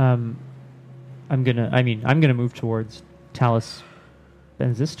 I'm gonna move towards Talus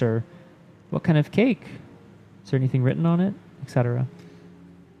Benzister. What kind of cake? Is there anything written on it, etc.?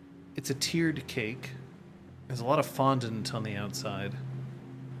 It's a tiered cake. There's a lot of fondant on the outside.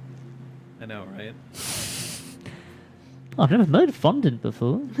 I know, right? Oh, I've never made fondant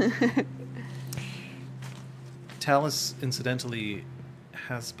before. Talus, incidentally,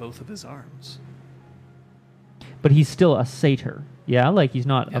 has both of his arms. But he's still a satyr. Yeah, like he's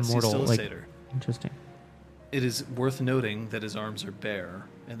not Yes, a mortal. he's still a like, satyr. Interesting. It is worth noting that his arms are bare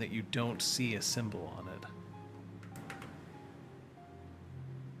and that you don't see a symbol on it.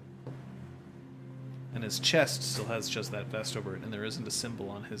 And his chest still has just that vest over it, and there isn't a symbol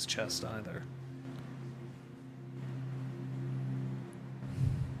on his chest either.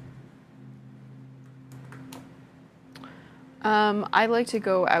 I'd like to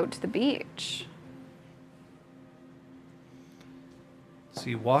go out to the beach. So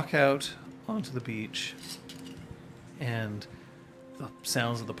you walk out onto the beach, and the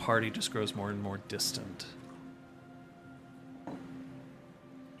sounds of the party just grows more and more distant.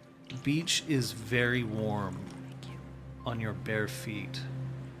 The beach is very warm on your bare feet.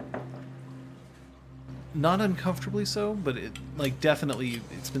 Not uncomfortably so, but it definitely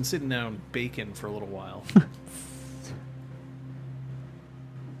it's been sitting down bacon for a little while.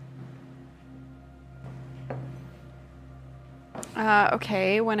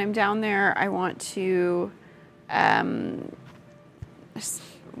 Okay, when I'm down there, I want to just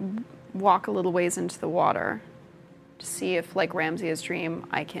walk a little ways into the water to see if, like Ramsey's dream,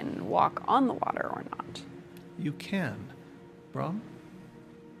 I can walk on the water or not. You can. Brom?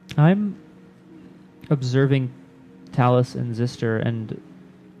 I'm observing Talus and Zister, and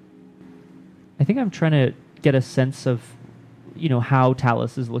I think I'm trying to get a sense of, how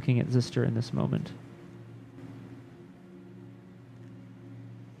Talus is looking at Zister in this moment.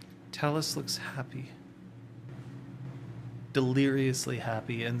 Talus looks happy. Deliriously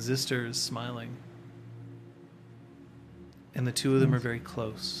happy, and Zister is smiling. And the two of them are very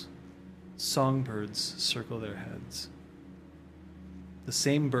close. Songbirds circle their heads. The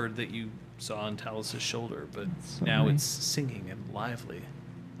same bird that you saw on Talus's shoulder, but So now nice. it's singing and lively.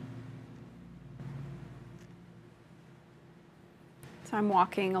 So I'm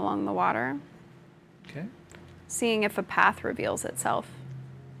walking along the water, Okay? seeing if a path reveals itself.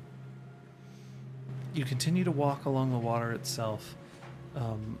 You continue to walk along the water itself,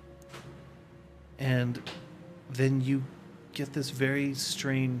 and then you get this very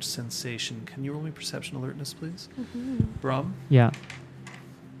strange sensation. Can you roll me perception alertness, please? Brom? Yeah.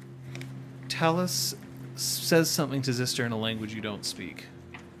 Talus says something to Zister in a language you don't speak.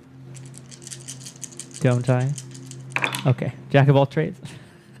 Don't I? Okay. Jack of all trades?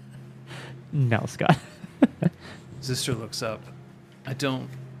 No, Scott. Zister looks up. I don't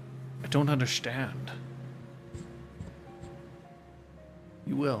understand.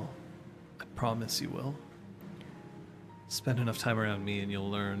 You will. I promise you will. Spend enough time around me and you'll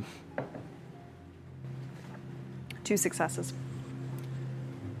learn. 2 successes.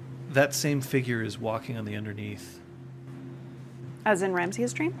 That same figure is walking on the underneath. As in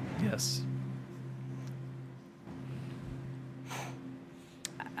Ramsey's dream? Yes.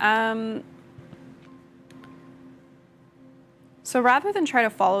 So rather than try to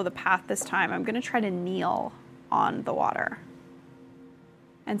follow the path this time, I'm going to try to kneel on the water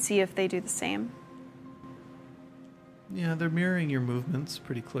and see if they do the same. Yeah, they're mirroring your movements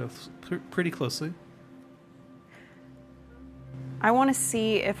pretty closely. I want to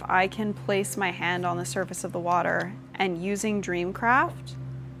see if I can place my hand on the surface of the water and, using Dreamcraft,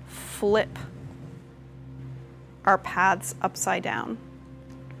 flip our paths upside down.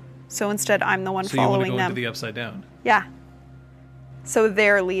 So instead, I'm the one So you want to following go them. into the upside down. Yeah. So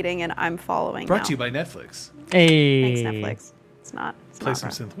they're leading and I'm following Brought now. to you by Netflix. Hey. Thanks, Netflix. It's not. It's Play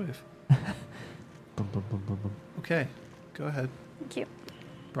not some rough. synthwave. Bum, bum, bum, bum, bum. Okay, go ahead. Thank you.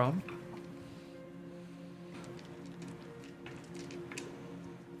 Brom?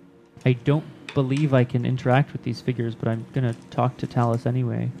 I don't believe I can interact with these figures, but I'm going to talk to Talus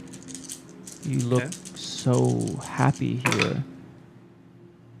anyway. You look Okay. so happy here.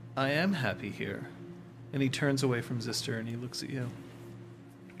 I am happy here. And he turns away from Zister and he looks at you.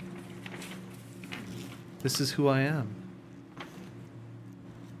 This is who I am.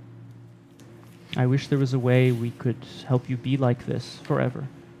 I wish there was a way we could help you be like this forever.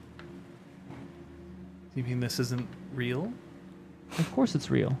 You mean this isn't real? Of course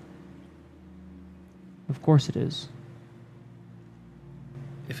it's real. Of course it is.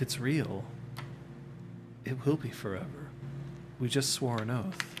 If it's real, it will be forever. We just swore an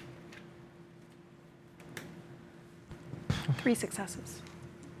oath. 3 successes.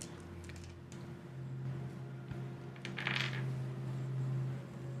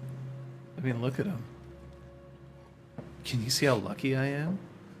 I mean, look at him. Can you see how lucky I am?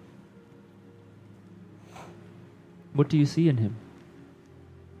 What do you see in him?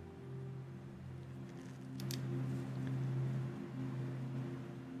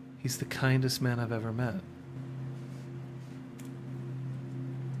 He's the kindest man I've ever met.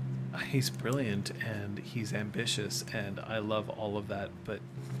 He's brilliant and he's ambitious and I love all of that, but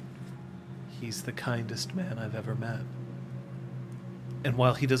He's the kindest man I've ever met. And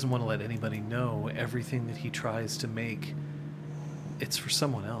while he doesn't want to let anybody know, everything that he tries to make, it's for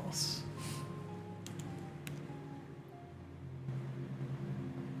someone else.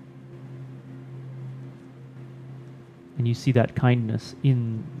 And you see that kindness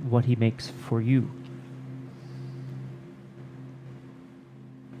in what he makes for you.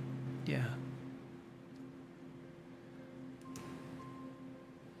 Yeah.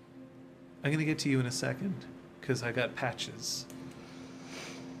 I'm going to get to you in a second, because I got patches.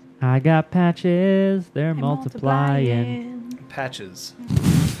 I got patches, they're multiplying. Patches.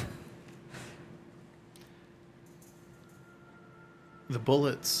 The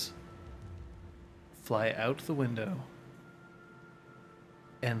bullets fly out the window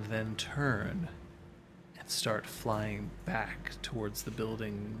and then turn and start flying back towards the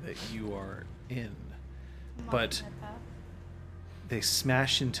building that you are in. But they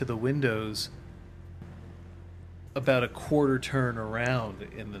smash into the windows about a quarter turn around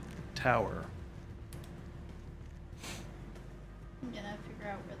in the tower. I'm gonna figure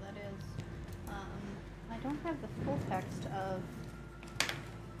out where that is. I don't have the full text of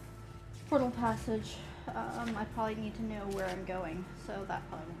Portal Passage. I probably need to know where I'm going, so that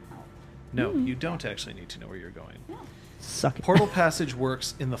probably won't help. No, you don't actually need to know where you're going. Yeah. Suck it. Portal Passage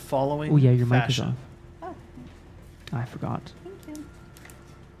works in the following Oh yeah, your mic is fashion. off. Oh, I forgot. thank you.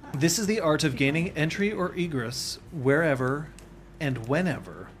 This is the art of gaining entry or egress wherever and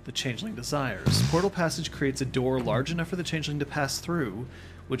whenever the changeling desires. Portal Passage creates a door large enough for the changeling to pass through,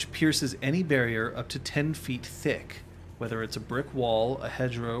 which pierces any barrier up to 10 feet thick. Whether it's a brick wall, a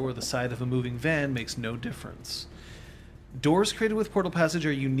hedgerow, or the side of a moving van makes no difference. Doors created with Portal Passage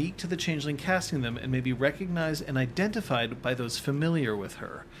are unique to the changeling casting them and may be recognized and identified by those familiar with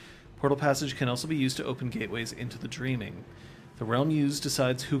her. Portal Passage can also be used to open gateways into the dreaming. The realm used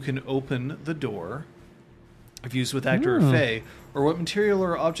decides who can open the door, if used with actor or fey, or what material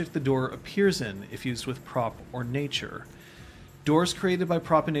or object the door appears in, if used with prop or nature. Doors created by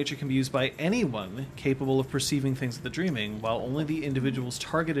prop and nature can be used by anyone capable of perceiving things of the dreaming, while only the individuals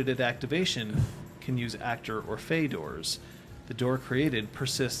targeted at activation can use actor or fey doors. The door created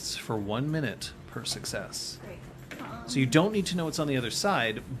persists for 1 minute per success. Great. So you don't need to know what's on the other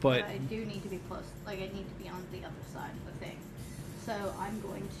side, but I do need to be close. Like, I need to be on the other side of the thing. So I'm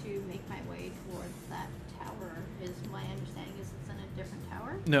going to make my way towards that tower. Is my understanding is it's in a different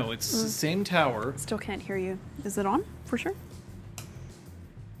tower? no, it's the same tower. Still can't hear you. Is it on? For sure?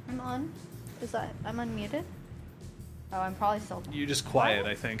 I'm on. I'm unmuted? Oh, I'm probably still. You're just quiet,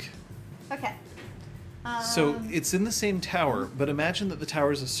 I think. Okay. So it's in the same tower, but imagine that the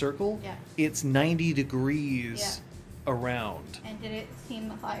tower is a circle. Yeah. It's 90 degrees around. And did it seem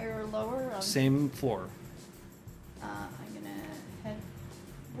higher or lower? Same floor. I'm gonna head.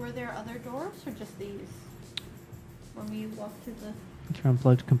 Were there other doors or just these? When we walked through the. You're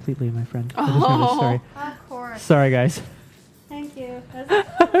unplugged completely, my friend. I just noticed, sorry. Of course. Sorry, guys. Thank you.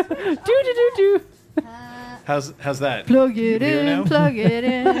 Do. How's that? Plug You it here in, now? plug it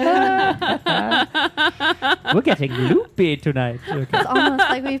in. We're getting loopy tonight. Okay. It's almost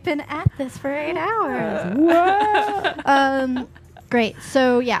like we've been at this for 8 hours. What? Great.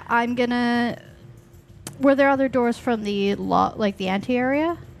 So yeah, I'm gonna. Were there other doors from the like the ante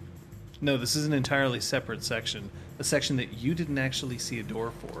area? No, this is an entirely separate section. A section that you didn't actually see a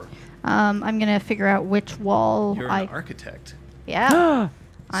door for. I'm gonna figure out which wall You're an architect. Yeah. So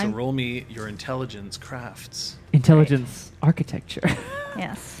I'm. roll me your intelligence crafts. Intelligence architecture.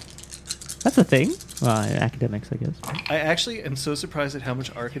 Yes. That's a thing. Well, academics, I guess. I actually am so surprised at how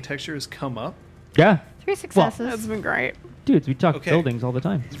much architecture has come up. Yeah. 3 successes. That's been great. Dudes, we talk Okay. buildings all the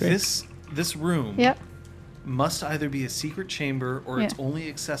time. It's great. This room Yep. must either be a secret chamber or it's Yeah. only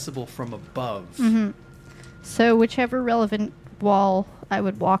accessible from above. Mm-hmm. So whichever relevant wall I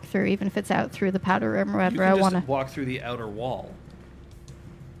would walk through, even if it's out through the powder room or You wherever can I just want to. walk through the outer wall.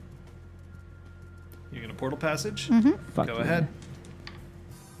 You're gonna portal passage? Mm-hmm. Fuck Go yeah. ahead.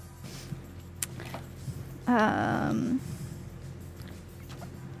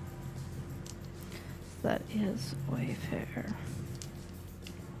 That is Wayfair.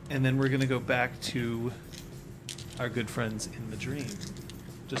 And then we're gonna go back to our good friends in the dream.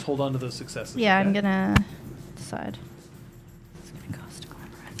 Just hold on to those successes. Yeah, I'm okay? gonna decide. It's gonna cost glamour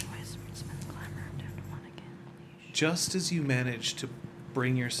anyways. I'm gonna spend glamour down to 1 again. Just as you manage to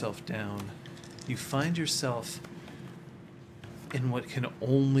bring yourself down, you find yourself in what can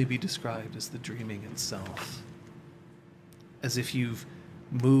only be described as the dreaming itself. As if you've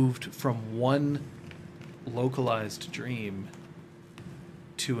moved from one localized dream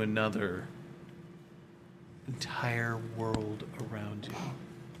to another entire world around you.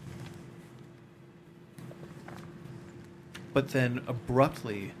 But then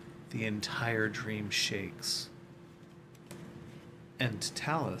abruptly, the entire dream shakes. And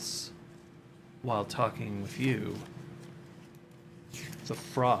Talus, while talking with you, the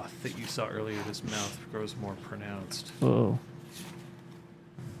froth that you saw earlier in his mouth grows more pronounced. Oh.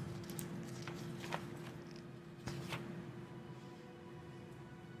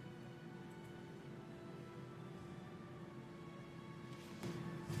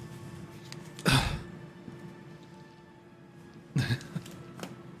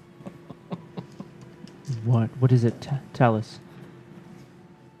 What is it, Talus?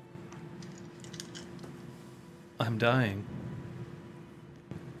 I'm dying.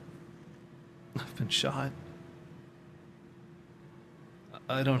 I've been shot.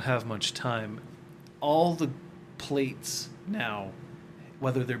 I don't have much time. All the plates now,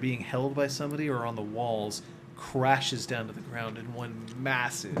 whether they're being held by somebody or on the walls, crashes down to the ground in one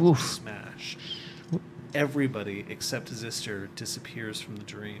massive Oof. smash. Everybody except Zister disappears from the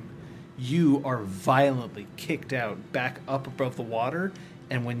dream. You are violently kicked out back up above the water,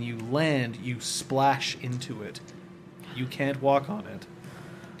 and when you land, you splash into it. You can't walk on it.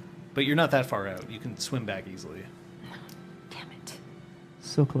 But you're not that far out. You can swim back easily. Damn it.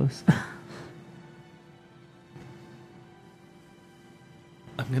 So close.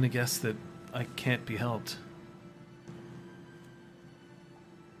 I'm going to guess that I can't be helped.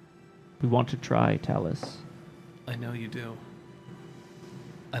 We want to try, Talus. I know you do.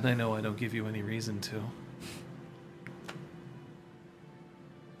 And I know I don't give you any reason to.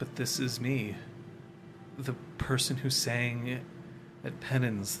 But this is me. The person who sang at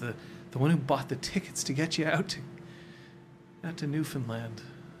Pennons. The one who bought the tickets to get you out to Newfoundland.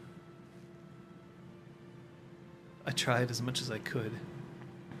 I tried as much as I could.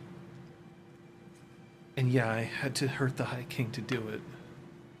 And yeah, I had to hurt the High King to do it.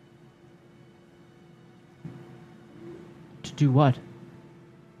 To do what?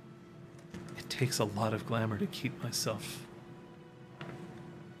 It takes a lot of glamour to keep myself.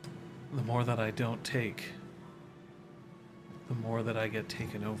 The more that I don't take, the more that I get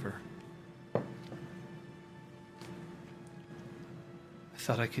taken over. I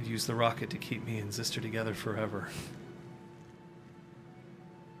thought I could use the rocket to keep me and Zister together forever.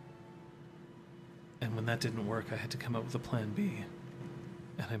 And when that didn't work, I had to come up with a plan B.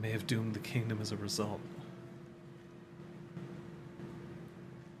 And I may have doomed the kingdom as a result.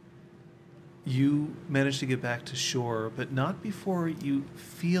 You managed to get back to shore, but not before you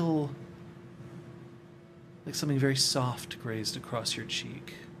feel like something very soft grazed across your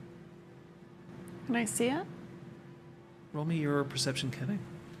cheek. Can I see it? Roll me your perception, Kenny.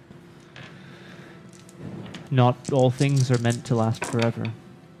 Not all things are meant to last forever.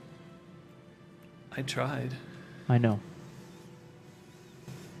 I tried. I know.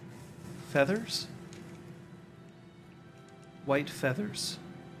 Feathers? White feathers.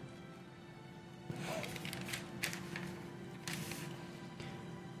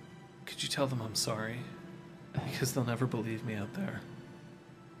 Could you tell them I'm sorry? Because they'll never believe me out there.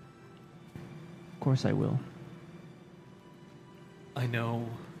 Of course I will. I know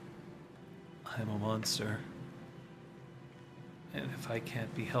I'm a monster. And if I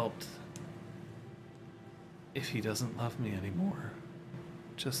can't be helped, if he doesn't love me anymore,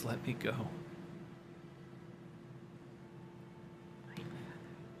 just let me go.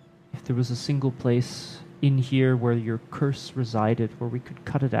 If there was a single place in here where your curse resided, where we could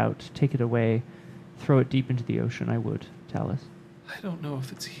cut it out, take it away, throw it deep into the ocean, I would, Talus. I don't know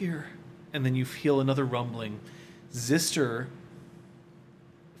if it's here. And then you feel another rumbling. Zister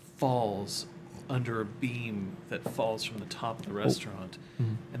falls under a beam that falls from the top of the restaurant,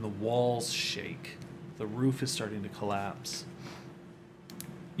 and the walls shake. The roof is starting to collapse.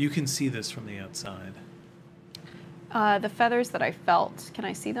 You can see this from the outside. The feathers that I felt, can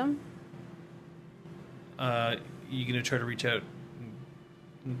I see them? You gonna try to reach out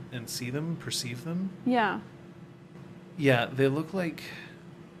and see them, perceive them? Yeah. Yeah, they look like...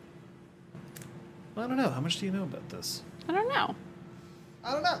 I don't know. How much do you know about this? I don't know.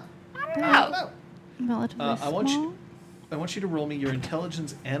 I don't know. I don't know. Relatively I small. want you to roll me your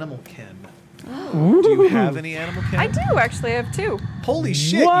intelligence animal kin. Do you have any animal kin? I do actually. I have two. Holy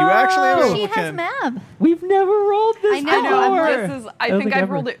shit! You actually have Whoa! animal She has kin. Mab. We've never rolled this I know, before. This is. I don't think I've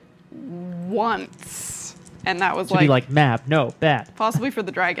ever. rolled it once, and that was Should be like map. No, bad. possibly for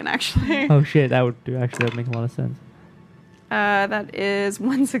the dragon actually. Oh shit, that would make a lot of sense. That is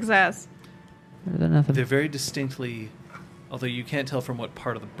one success. Better than nothing. They're very distinctly, although you can't tell from what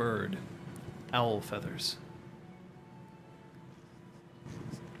part of the bird, owl feathers.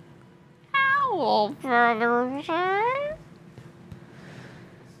 Owl feathers.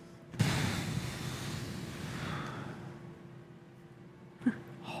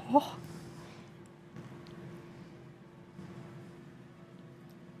 Oh.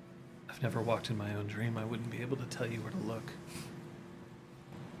 I've never walked in my own dream. I wouldn't be able to tell you where to look.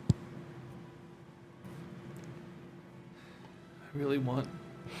 I really wanted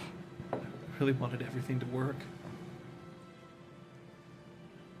everything to work.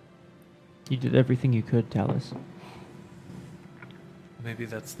 You did everything you could, Talus. Maybe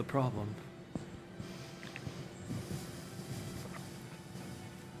that's the problem.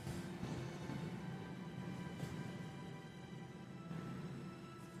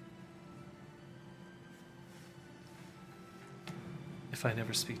 If I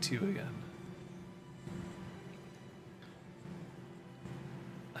never speak to you again,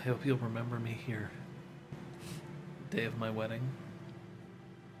 I hope you'll remember me here, the day of my wedding.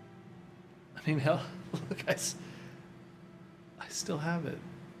 I mean, hell, look, I still have it.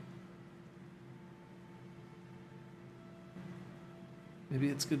 Maybe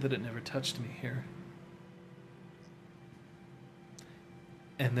it's good that it never touched me here.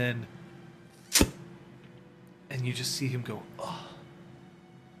 And then, and you just see him go, oh.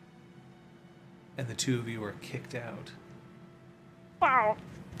 And the two of you are kicked out. Wow.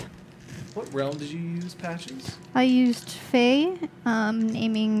 What realm did you use, Patches? I used Faye,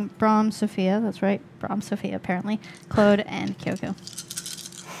 naming Brahm Sophia. That's right, Brahm Sophia apparently. Claude and Kyoko.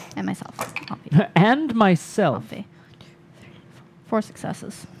 And myself. Obvi. And myself. Obvi. 4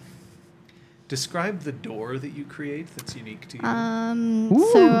 successes. Describe the door that you create that's unique to you.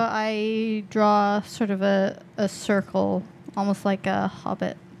 So I draw sort of a circle, almost like a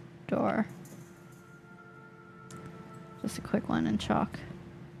hobbit door. Just a quick one in chalk.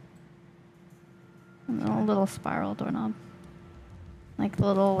 And then a little spiral doorknob. Like the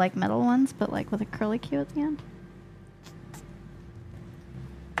little metal ones, but with a curly Q at the end.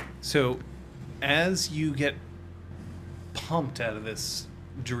 So, as you get pumped out of this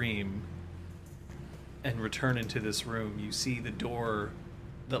dream and return into this room, you see the door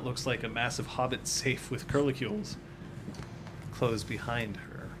that looks like a massive hobbit safe with curlicules close behind her.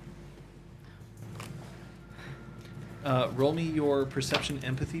 Roll me your perception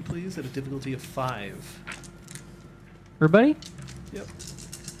empathy, please, at a difficulty of 5. Everybody? Yep.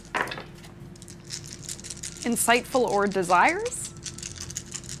 Insightful or desires?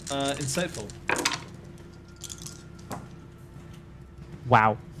 Insightful.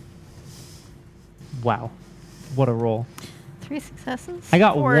 Wow. Wow. What a roll. 3 successes. I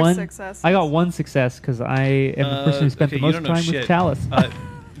got 4 one. successes. I got 1 success because I am the person who spent okay, the you most don't know time shit. with Chalice.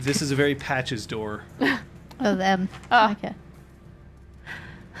 This is a very Patches door. Oh, them. Ah. Okay.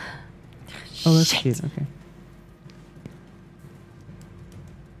 Oh, that's cute. Okay.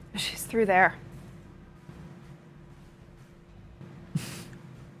 She's through there. I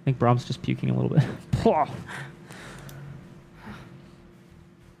think Brahm's just puking a little bit.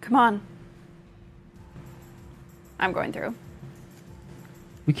 Come on. I'm going through.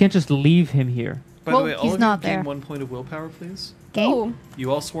 We can't just leave him here. By Well, the way, all he's of not you gain there. 1 point of willpower, please. Game. Oh,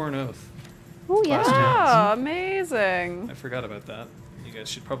 You all swore an oath. Oh, yeah. Last time. ah, amazing. I forgot about that. You guys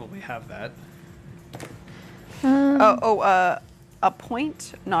should probably have that. A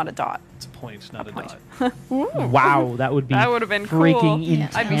point, not a dot. It's a point, not a point. dot. Wow, that would be That would've been freaking cool. Yeah.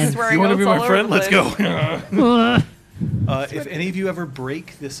 intense. I'd be swearing You want to oaths be all my over friend? the Let's place. go. If any of you ever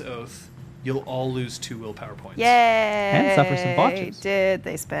break this oath, you'll all lose 2 willpower points. Yay! And suffer some botches. Did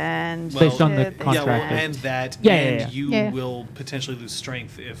they spend? Based on the Did they contract. Yeah, well, spend? and that, Yeah, and yeah. you Yeah. will potentially lose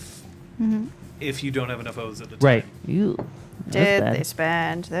strength Mm-hmm. if you don't have enough oaths at the time. Right. Ew. That's Did bad. they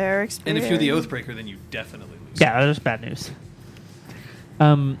spend their And experience? if you're the oath breaker, then you definitely lose. Yeah, that's bad news.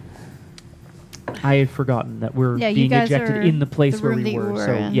 I had forgotten that we're Yeah, you being guys ejected are in the place the where room we that you were. were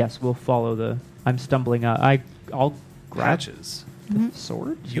So in. yes, we'll follow the. I'm stumbling. I'll grab Patches. the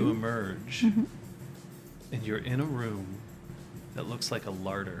sword. You too. emerge, Mm-hmm. and you're in a room that looks like a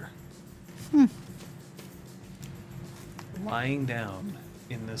larder. Hmm. Lying down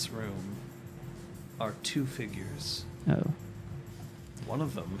in this room are 2 figures. Oh. One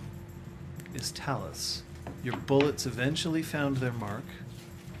of them is Talus. Your bullets eventually found their mark.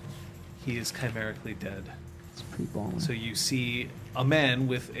 He is chimerically dead. It's pretty baller. So you see a man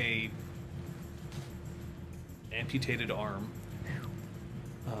with a amputated arm,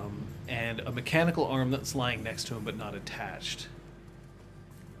 and a mechanical arm that's lying next to him but not attached.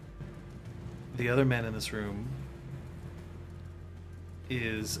 The other man in this room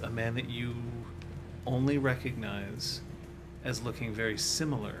is a man that you only recognize as looking very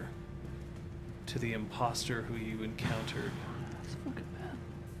similar to the imposter who you encountered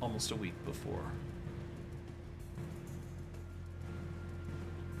almost a week before.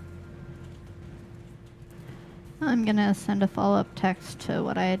 I'm gonna send a follow-up text to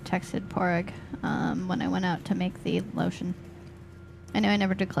what I had texted Porg when I went out to make the lotion. I know I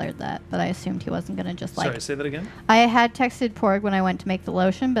never declared that, but I assumed he wasn't gonna just like. Sorry, say that again. I had texted Porg when I went to make the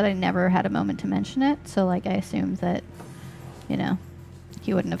lotion, but I never had a moment to mention it. So like I assumed that, you know,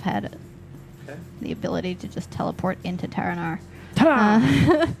 he wouldn't have had Okay. the ability to just teleport into Taranar.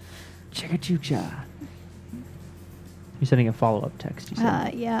 Ta-da! Chicka-choo-cha. You're sending a follow-up text, you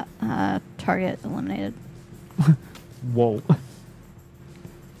said. Yeah. Target eliminated. Whoa.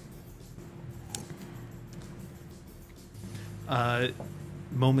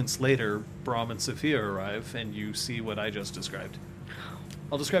 Moments later, Brahm and Sophia arrive, and you see what I just described.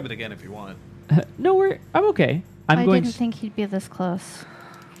 I'll describe it again if you want. No, I'm okay. I going didn't think he'd be this close.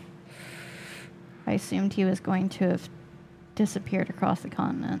 I assumed he was going to have disappeared across the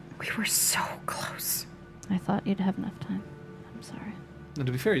continent. We were so close. I thought you'd have enough time. I'm sorry. And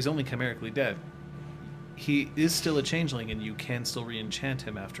to be fair, he's only chimerically dead. He is still a changeling, and you can still re-enchant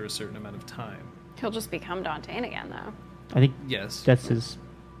him after a certain amount of time. He'll just become Dantean again, though. I think Yes. that's his...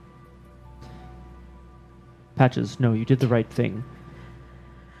 Patches, no, you did the right thing.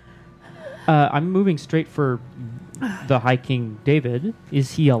 I'm moving straight for the High King David.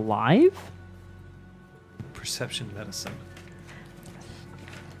 Is he alive? Perception medicine.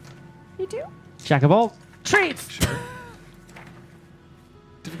 You do? Jack of all trades! Sure.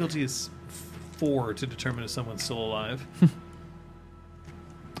 Difficulty is 4 to determine if someone's still alive.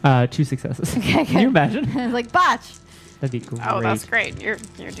 2 successes. Okay, Can you imagine? I was like, botch! That'd be great. Oh, that's great. You're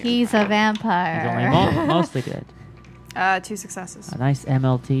doing He's a vampire. He's only mostly dead. 2 successes. A nice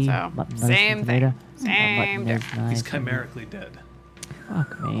MLT. So, mutton, same roast, thing. tomato. Same Mutton is nice. He's chimerically dead.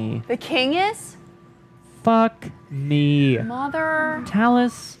 Fuck me. The king is? Fuck me. Mother.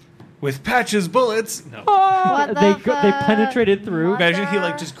 Talus. With Patch's bullets! No. Oh, What the they fuck? penetrated through. Imagine he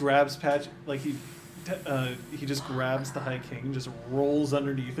like just grabs Patch, like he just grabs the High King and just rolls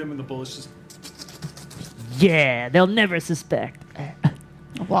underneath him, and the bullets just. Yeah, they'll never suspect.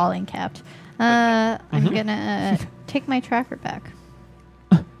 Walling capped. I'm gonna take my tracker back.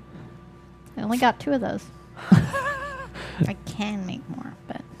 I only got 2 of those. I can make more,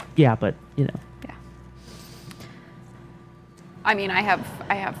 but Yeah, but you know. yeah. I mean, I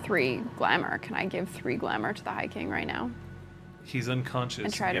have 3 glamour. Can I give 3 glamour to the High King right now? He's unconscious.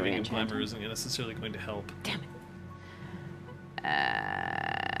 And try to giving him re-enchant glamour him. isn't necessarily going to help. Damn it.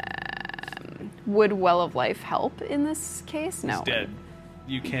 Would Well of Life help in this case? No. He's dead.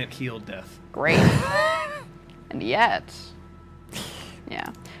 You can't heal death. Great. And yet, yeah.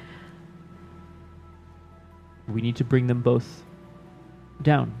 We need to bring them both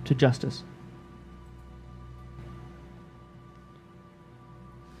down to justice.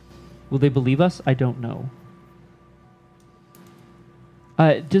 Will they believe us? I don't know.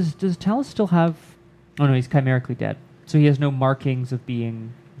 Does Talus still have... Oh no, he's chimerically dead. So he has no markings of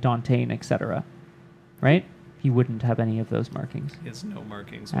being Dantean, etc. Right? He wouldn't have any of those markings. He has no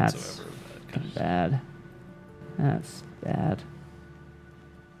markings That's whatsoever of that fucking kind. bad. That's bad.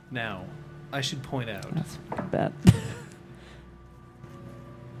 Now, I should point out, That's fucking bad.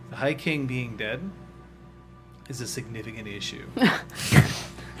 the High King being dead is a significant issue.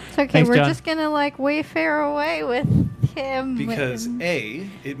 It's okay. Thanks, we're John. just gonna like wayfare away with him. Because and- A,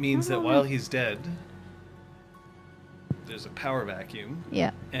 it means that while he's dead, there's a power vacuum.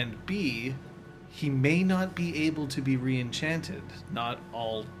 yeah. And B, he may not be able to be re-enchanted. Not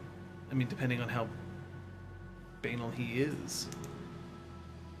all... I mean, depending on how banal he is.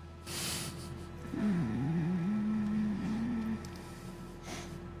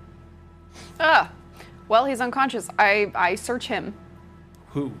 Well, he's unconscious. I search him.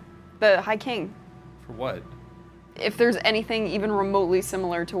 Who? The High King. For what? If there's anything even remotely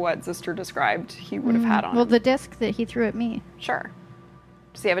similar to what Zister described, he would have had on Well, him. the disc that he threw at me. Sure.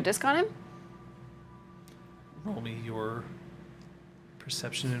 Does he have a disc on him? Roll me your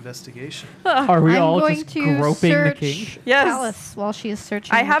perception investigation. Are we I'm all going just to groping the search king? Yes. Alice while she is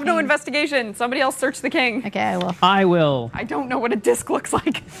searching. I the have no king. investigation. Somebody else search the king. Okay, I will. I will. I don't know what a disc looks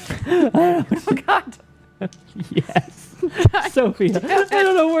like. Oh God. Yes. Sophia, I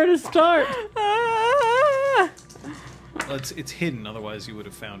don't know where to start. Well, it's hidden, otherwise you would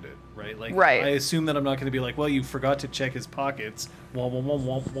have found it, right? Like, Right. I assume that I'm not going to be like, well, you forgot to check his pockets. Womp, womp, womp,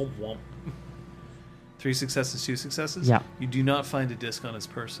 womp, womp, womp. 3 successes, 2 successes? Yeah. You do not find a disc on his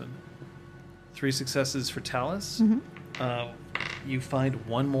person. 3 successes for Talus. You find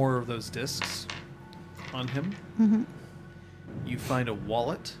 1 more of those discs on him. You find a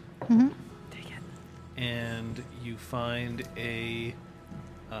wallet. Take it. And you find a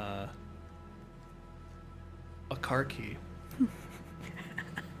car key.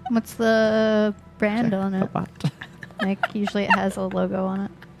 What's the brand Check on the it? butt. Like, usually it has a logo on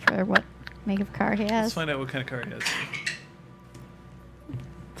it for what make of car he Let's has. find out what kind of car he has.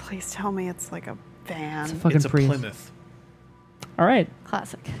 Please tell me it's like a van. It's a fucking It's a Prius. Plymouth. All right.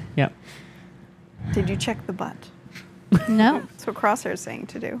 Classic. Yeah. Did you check the butt? No. That's what Crosshair's saying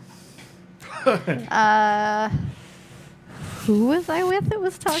to do. Who was I with that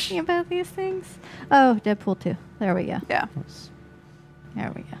was talking about these things? Oh, Deadpool 2. There we go. Yeah.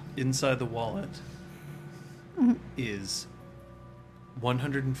 There we go. Inside the wallet Mhm. is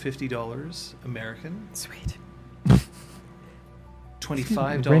 $150 American, Sweet.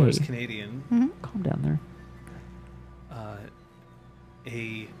 $25 Ray. Canadian, Mhm. Calm down there.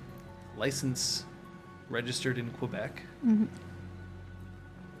 a license registered in Quebec, Mhm.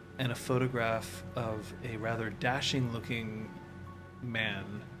 and a photograph of a rather dashing looking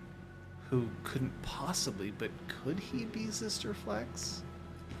man who couldn't possibly, but could he be Sister Flex?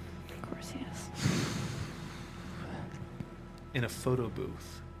 Of course he is. In a photo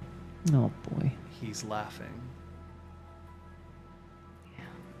booth. Oh boy. He's laughing.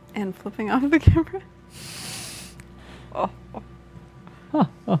 And flipping off the camera. Oh.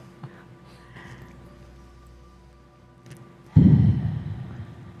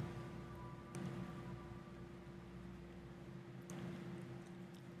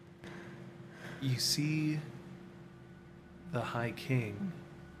 You see the High King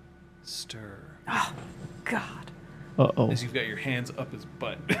stir Oh, God. Uh-oh. as you've got your hands up his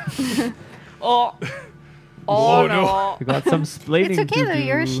butt. Oh. Oh, Oh, no. no. We got some splaining It's okay to though.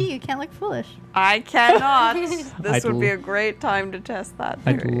 You're a do. she. You can't look foolish. I cannot. This I'd would be l- a great time to test that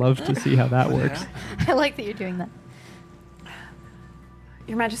I'd theory. love to see how that What works. happened? I like that you're doing that.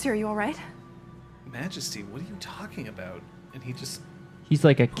 Your Majesty, are you all right? Majesty, what are you talking about? And he just He's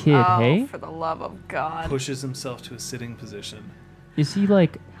like a kid, oh, hey? for the love of God. pushes himself to a sitting position. Is he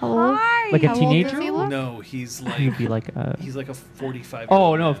like How old? Hi. like a How old does teenager? he look? No, he's He'd like be like a. he's like a 45.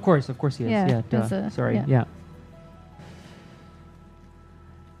 Oh no! Of course he is. Yeah, Yeah, duh. as a- Sorry. yeah. Yeah.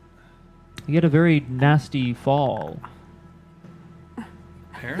 You had a very nasty fall.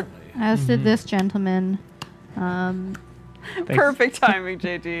 Apparently. As did Mhm. this gentleman. Perfect timing,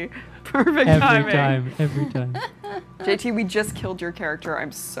 JT. Perfect Every timing. time. Every time. JT, we just killed your character.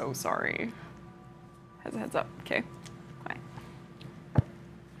 I'm so sorry. Heads up. Okay. Bye.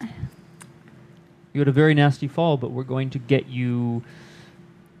 You had a very nasty fall, but we're going to get you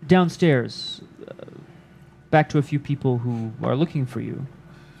downstairs, back to a few people who are looking for you.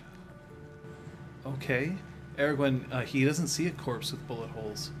 Okay. Aragorn, he doesn't see a corpse with bullet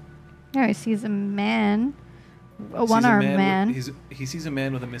holes. Yeah, he sees a man. A Sees one-armed with- man. he sees a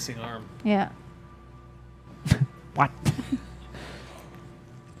man with a missing arm. Yeah. What?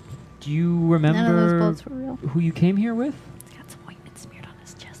 Do you None of those remember bullets were real. who you came here with? He's got some ointment smeared on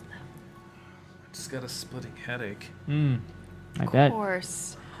his chest, though. Just got a splitting headache. I Of bet.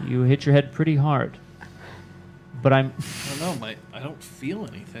 course. You hit your head pretty hard. But I don't know. I don't feel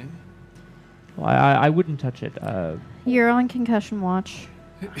anything. I wouldn't touch it. You're on concussion watch.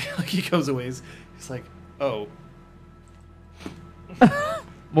 Like he goes away. He's like, oh. Well,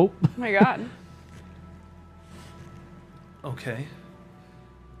 Oh my God. Okay.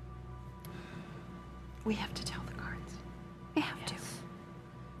 We have to tell the guards. We have to.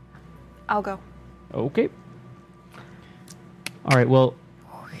 I'll go. okay. All right. Well,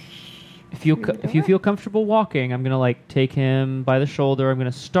 if you feel comfortable walking, I'm gonna like take him by the shoulder. I'm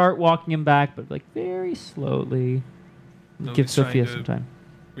gonna start walking him back, but like very slowly. Give Nobody's trying Sophia to some time.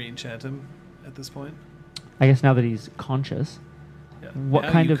 Re-enchant him at this point. I guess now that he's conscious. Yeah. What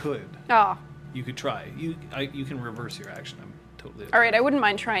Now kind you of- could. Oh. You could try. You can reverse your action. I'm totally. All right. I wouldn't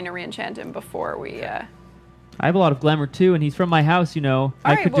mind trying to re-enchant him before we. I have a lot of glamour too, and he's from my house. You know,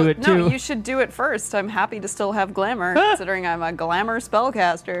 I could do it no, too. you should do it first. I'm happy to still have glamour, considering I'm a glamour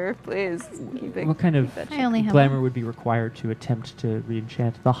spellcaster. Please keep it. What kind of keep it- I only have glamour one. would be required to attempt to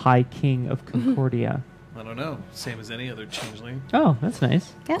re-enchant the High King of Concordia? I don't know. Same as any other changeling. Oh, that's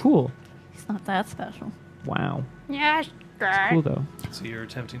nice. Yeah. Cool. He's not that special. Wow. Yes, Cool though. So you're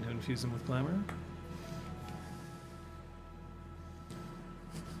attempting to infuse him with glamour?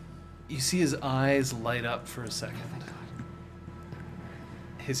 You see his eyes light up for a second.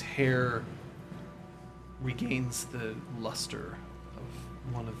 His hair regains the luster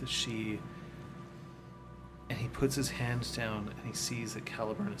of one of the She. And he puts his hand down and he sees that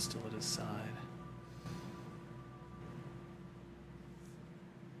Caliburn is still at his side.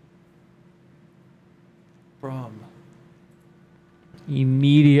 Brom.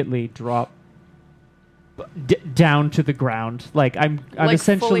 Immediately drop down to the ground. Like I'm like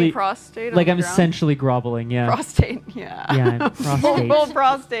essentially fully prostate. like on I'm the ground? essentially groveling. Yeah. prostate. Yeah. Yeah, prostate. Full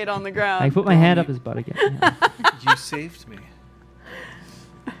prostate on the ground. I put my hand up his butt again. Yeah. You saved me.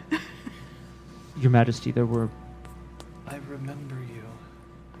 Your Majesty, there were. I remember you.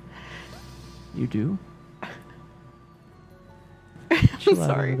 You do? I'm Chill out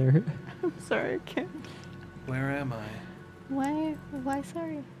sorry. over there. I'm sorry. I can't. Where am I? Why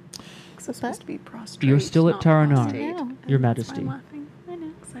sorry? Because I'm supposed to be prostrate. You're still at not Taranar. prostate. I know. Your And that's why Majesty. I'm laughing. I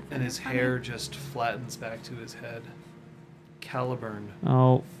know. 'Cause I find And it his funny. hair just flattens back to his head. Caliburn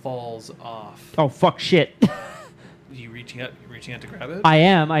Oh. falls off. Oh, fuck shit. You reaching out to grab it? I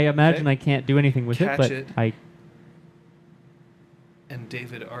am. I imagine Okay. I can't do anything with Catch it, but it. I. And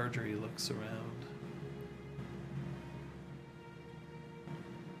David Ardry looks around.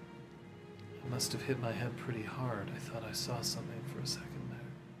 I must have hit my head pretty hard. I thought I saw something for a second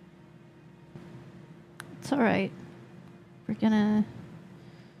there. It's all right. We're gonna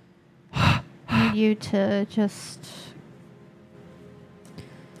need you to just.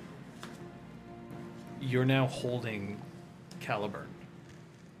 You're now holding Caliburn.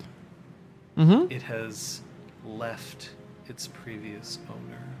 Mm-hmm. It has left its previous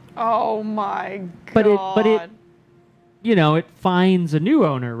owner. Oh my But god. it- You know, it finds a new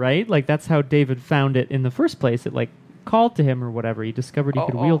owner, right? Like that's how David found it in the first place. It like called to him or whatever. He discovered he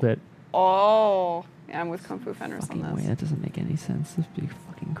could wield it. Oh. Yeah, I'm with Kung Fu Fenders Fucking on way, this. that doesn't make any sense. This would be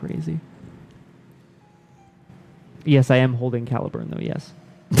fucking crazy. Yes, I am holding Caliburn though. Yes.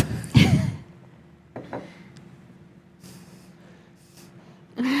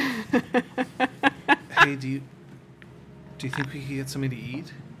 Hey, do you think we could get something to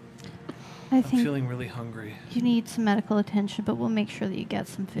eat? I I'm think feeling really hungry. you need some medical attention, but we'll make sure that you get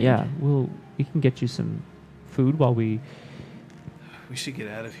some food. Yeah, we can get you some food while we. We should get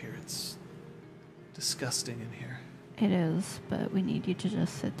out of here. It's disgusting in here. It is, but we need you to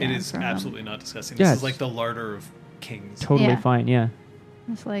just sit down. It is for a moment. absolutely not disgusting. Yeah, This is it's like the larder of kings, Totally Yeah. fine. Yeah.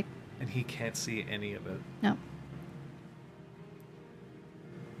 It's like and he can't see any of it. no.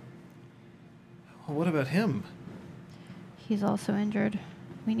 Well, what about him? He's also injured.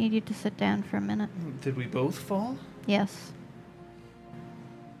 We need you to sit down for a minute. Did we both fall? Yes.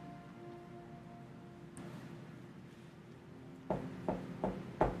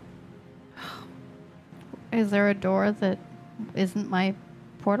 Is there a door that isn't my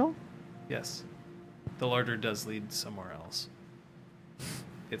portal? Yes. The larder does lead somewhere else.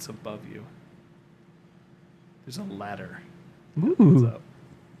 It's above you. There's a ladder. What's Ooh. up?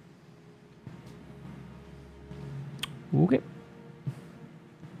 Okay.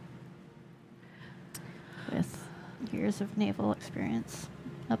 With years of naval experience.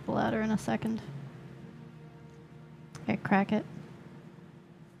 Up the ladder in a second. I crack it.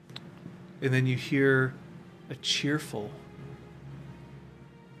 And then you hear a cheerful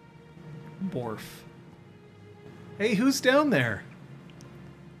Borf. Hey, who's down there?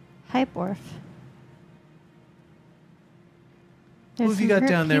 Hi, Borf. Who There's have you some got hurt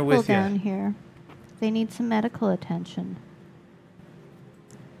down there people with ya? down here. They need some medical attention.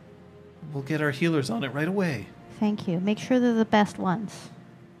 We'll get our healers on it right away. Thank you. Make sure they're the best ones.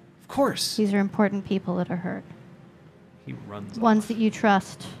 Of course. These are important people that are hurt. He runs Ones off. that you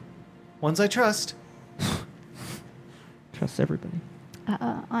trust. Ones I trust. Trust everybody.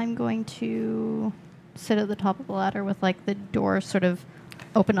 I'm going to sit at the top of the ladder with like the door sort of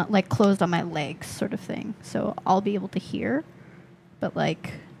open up, like closed on my legs sort of thing. So I'll be able to hear, but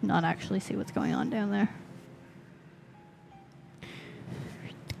like not actually see what's going on down there.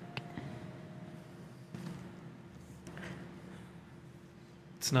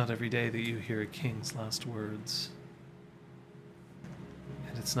 It's not every day that you hear a king's last words.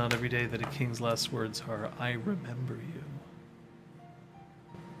 And it's not every day that a king's last words are, I remember you.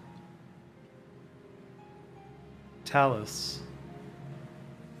 Talus,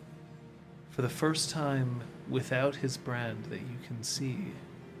 for the first time without his brand that you can see,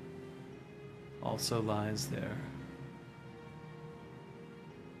 also lies there.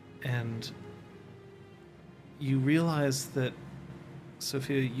 And you realize that,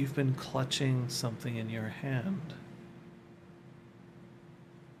 Sophia, you've been clutching something in your hand.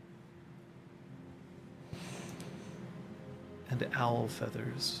 And owl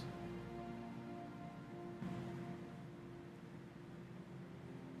feathers.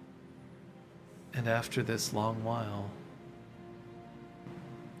 And after this long while,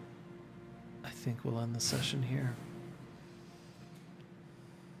 I think we'll end the session here.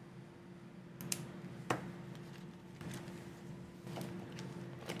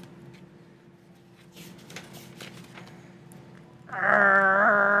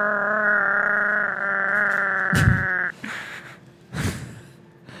 I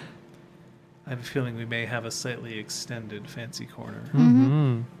have a feeling we may have a slightly extended fancy corner.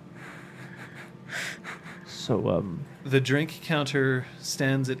 Mm-hmm. So, The drink counter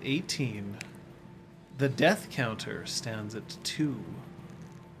stands at 18. The death counter stands at 2.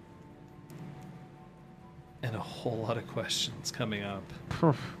 And a whole lot of questions coming up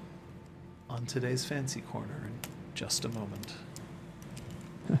on today's fancy corner in just a moment.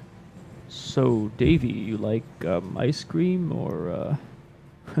 so Davey, you like ice cream or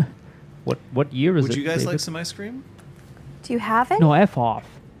what year is it? Would you guys David? like some ice cream? Do you have it? No, F off.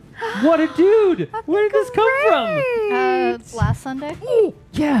 What a dude! Where did this come from? Last Sunday. Oh,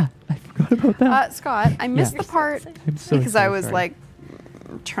 yeah, I forgot about that. Scott, I missed Yeah. the part I'm so because I so was sorry. like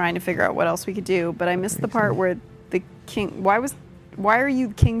trying to figure out what else we could do, but I missed the part where the king. Why are you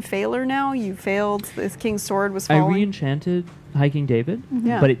King Failer now? You failed. This king's sword was I falling. re-enchanted Hiking David,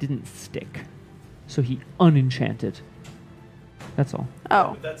 Yeah. but it didn't stick, so he unenchanted. That's all.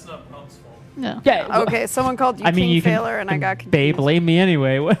 Oh, That's not Mom's fault. No. Yeah. okay. Someone called you I mean, King you Failer, and I got confused. Babe, blame me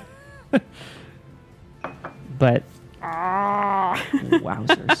anyway. What? But Ah,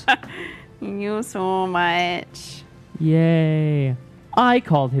 wowzers! you so much. Yay! I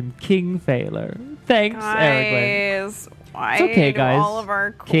called him King Failer. Thanks, Aragorn. Guys, why It's okay, do guys. all of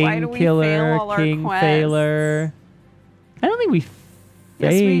our why King do we Killer, fail all King our quests? Failer. I don't think we fail.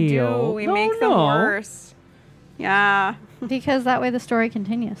 Yes, we do. We No, make them no. worse. Yeah. Because that way the story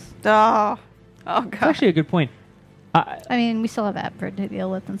continues. Oh. Oh It's god. actually a good point. I mean, we still have Atbird to deal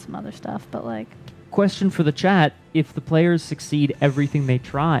with and some other stuff, but like, Question for the chat: if the players succeed everything they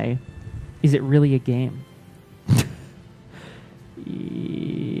try, is it really a game?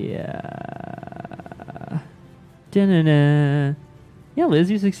 Yeah. Da-na-na. Yeah,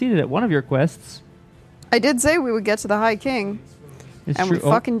 Liz, you succeeded at one of your quests. I did say we would get to the High King, It's and true. we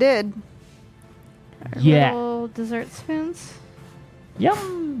fucking did. Yeah. little dessert spoons.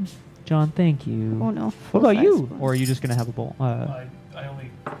 Yum. John, thank you. Oh no. What about full-size you? spoons. Or are you just gonna have a bowl? We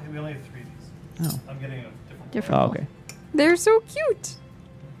only have 3 of these. Oh. I'm getting a different Different. Oh, bowl. okay. They're so cute.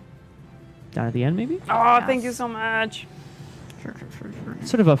 Down at the end, maybe. Oh, Yes. thank you so much.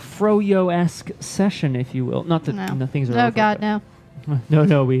 Sort of a Froyo-esque session, if you will. Not that No. no, things are Oh over, God, but- no.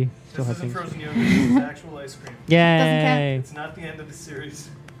 no, we still This have isn't things. frozen yogurt. This is actual ice cream. Yay! It's not the end of the series.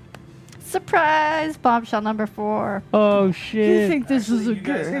 Surprise! Bombshell number 4. Oh You shit! think this is a you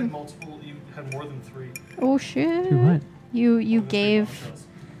guys had game? multiple. You had more than 3. Oh shit! Do what? You More than 3 gave bombshells.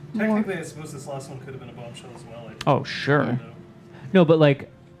 more. Technically, I suppose this last one could have been a bombshell as well. Oh sure. don't know. No, but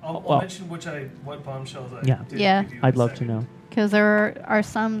like, I'll Well- mention what bombshells I Yeah. did. Yeah. give you in I'd a love to second. know. Because there are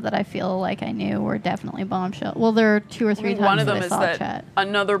some that I feel like I knew were definitely bombshell. Well, there are 2 or 3 times One of them that I is saw that chat.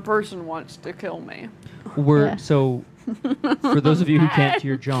 another person wants to kill me. We're Yeah. so. For those of you who can't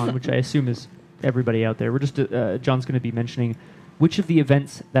hear John, which I assume is everybody out there, we're just John's going to be mentioning which of the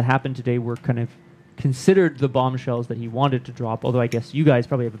events that happened today were kind of considered the bombshells that he wanted to drop. Although I guess you guys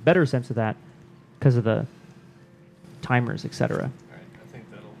probably have a better sense of that because of the timers, etc. All right, I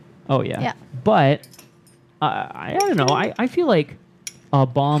think that'll. Oh yeah. Yeah. But I don't know. I feel like a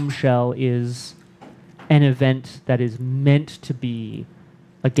bombshell is an event that is meant to be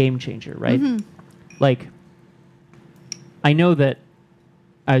a game changer, right? Mhm. Like, I know that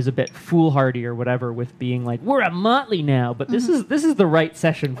I was a bit foolhardy or whatever with being like, we're a motley now, but this is the right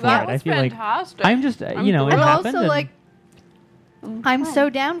session for That it. I was feel fantastic. like I'm just you know, it And happened. also, and like, I'm so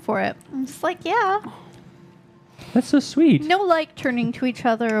down for it. I'm just like, yeah. that's so sweet. No, like turning to each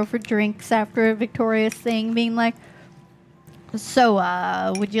other over drinks after a victorious thing, being like, so,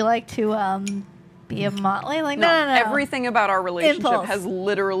 would you like to, be a motley? Like, no. Everything about our relationship Impulse. has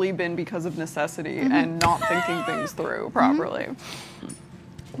literally been because of necessity and not thinking things through properly.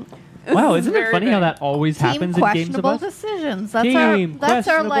 This Wow, is isn't it very funny how big. that always Team happens in games of questionable us? decisions. That's Team our like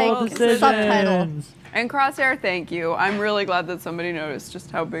questionable subtitle. decisions. And Crosshair, thank you. I'm really glad that somebody noticed just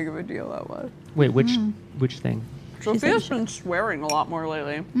how big of a deal that was. Wait, which thing? Sophia's been swearing a lot more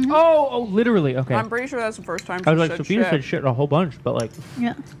lately. Oh, literally. Okay. I'm pretty sure that's the first time she I was like, said Sophia shit. said shit a whole bunch, but like,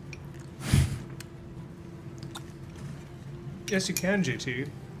 Yeah. Yes, you can, JT.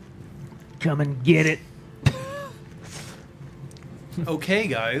 come and get it. Okay,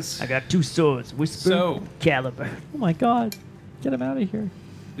 guys. I got 2 swords, Whisper, So- Caliber. Oh my god, get him out of here.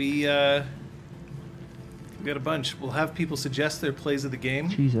 We got a bunch. We'll have people suggest their plays of the game,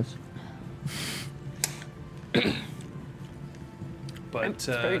 Jesus. but It's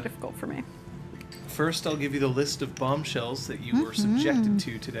very difficult for me. first I'll give you the list of bombshells that you were subjected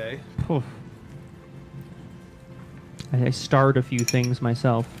to today. Oof. I starred a few things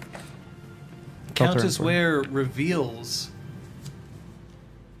myself. Felt her Countess for- Ware reveals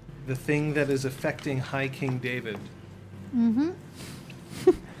the thing that is affecting High King David. Mm-hmm.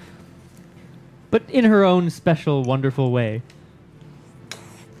 But in her own special, wonderful way.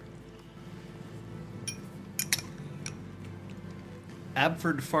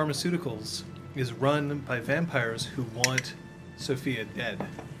 Abford Pharmaceuticals is run by vampires who want Sophia dead.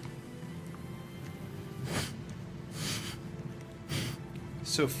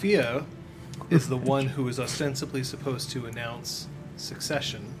 Sophia is the one who is ostensibly supposed to announce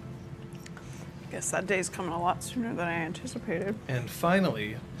succession. Guess that day's coming a lot sooner than I anticipated. And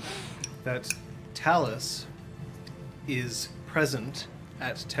finally, that Talus is present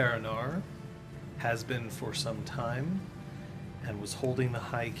at Terranar, has been for some time, and was holding the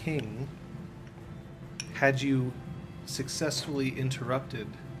High King. Had you successfully interrupted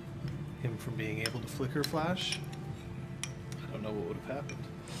him from being able to flicker flash, I don't know what would have happened.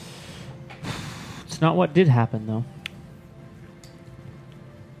 It's not what did happen, though.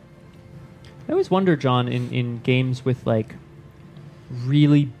 I always wonder, John, in games with, like,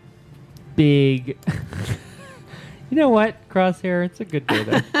 really big... You know what, Crosshair? It's a good day,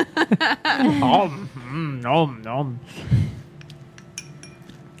 though. Nom, nom.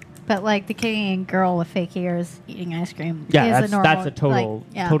 But like the Canadian girl with fake ears eating ice cream. Yeah, is that's a like,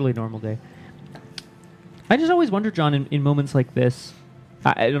 totally normal day. I just always wonder, John, in moments like this,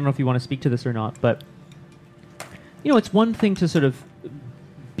 I don't know if you want to speak to this or not, but you know, it's one thing to sort of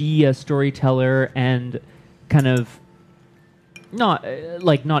be a storyteller and kind of not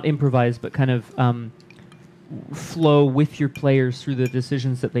improvise, but kind of flow with your players through the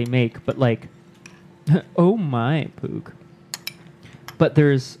decisions that they make. But like, oh my pook! But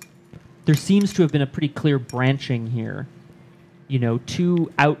there seems to have been a pretty clear branching here. You know,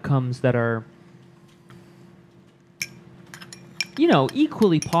 two outcomes that are, you know,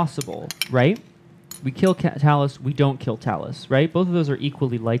 equally possible, right? We kill Talus, we don't kill Talus, right? Both of those are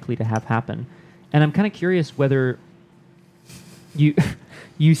equally likely to have happen. And I'm kind of curious whether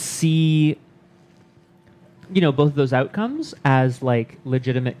you see, you know, both of those outcomes as like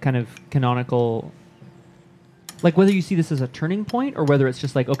legitimate kind of canonical, like whether you see this as a turning point or whether it's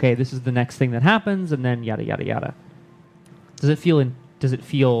just like, okay, this is the next thing that happens and then yada yada yada. Does it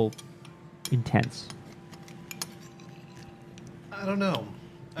feel intense? I don't know.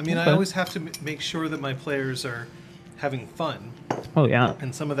 I mean, Okay. I always have to make sure that my players are having fun, Oh yeah.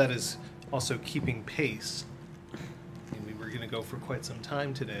 and some of that is also keeping pace. I mean, we were going to go for quite some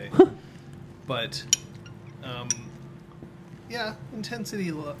time today, but yeah,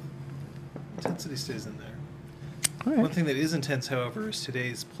 intensity stays in there. All One right. thing that is intense, however, is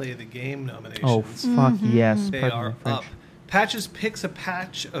today's Play the Game nominations. Oh fuck yes. They Pardon are my French. up. Patches picks a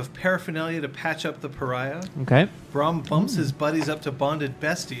patch of paraphernalia to patch up the pariah. Okay. Brom bumps his buddies up to bonded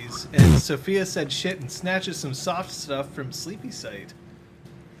besties, and Sophia said shit and snatches some soft stuff from Sleepy Sight.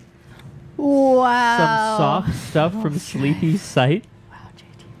 Wow. Some soft stuff from Sleepy Sight. Wow,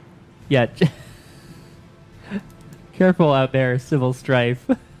 JT. Yeah. Careful out there, civil strife.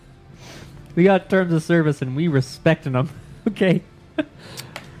 We got terms of service and we respecting them. Okay.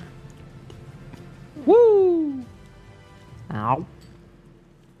 Woo! Ow.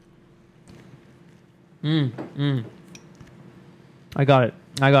 I got it,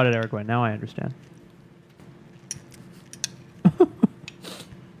 Erigwyn. Now I understand.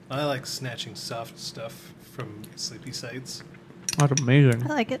 I like snatching soft stuff from Sleepy Sights, That's amazing. I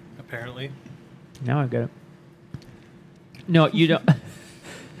like it. apparently. Now I get it. No, you don't.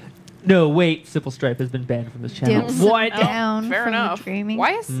 No, wait. Civil Strife has been banned from this channel. Dim What? down Fair from enough. The dreaming.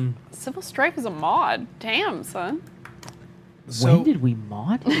 Why is Mm. Civil Strife is a mod? Damn, son. So When did we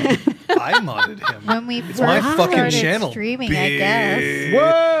mod him? I modded him. When we It's first my fucking started channel. streaming, I guess. bitch.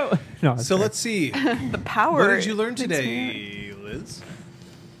 Whoa! No, So let's see. The power. What did you learn it's today, Liz?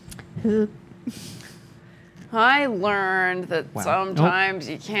 Who- I learned that Wow. sometimes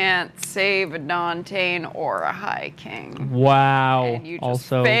you can't save a Dantean or a High King. Wow. And you just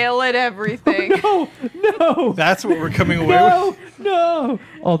also, fail at everything. no, That's what we're coming away no, with. no.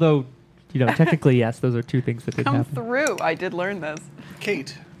 Although, you know, technically, yes, those are two things that did Come happen. through. I did learn this.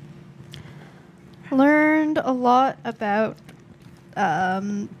 Kate. Learned a lot about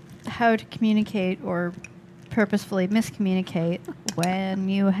how to communicate or purposefully miscommunicate when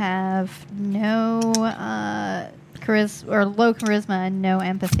you have no charisma or low charisma and no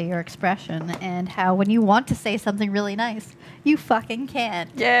empathy or expression, and how when you want to say something really nice, you fucking can't.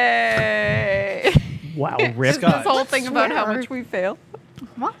 Yay! Wow, Just rip. Scott. this whole thing about how Swear. much we fail.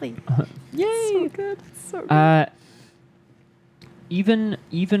 Molly. Yay! So good. So good.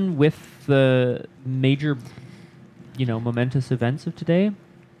 Even with the major, you know, momentous events of today,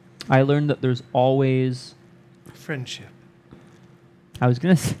 I learned that there's always. Friendship. I was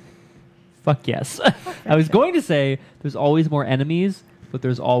gonna say, Fuck yes. I was going to say there's always more enemies, but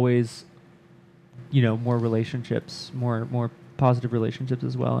there's always, more relationships, more positive relationships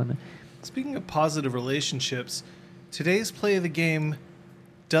as well. And Speaking of positive relationships, today's play of the game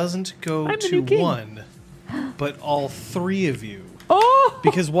doesn't go I'm the to new king. one, but all three of you. oh,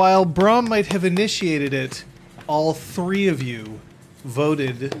 Because while Brom might have initiated it, all three of you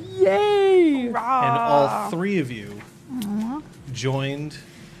voted, yay! and all three of you joined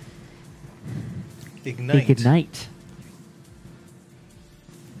Ignite. Ignite.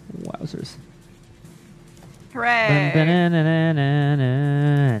 Wowzers. Hooray!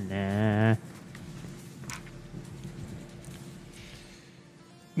 Ba-na-na-na-na-na.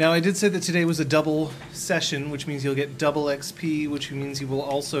 Now, I did say that today was a double session, which means you'll get double XP, which means you will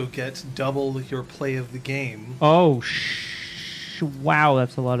also get double your play of the game. Oh, wow,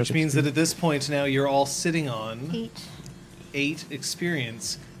 that's a lot of Which means that experience. at this point now you're all sitting on 8. 8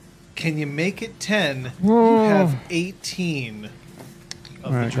 experience. Can you make it 10? Whoa. You have 18 of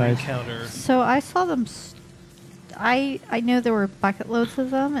All the right, drink guys. counter. So I saw them. I know there were bucket loads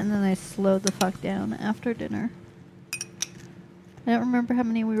of them, and then I slowed the fuck down after dinner. I don't remember how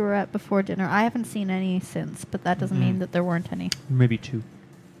many we were at before dinner. I haven't seen any since, but that doesn't mean that there weren't any. Maybe 2.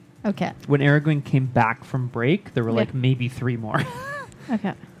 Okay. When Aragorn came back from break, there were Yeah. like maybe 3 more.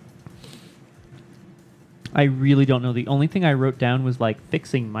 Okay. I really don't know. The only thing I wrote down was like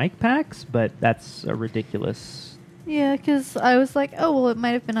fixing mic packs, but that's a ridiculous. Yeah, because I was like, oh, well, it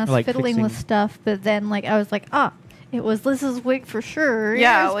might have been us Like fiddling with fixing- stuff, but then, like, I was like, it was Liz's wig for sure.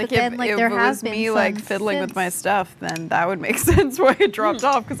 Yeah, yes, like but then, if, like, if there it have was been me some like fiddling with my since. stuff, then that would make sense why it dropped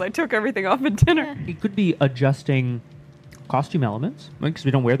off because I took everything off at dinner. It could be adjusting costume elements because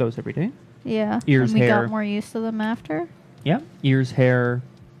we don't wear those every day. Yeah. Ears, and we hair. got more used to them after. Yeah, ears, hair,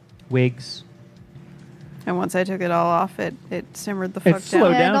 wigs. And once I took it all off, it simmered the It fuck slowed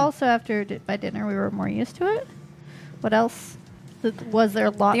down. Yeah, down. and also after by dinner we were more used to it. What else? Was there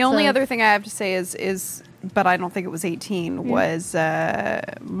lots? The only of, other thing I have to say is, but I don't think it was 18, was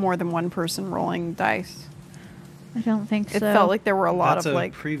more than one person rolling dice. I don't think so. It felt like there were a lot That's of a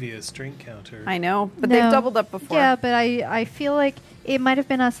like, previous drink counter. I know, but No. they've doubled up before. Yeah, but I feel like it might have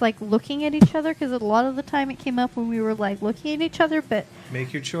been us like looking at each other because a lot of the time it came up when we were like looking at each other, but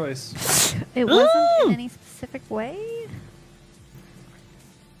Make your choice. it wasn't Ooh! in any specific way.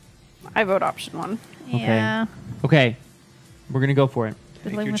 I vote option 1. Yeah. Okay, we're gonna go for it.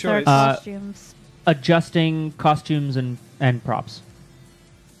 Fiddling your with our choice. costumes. Adjusting costumes and props.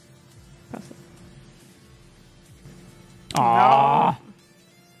 Ah,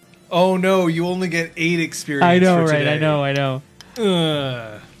 Oh no, you only get 8 experience. I know, for right? today. I know.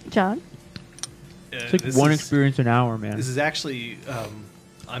 John? It's like This one is- experience an hour, man. This is actually,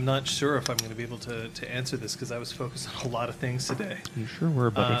 I'm not sure if I'm going to be able to answer this because I was focused on a lot of things today. You sure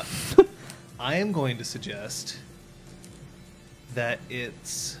were, buddy. I am going to suggest that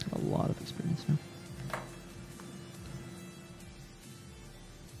it's A lot of experience. Huh?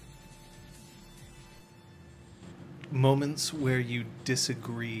 moments where you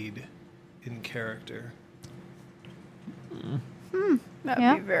disagreed in character. That'd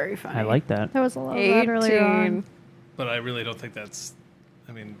Yeah. be very funny. I like that. There was a lot of that earlier on. But I really don't think that's.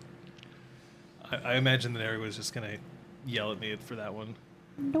 I mean, I imagine that Eric was just going to yell at me for that one.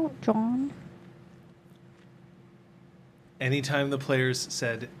 No, John. Anytime the players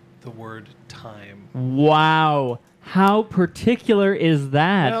said the word time. Wow, how particular is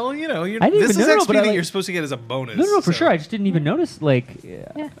that? Well, you know, I didn't this even is know, XP but I that like- you're supposed to get as a bonus. No, for so- sure. I just didn't even notice. Like,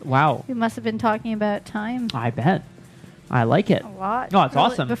 Yeah. wow, We must have been talking about time I bet. I like it. a lot. No, it's Really,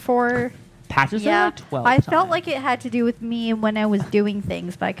 awesome. Before, Patches yeah, are 12 I felt times. like it had to do with me when I was doing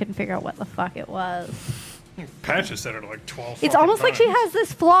things, but I couldn't figure out what the fuck it was. Patches said it like 12. It's almost like she has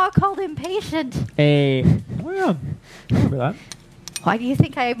this flaw called impatient. a. Oh, yeah. I remember that. Why do you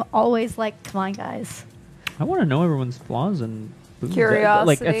think I'm always like, come on, guys? I want to know everyone's flaws and boons. Like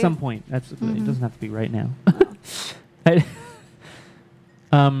Curiosity. at some point. That's It doesn't have to be right now.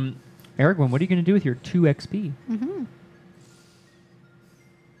 Aragorn, what are you going to do with your 2 XP? Mm-hmm.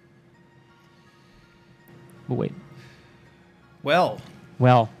 But wait. Well,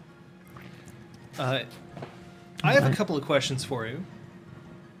 Well, I have a couple of questions for you.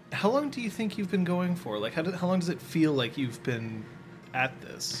 How long do you think you've been going for? Like, how long does it feel like you've been at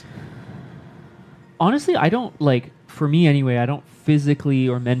this? honestly, I don't like. For me, anyway, I don't physically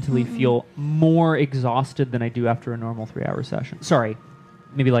or mentally feel more exhausted than I do after a normal 3-hour session. Sorry,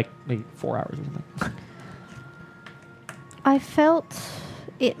 maybe 4 hours or something. I felt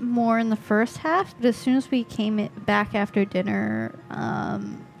it more in the first half, but as soon as we came back after dinner,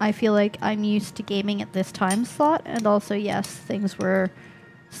 I feel like I'm used to gaming at this time slot, and also, yes, things were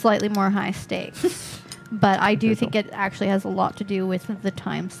slightly more high stakes. But I do think it actually has a lot to do with the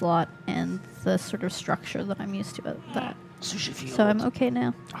time slot and the sort of structure that I'm used to about that. Sushi field. So I'm okay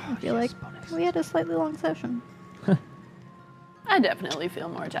now. I feel yes, like bonus. we had a slightly long session. I definitely feel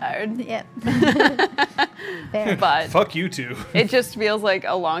more tired. Yeah. Fair. But Fuck you two. it just feels like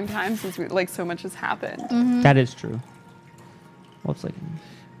a long time since so much has happened. That is true. Well, it's like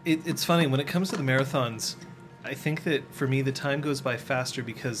It's funny when it comes to the marathons. I think that for me the time goes by faster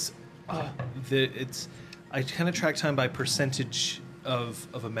because I kind of track time by percentage of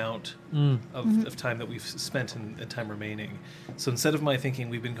amount of time that we've spent and time remaining. So instead of my thinking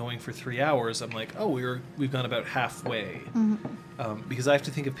we've been going for 3 hours, I'm like, oh, we've gone about halfway, because I have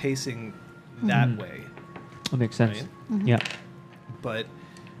to think of pacing that way. that makes sense. Right? Yeah. But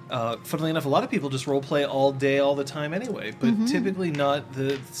funnily enough, a lot of people just role play all day, all the time anyway. But typically not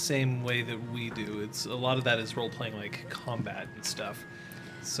the same way that we do. It's a lot of that is role playing like combat and stuff.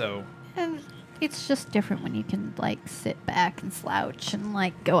 So And it's just different when you can like sit back and slouch and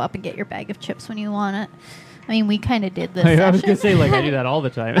like go up and get your bag of chips when you want it. I mean, we kind of did this. I was gonna session. say like I do that all the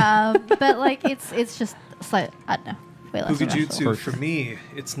time. But like it's just slight. I don't know. Way less stressful. Hugujutsu for me,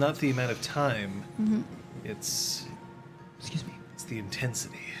 it's not the amount of time. It's Excuse me. it's the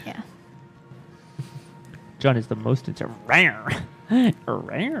intensity. Yeah. John is the most into rare.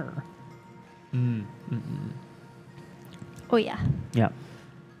 Rare. Oh yeah. Yeah.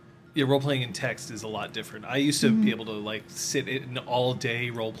 Yeah, role playing in text is a lot different. I used to be able to like sit in all day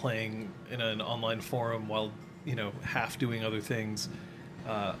role playing in an online forum while half doing other things.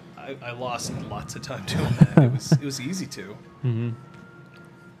 I lost lots of time doing that. It was easy to.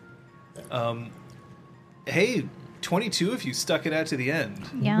 Hey, 22 if you stuck it out to the end.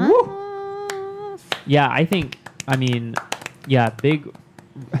 Yeah. Yeah, I mean,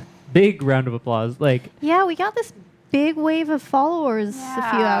 big round of applause. Like, Yeah, we got this big wave of followers a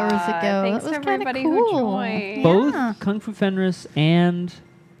few hours ago. Thanks that was to kinda everybody cool. who joined. both Yeah. Kung Fu Fenris and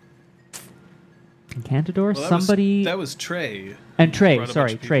Encantador, Well, somebody that was Trey. and Trey. brought a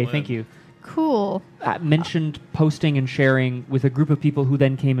Sorry, bunch of Trey. people Thank in. you. Cool. Mentioned posting and sharing with a group of people who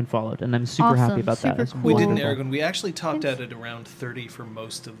then came and followed, and I'm super happy Awesome, about that. super It's cool. We did an wonderful. Aragon. We actually topped out at around 30 for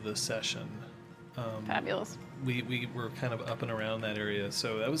most of the session. Fabulous. We were kind of up and around that area,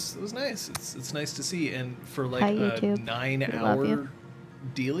 so that was nice. It's nice to see, and for like Hi, a YouTube. 9 We love hour you.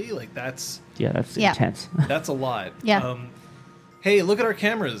 dealy, like that's Yeah, that's Yeah. intense. that's a lot. Yeah. Hey, look at our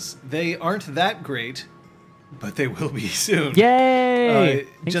cameras. They aren't that great, but they will be soon. Yay!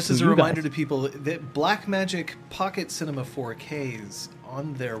 Thanks Just to as a you reminder guys. to people that Blackmagic Pocket Cinema 4Ks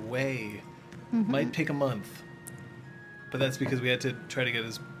on their way. Might take a month, but that's because we had to try to get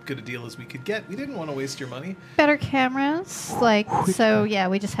as good a deal as we could get. We didn't want to waste your money. Better cameras. So yeah,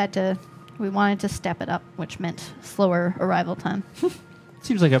 we just had to. We wanted to step it up, which meant slower arrival time.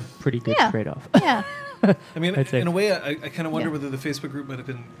 Seems like a pretty good Yeah. trade-off. Yeah. I mean, I'd say- in a way, I kind of wonder Yeah. whether the Facebook group might have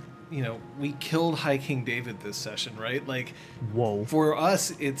been, we killed High King David this session, right? Like, Whoa. for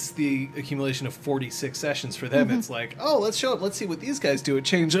us, it's the accumulation of 46 sessions. For them, it's like, oh, let's show up. Let's see what these guys do. It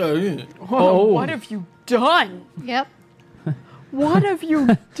changed. Oh. What have you done? Yep. What have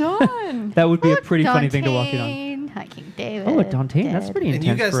you done? That would be a pretty funny thing to walk in on. Dantean, Hi King David. Oh, a Dantean. That's dead. pretty And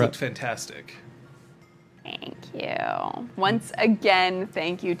intense you guys for looked fantastic. Thank you. Once again,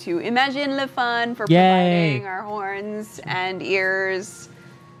 thank you to Imagine Le Fun for Yay. providing our horns and ears.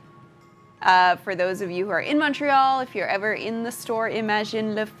 For those of you who are in Montreal, if you're ever in the store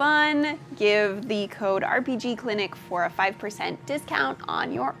Imagine Le Fun, give the code RPG Clinic for a 5% discount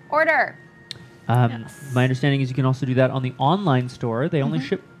on your order. My understanding is you can also do that on the online store. They only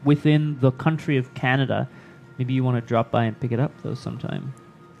ship within the country of Canada. Maybe you want to drop by and pick it up, though, sometime.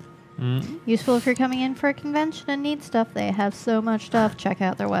 Useful if you're coming in for a convention and need stuff. They have so much stuff. Check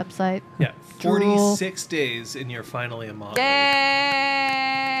out their website. Yeah, 46 days and you're finally a model.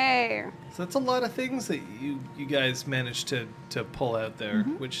 Yay! So that's a lot of things that you guys managed to pull out there,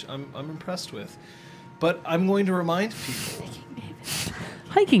 which I'm impressed with. But I'm going to remind people.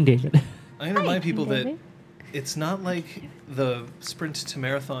 Hiking, David. I'm going to remind people that David. it's not like the sprint to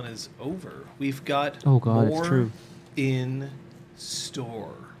marathon is over. We've got Oh, God, it's more true. in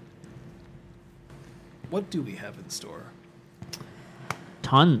store. What do we have in store?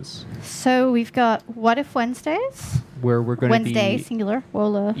 Tons. So we've got What If Wednesdays? Where we're going to be... Wednesday, singular.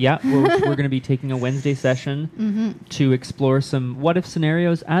 We'll, Yeah, we're going to be taking a Wednesday session to explore some what-if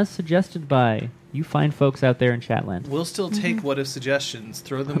scenarios as suggested by you fine folks out there in Chatland. We'll still take what if suggestions.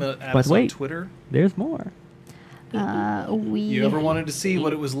 Throw them at But us on wait. Twitter. There's more. You ever wanted to see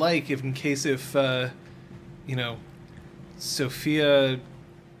what it was like in case if, Sophia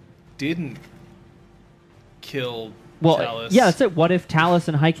didn't kill Well, Talus. yeah, that's it. What if Talus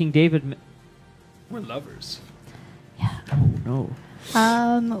and Hiking David? We're lovers. Oh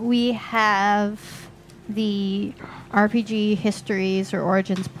no. We have the RPG Histories or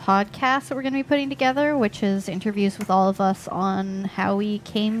Origins podcast that we're going to be putting together, which is interviews with all of us on how we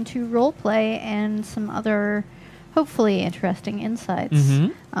came to roleplay and some other hopefully interesting insights.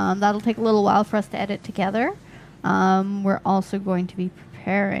 Mhm. That'll take a little while for us to edit together. We're also going to be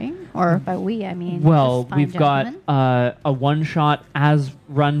preparing, or by we, I mean Well, this fine we've got gentleman. a one shot as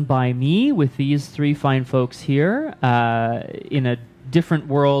run by me with these three fine folks here in a different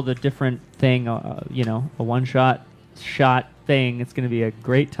world, a different thing. A one shot thing. It's going to be a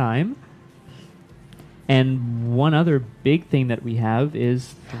great time. And one other big thing that we have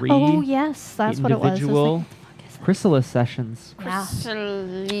is three Oh yes, that's what it was. I was like, individual "What the fuck is that?" Chrysalis sessions. Yeah.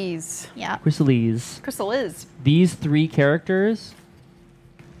 Crystalise. Yeah. Chrysales. Crystal is. These three characters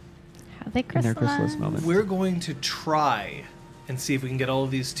How they in their chrysalis crystallize. moments. We're going to try and see if we can get all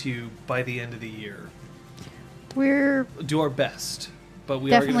of these to you by the end of the year. We're Do our best, but we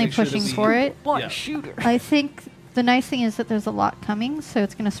definitely are going to make pushing sure that we, for it. Yeah. shooter. I think the nice thing is that there's a lot coming, so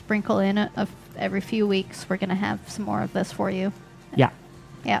it's going to sprinkle in every few weeks. We're going to have some more of this for you. Yeah.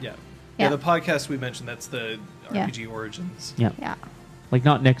 Yeah. Yeah. Yeah. The podcast we mentioned, that's the Yeah. RPG Origins. Yeah. Yeah. Like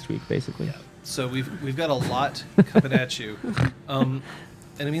not next week, basically. Yeah. So we've got a lot coming at you, and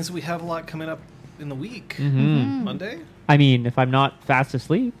it means we have a lot coming up in the week. Mhm. Monday. I mean, if I'm not fast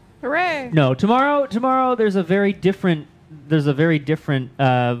asleep. Hooray! No, tomorrow there's a very different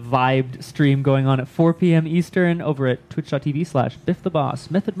vibed stream going on at 4 p.m. Eastern over at twitch.tv/Biff the Boss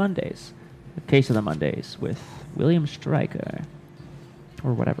Method Mondays, the Case of the Mondays with William Stryker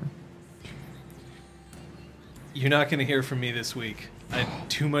or whatever. You're not going to hear from me this week. I had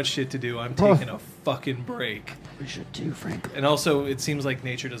too much shit to do. I'm taking a fucking break. We should too, Frank. And also, it seems like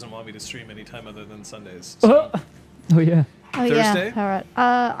nature doesn't want me to stream anytime other than Sundays. So. Oh yeah. Oh Thursday? yeah. All right.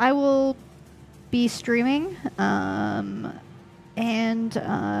 I will be streaming, and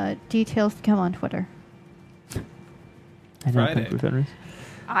details to come on Twitter. I know, Friday. Frank Ruth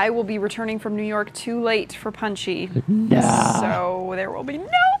I will be returning from New York too late for Punchy. No. So there will be no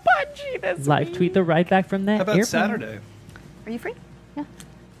Punchy this Live week. tweet the ride back from that How about airplane. Saturday? Are you free?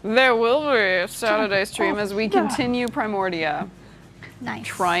 There will be a Saturday stream as we continue Primordia, Nice.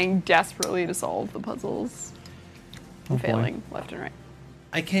 Trying desperately to solve the puzzles. Oh, boy. Failing left and right.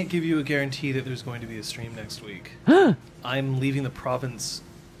 I can't give you a guarantee that there's going to be a stream next week. I'm leaving the province,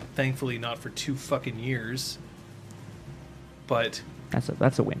 thankfully not for 2 fucking years. But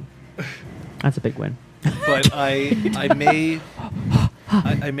That's a win. That's a big win. I may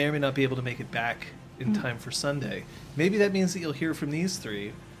or may not be able to make it back in time for Sunday. Maybe that means that you'll hear from these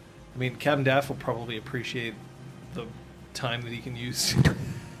three. I mean, Captain Daff will probably appreciate the time that he can use.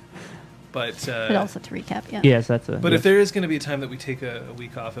 But also to recap, yeah. Yes, that's a. But yes. if there is going to be a time that we take a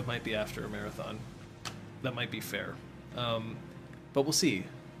week off, it might be after a marathon. That might be fair. But we'll see.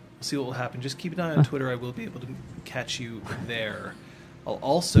 We'll see what will happen. Just keep an eye on Twitter. I will be able to catch you there. I'll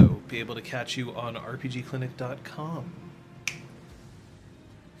also be able to catch you on rpgclinic.com.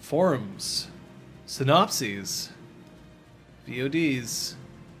 Forums, synopses, VODs.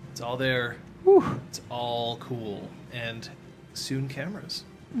 It's all there. It's all cool. And soon cameras.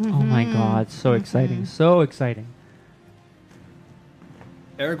 Oh my God! So exciting! So exciting!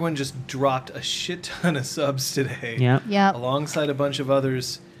 Aragorn just dropped a shit ton of subs today. Yeah. Yep. Alongside a bunch of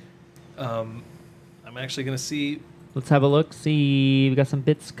others. I'm actually going to see. Let's have a look. See, we got some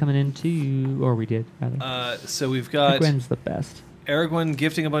bits coming in too, or we did rather. So we've got Gwen's the best. Aragorn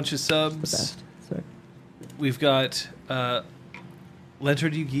gifting a bunch of The subs. best. So, We've got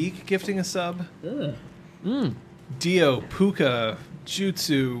Lantern You Geek gifting a sub. Dio, Puka,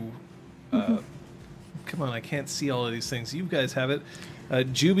 Jutsu. Come on, I can't see all of these things. You guys have it.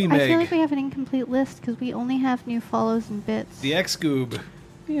 Juby I feel like Meg, we have an incomplete list because we only have new follows and bits. the X-Goob,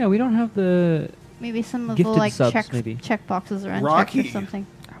 yeah, we don't have the. Maybe some of the Gifted subs, check maybe. boxes are unchecked Rocky. or something.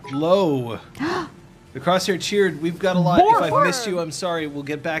 Low. The Crosshair Cheered. We've got a lot. If I've missed you, I'm sorry. We'll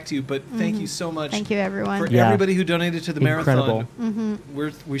get back to you. But thank you so much. Thank you, everyone. For Yeah. everybody who donated to the Incredible. marathon.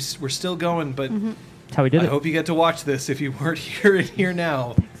 We're still going, but That's how we did I it. hope you get to watch this if you weren't here and here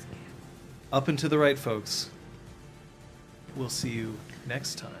now. Up and to the right, folks. We'll see you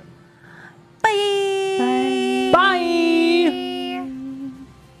next time. Bye.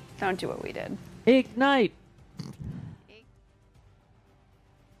 Don't do what we did. Ignite.